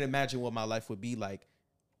couldn't imagine what my life would be like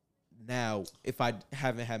now if I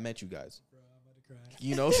haven't had met you guys. Bro, I'm about to cry.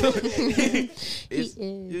 So is.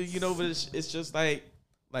 but it's just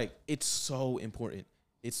like it's so important.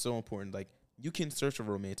 It's so important. Like you can search for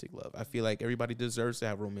romantic love. I feel like everybody deserves to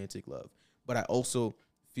have romantic love, but I also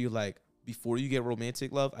feel like before you get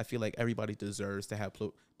romantic love, I feel like everybody deserves to have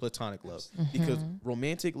platonic love because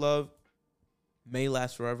romantic love may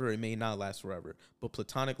last forever. It may not last forever, but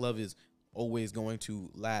platonic love is always going to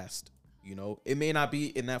last. It may not be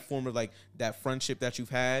in that form of like that friendship that you've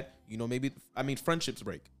had, maybe, I mean, friendships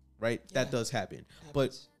break, right? Yeah. That does happen.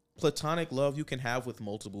 But platonic love you can have with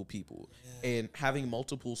multiple people, and having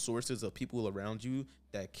multiple sources of people around you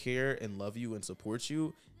that care and love you and support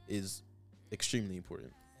you is extremely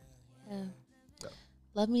important. Yeah.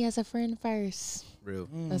 Love me as a friend first. Real.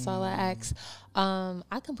 That's all I ask.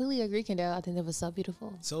 I completely agree, Kendall. I think that was so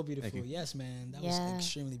beautiful. So beautiful. Yes, man. That was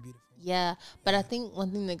extremely beautiful. Yeah. But I think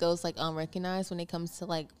one thing that goes like unrecognized when it comes to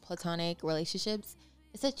like platonic relationships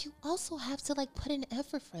is that you also have to like put in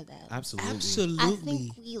effort for that. Absolutely. I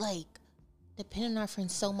think we like depend on our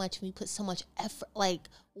friends so much. We put so much effort, like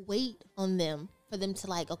weight on them for them to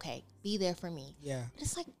like, okay, be there for me. Yeah. But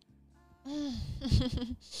it's like,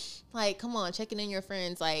 like, come on, checking in your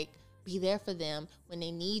friends, like, be there for them when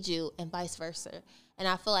they need you and vice versa. And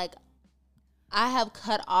I feel like I have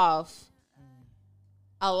cut off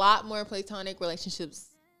a lot more platonic relationships,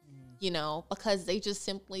 because they just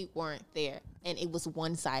simply weren't there. And it was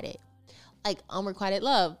one-sided. Like, unrequited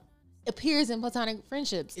love appears in platonic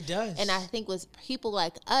friendships. It does. And I think with people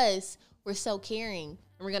like us, we're so caring.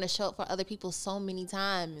 And we're going to show up for other people so many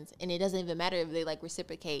times. And it doesn't even matter if they, like,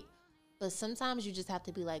 reciprocate. But sometimes you just have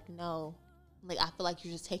to be like, no. Like, I feel like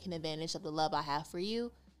you're just taking advantage of the love I have for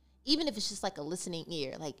you. Even if it's just like a listening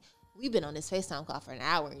ear. Like, we've been on this FaceTime call for an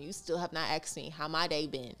hour and you still have not asked me how my day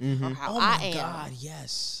been or how I am. Oh, my God,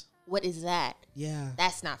 yes. What is that? Yeah.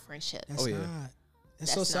 That's not friendship. That's not.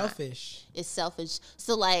 That's so not. selfish. It's selfish.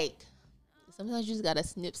 So, like, Sometimes you just gotta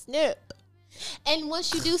snip, snip. And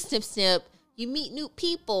once you do snip, snip, you meet new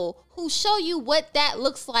people who show you what that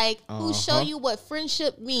looks like, who show you what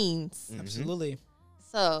friendship means. Absolutely.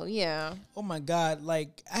 So, yeah. Oh my God.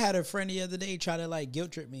 Like, I had a friend the other day try to like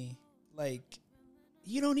guilt trip me. Like,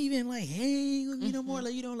 you don't even like hang with me no more.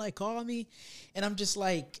 Like, you don't like call me. And I'm just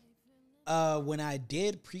like, when I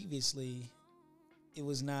did previously, it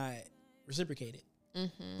was not reciprocated.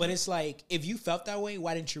 But it's like, if you felt that way,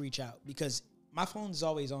 why didn't you reach out? Because my phone is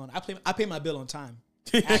always on. I pay my bill on time.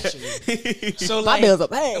 Actually, so like My bills are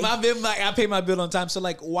paid. my bill, like, I pay my bill on time. So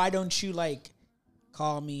like, why don't you like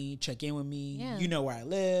call me, check in with me? Yeah. You know where I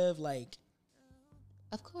live. Like,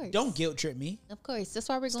 Of course. don't guilt trip me. Of course. That's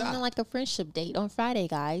why we're going Stop. on like a friendship date on Friday,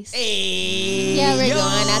 guys. Hey, Yeah, we're yo.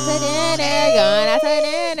 going out to dinner, going out to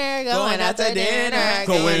dinner, going out to dinner,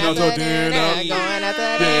 Going out to dinner. going out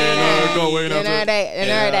to Dinner, going out to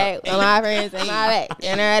dinner date with my friends and my bae.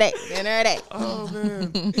 Dinner date. Oh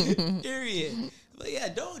man, period. But yeah,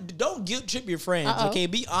 don't guilt trip your friends. Uh-oh. Okay,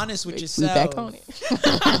 be honest with We yourself. back on it.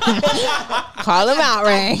 Call him out,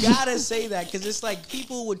 Ray. Gotta say that because it's like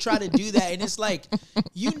people would try to do that, and it's like,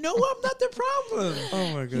 you know, I'm not the problem.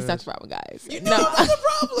 Oh my He's god. not the problem, guys. You know, I'm not the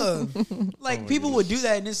problem. Like people would do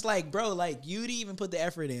that, and it's like, bro, like you didn't even put the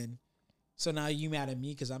effort in, so now you mad at me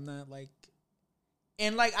because I'm not like,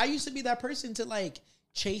 and like I used to be that person to like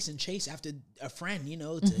chase after a friend, you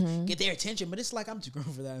know, to get their attention, but it's like I'm too grown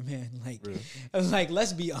for that, man. Like, I was like,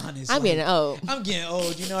 let's be honest. I'm like, getting old. I'm getting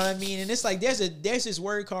old, you know what I mean? And it's like there's this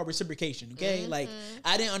word called reciprocation, okay? Like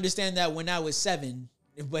I didn't understand that when I was 7,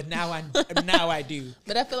 but now I do.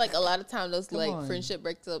 But I feel like a lot of times those like on. friendship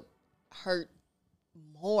breakups hurt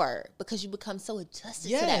more because you become so adjusted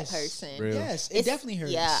to that person. Real. Yes, it definitely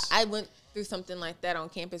hurts. Yeah, I went through something like that on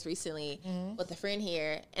campus recently with a friend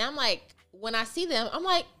here, and I'm like, when I see them, I'm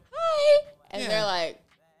like, hi, and Yeah. they're like,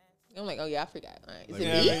 I'm like, oh yeah, I forgot. Like, is Like, it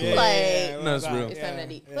yeah, deep? yeah, Like, No, it's real. it's not that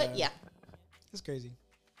deep. But yeah, It's crazy.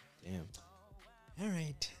 Damn. All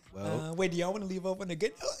right. Well. Wait, do y'all want to leave off on a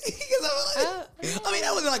good note? 'Cause I mean,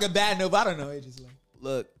 that wasn't like a bad note, but I don't know. It just like,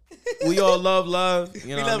 Look, we all love.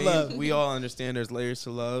 You know We what I love mean? love. We all understand there's layers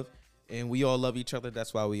to love, and we all love each other.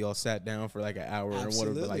 That's why we all sat down for like an hour or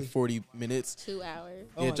Absolutely. whatever, like 40 minutes. 2 hours.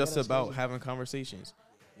 Oh Yeah, my just God, that's about crazy. having conversations,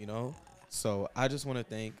 you know? So I just want to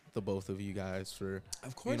thank the both of you guys for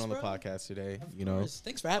Of course, being on the bro. podcast today. You know,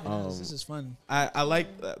 Thanks for having us. This is fun. I like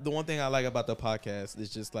the one thing I like about the podcast is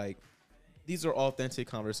just like these are authentic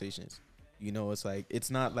conversations. You know, it's like it's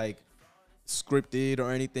not like scripted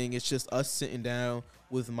or anything. It's just us sitting down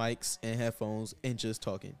with mics and headphones and just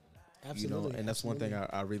talking. Absolutely. You know, and that's one thing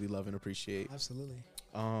I really love and appreciate. Absolutely.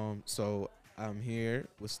 So I'm here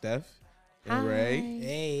with Steph and Hi. Ray.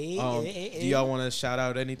 Hey, Do y'all want to shout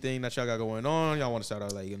out anything that y'all got going on? Y'all want to shout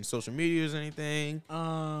out like in social medias or anything?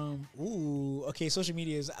 Okay, social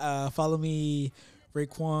medias. Follow me,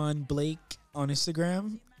 Raekwon Blake on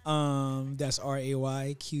Instagram. That's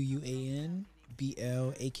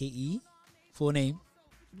RayQuanBlake. Full name.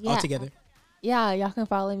 All together. Yeah, y'all can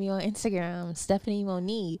follow me on Instagram, Stephanie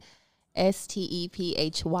Monee,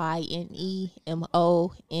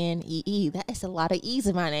 STEPHYNEMONEE. That is a lot of E's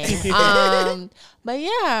in my name. But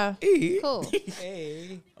yeah, cool.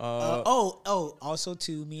 Hey. Also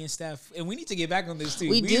too, me and Steph, and we need to get back on this too.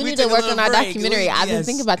 We do need to took a work little on our break. documentary. I've been Yes.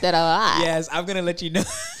 thinking about that a lot. Yes, I'm gonna let you know.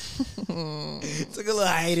 Took a little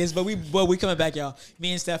hiatus, but we coming back, y'all.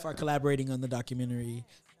 Me and Steph are collaborating on the documentary.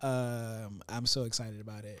 I'm so excited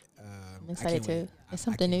about it. I'm excited too. It's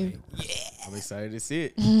something new. I'm excited to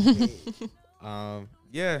see it.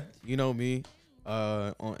 Yeah, you know me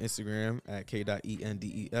on Instagram at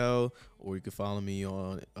k.endel, or you can follow me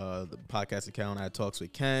on the podcast account at Talks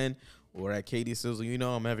with Ken or at Katie Sizzle. You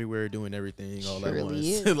know I'm everywhere doing everything all at Surely once.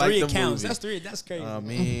 is. Like 3 the accounts. movie. That's 3. That's crazy. I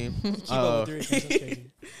mean, Keep up with 3 accounts. That's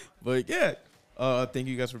crazy. but yeah, thank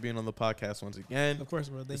you guys for being on the podcast once again. Of course,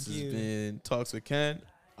 bro. Thank This you. has been Talks with Ken.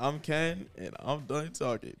 I'm Ken, and I'm done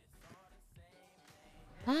talking.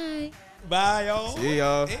 Bye. Bye, y'all. See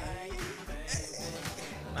y'all. Hey.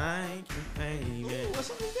 Thank you, baby. What's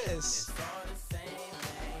up with this?